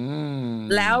น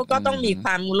แล้วก็ต้องมีคว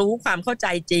ามรู้ความเข้าใจ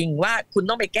จริงว่าคุณ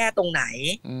ต้องไปแก้ตรงไหน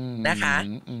นะคะ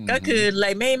ก็คือเล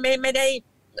ยไม่ได้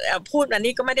พูดอัน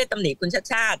นี้ก็ไม่ได้ตำหนิคุณ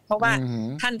ชาติเพราะว่า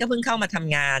ท่านก็เพิ่งเข้ามาท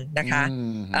ำงานนะคะ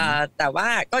แต่ว่า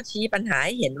ก็ชี้ปัญหาใ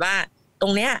ห้เห็นว่าตร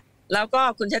งเนี้ยแล้วก็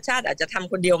คุณชาติอาจจะท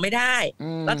ำคนเดียวไม่ได้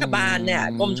รัฐบาลเนี่ย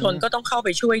กรมชลก็ต้องเข้าไป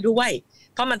ช่วยด้วย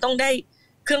เพราะมันต้องได้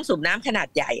เครื่องสูบน้ำขนาด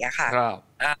ใหญ่อะค่ะ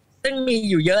ซึ่งมี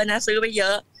อยู่เยอะนะซื้อไปเย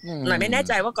อะหน่อยไม่แน่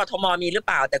ใจว่ากทมมีหรือเ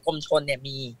ปล่าแต่กรมชลเนี่ย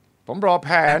มีผมรอแผ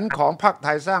นของพรรคไท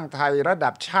ยสร้างไทยระดั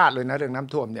บชาติเลยนะเรื่องน้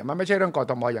ำท่วมเนี่ยมันไม่ใช่เรื่องก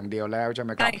ทมอย่างเดียวแล้วใช่ไห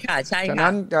มครับใช่ค่ะใช่ค่ะฉะ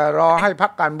นั้นจะรอให้พร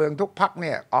รคการเมืองทุกพรรคเ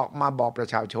นี่ยออกมาบอกประ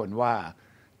ชาชนว่า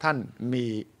ท่านมี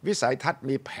วิสัยทัศน์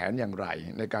มีแผนอย่างไร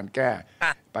ในการแก้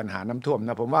ปัญหาน้ำท่วมน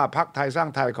ะผมว่าพรรคไทยสร้าง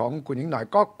ไทยของคุณหญิงหน่อย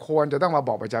ก็ควรจะต้องมาบ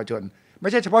อกประชาชนไม่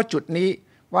ใช่เฉพาะจุดนี้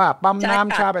ว่าปั๊มน้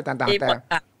ำชาไปต่างๆแต่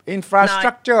อินฟราสต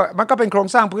รัคเจอร์มันก็เป็นโครง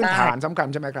สร้างพื้นฐานสำคัญ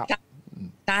ใช่ไหมครับ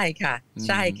ใช่ค่ะ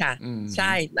ใช่ค่ะใ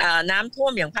ช่น้ำท่ว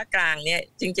มอย่างภาคกลางเนี่ย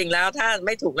จริงๆแล้วถ้าไ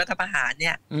ม่ถูกรัฐประหารเ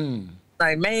นี่ยหน่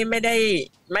อยไม่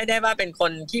ได้ว่าเป็นค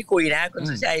นขี้คุยนะคุณ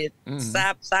สุชัย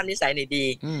ทราบนิสัยหน่อยดี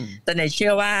แต่หน่อยเชื่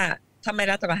อว่าถ้าไม่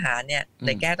รัฐประหารเนี่ยห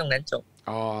น่อยแก้ตรงนั้นจบ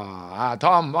ท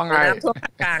อมว่าไงน้ำท่วมภ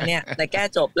าคกลางเนี่ยหน่อยแก้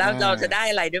จบแล้วเราจะได้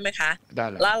อะไรด้วยไหมคะ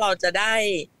แล้วเราจะได้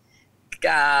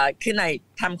คือหน่อย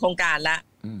ทำโครงการละ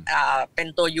เป็น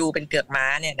ตัวยูเป็นเกือกม้า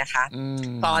เนี่ยนะคะ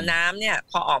พอน้ำเนี่ย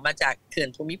พอออกมาจากเขื่อน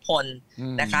ภูมิพล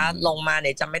นะคะลงมาเ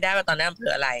นี่ยจำไม่ได้ว่าตอนนั้นอำเภ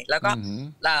ออะไรแล้วก็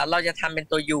เราจะทำเป็น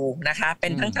ตัวยูนะคะเป็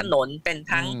นทั้งถนนเป็น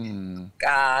ทั้ง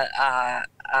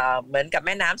เหมือนกับแ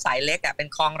ม่น้ำสายเล็กอ่ะเป็น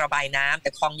คลองระบายน้ำแต่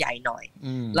คลองใหญ่หน่อย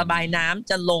ระบายน้ำ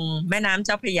จะลงแม่น้ำเ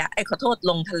จ้าพระยาขอโทษ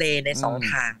ลงทะเลใน2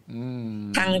ทาง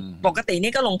ทางปกติ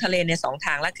นี่ก็ลงทะเลใน2ท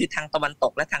างแล้วคือทางตะวันต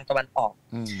กและทางตะวันออก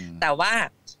แต่ว่า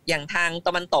อย่างทางต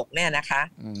ะวันตกเนี่ยนะคะ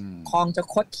คลองจะ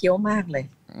คดเคี้ยวมากเลย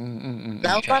แ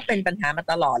ล้วก็เป็นปัญหามา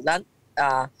ตลอดแล้ว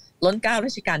ล้นเกล้า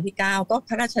รัชกาลที่9ก็พ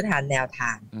ระราชทานแนวท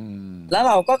างแล้วเ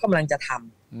ราก็กำลังจะท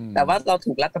ำแต่ว่าเรา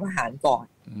ถูกรัฐประหารก่อน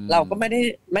เราก็ไม่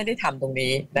ได้ทำตรง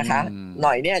นี้นะคะห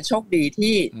น่อยเนี่ยโชคดี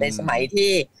ที่ในสมัย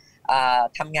ที่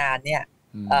ทำงานเนี่ย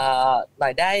หน่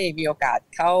อยได้มีโอกาส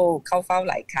เข้าเฝ้า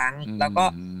หลายครั้งแล้วก็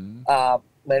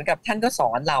เหมือนกับท่านก็ส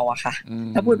อนเราอะค่ะ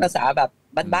ถ้าพูดภาษาแบบ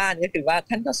บ้านๆก็คือว่า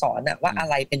ท่านก็สอนว่าอะ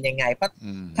ไรเป็นยังไงเพราะ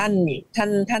ท่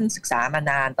านศึกษามา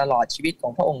นานตลอดชีวิตขอ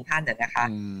งพระองค์ท่านนะคะ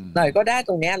หน่อยก็ได้ต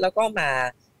รงนี้แล้วก็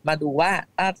มาดูว่า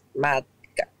มา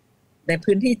ใน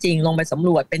พื้นที่จริงลงไปสำร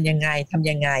วจเป็นยังไงทำ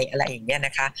ยังไงอะไรอย่างเงี้ยน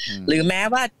ะคะหรือแม้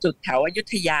ว่าจุดแถวอยุ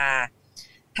ธยา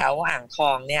แถวอ่างท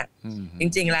องเนี่ยจ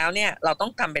ริงๆแล้วเนี่ยเราต้อ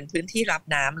งทำเป็นพื้นที่รับ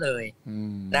น้ำเลย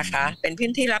นะคะเป็นพื้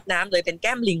นที่รับน้ำเลยเป็นแ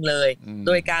ก้มลิงเลยโ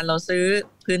ดยการเราซื้อ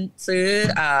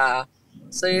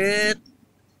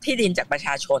ที่ดินจากประช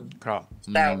าชน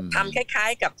แต่ทำคล้าย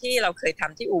ๆกับที่เราเคยท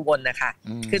ำที่อุบลนะคะ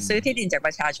คือซื้อที่ดินจากป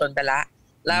ระชาชนไป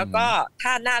แล้วก็ถ้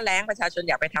าหน้าแล้งประชาชน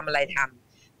อยากไปทำอะไรท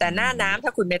ำแต่หน้าน้ำถ้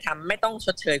าคุณไปทำไม่ต้องช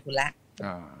ดเชยคุณแล้ว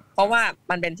เพราะว่า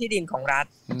มันเป็นที่ดินของรัฐ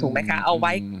ถูกไหมคะเอาไ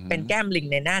ว้เป็นแก้มลิง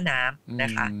ในหน้าน้ำน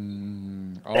ะคะ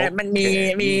แต่มันมี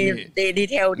ดี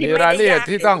เทลที่มีรายละเอียด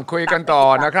ที่ต้องคุยกันต่อ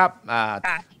นะครับ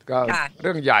ก็เ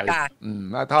รื่องใหญ่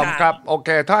ทอมครับโอเค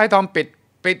ถ้าให้ทอมปิ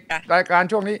ดรายการ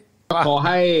ช่วงนี้ขอใ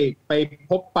ห้ไป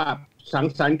พบปะสัง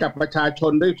สรรค์กับประชาช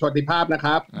นด้วยสวัสดิภาพนะค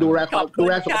รับดูแล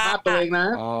สุขภาพตัวเองนะ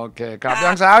โอเคครับ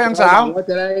ยังสาวก็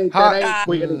จะได้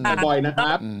คุยกันบ่อยๆนะค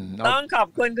รับต้องขอบ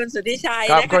คุณคุณสุทธิชัย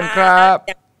ขอบคุณครับ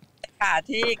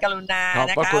ที่กรุณา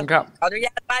นะคะขอบคุณครับขออนุญ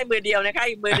าตป้ายมือเดียวนะคะ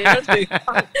อีกมือนึงก็ถือ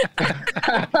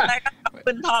ขอบ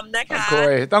คุณทอมนะคะ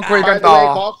ต้องคุยกันต่อ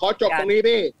ขอจบตรงนี้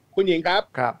พี่คุณหญิงครับ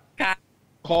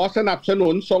ขอสนับสนุ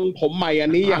นทรงผมใหม่อั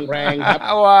นนี้อย่างแรงครับ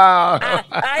ว้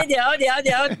าวเดี๋ยว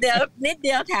นิดเ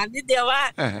ดียวถามนิดเดียวว่า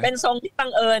เป็นทรงที่บั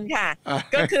งเอิญค่ะ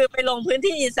ก็คือไปลงพื้น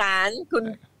ที่อีสานคุณ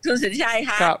สุทธิชัย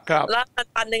ค่ะแล้ว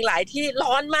ปันหนึ่งหลายที่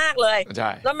ร้อนมากเลย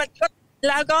แ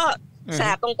ล้วก็แส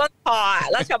บตรงต้นคอ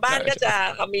แล้วชาวบ้านก็จะ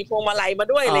มีพวงมาลัยมา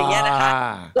ด้วยอะไรเงี้ยนะคะ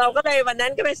เราก็เลยวันนั้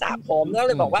นก็ไปสระผมแล้วเ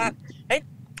ลยบอกว่า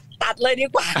ตัดเลยดี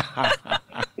กว่า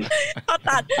พอ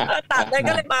ตัดเลย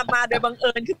ก็เลยมาโดยบังเ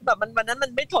อิญคือแบบวันนั้นมั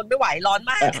นไม่ทนไม่ไหวร้อน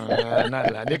มากนั่น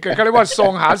แหละนี่คือเขาเรียกว่าทร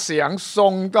งหาเสียงทร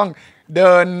งต้องเ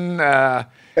ดิน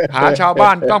หาชาวบ้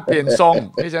านต้องเปลี่ยนทรง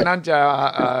นี่ฉะนั้นจะ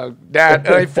แดด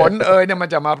ฝนเนี่ยมัน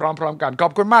จะมาพร้อมๆกันขอ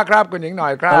บคุณมากครับคุณหญิงหน่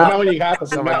อยครับสวัสดีครับ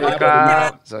สวัสดีครับ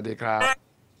สวัสดีครับ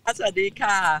สวัสดี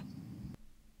ค่ะ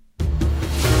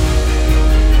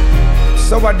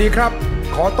สวัสดีครับ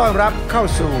ขอต้อนรับเข้า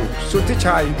สู่สุทธิ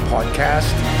ชัย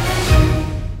Podcast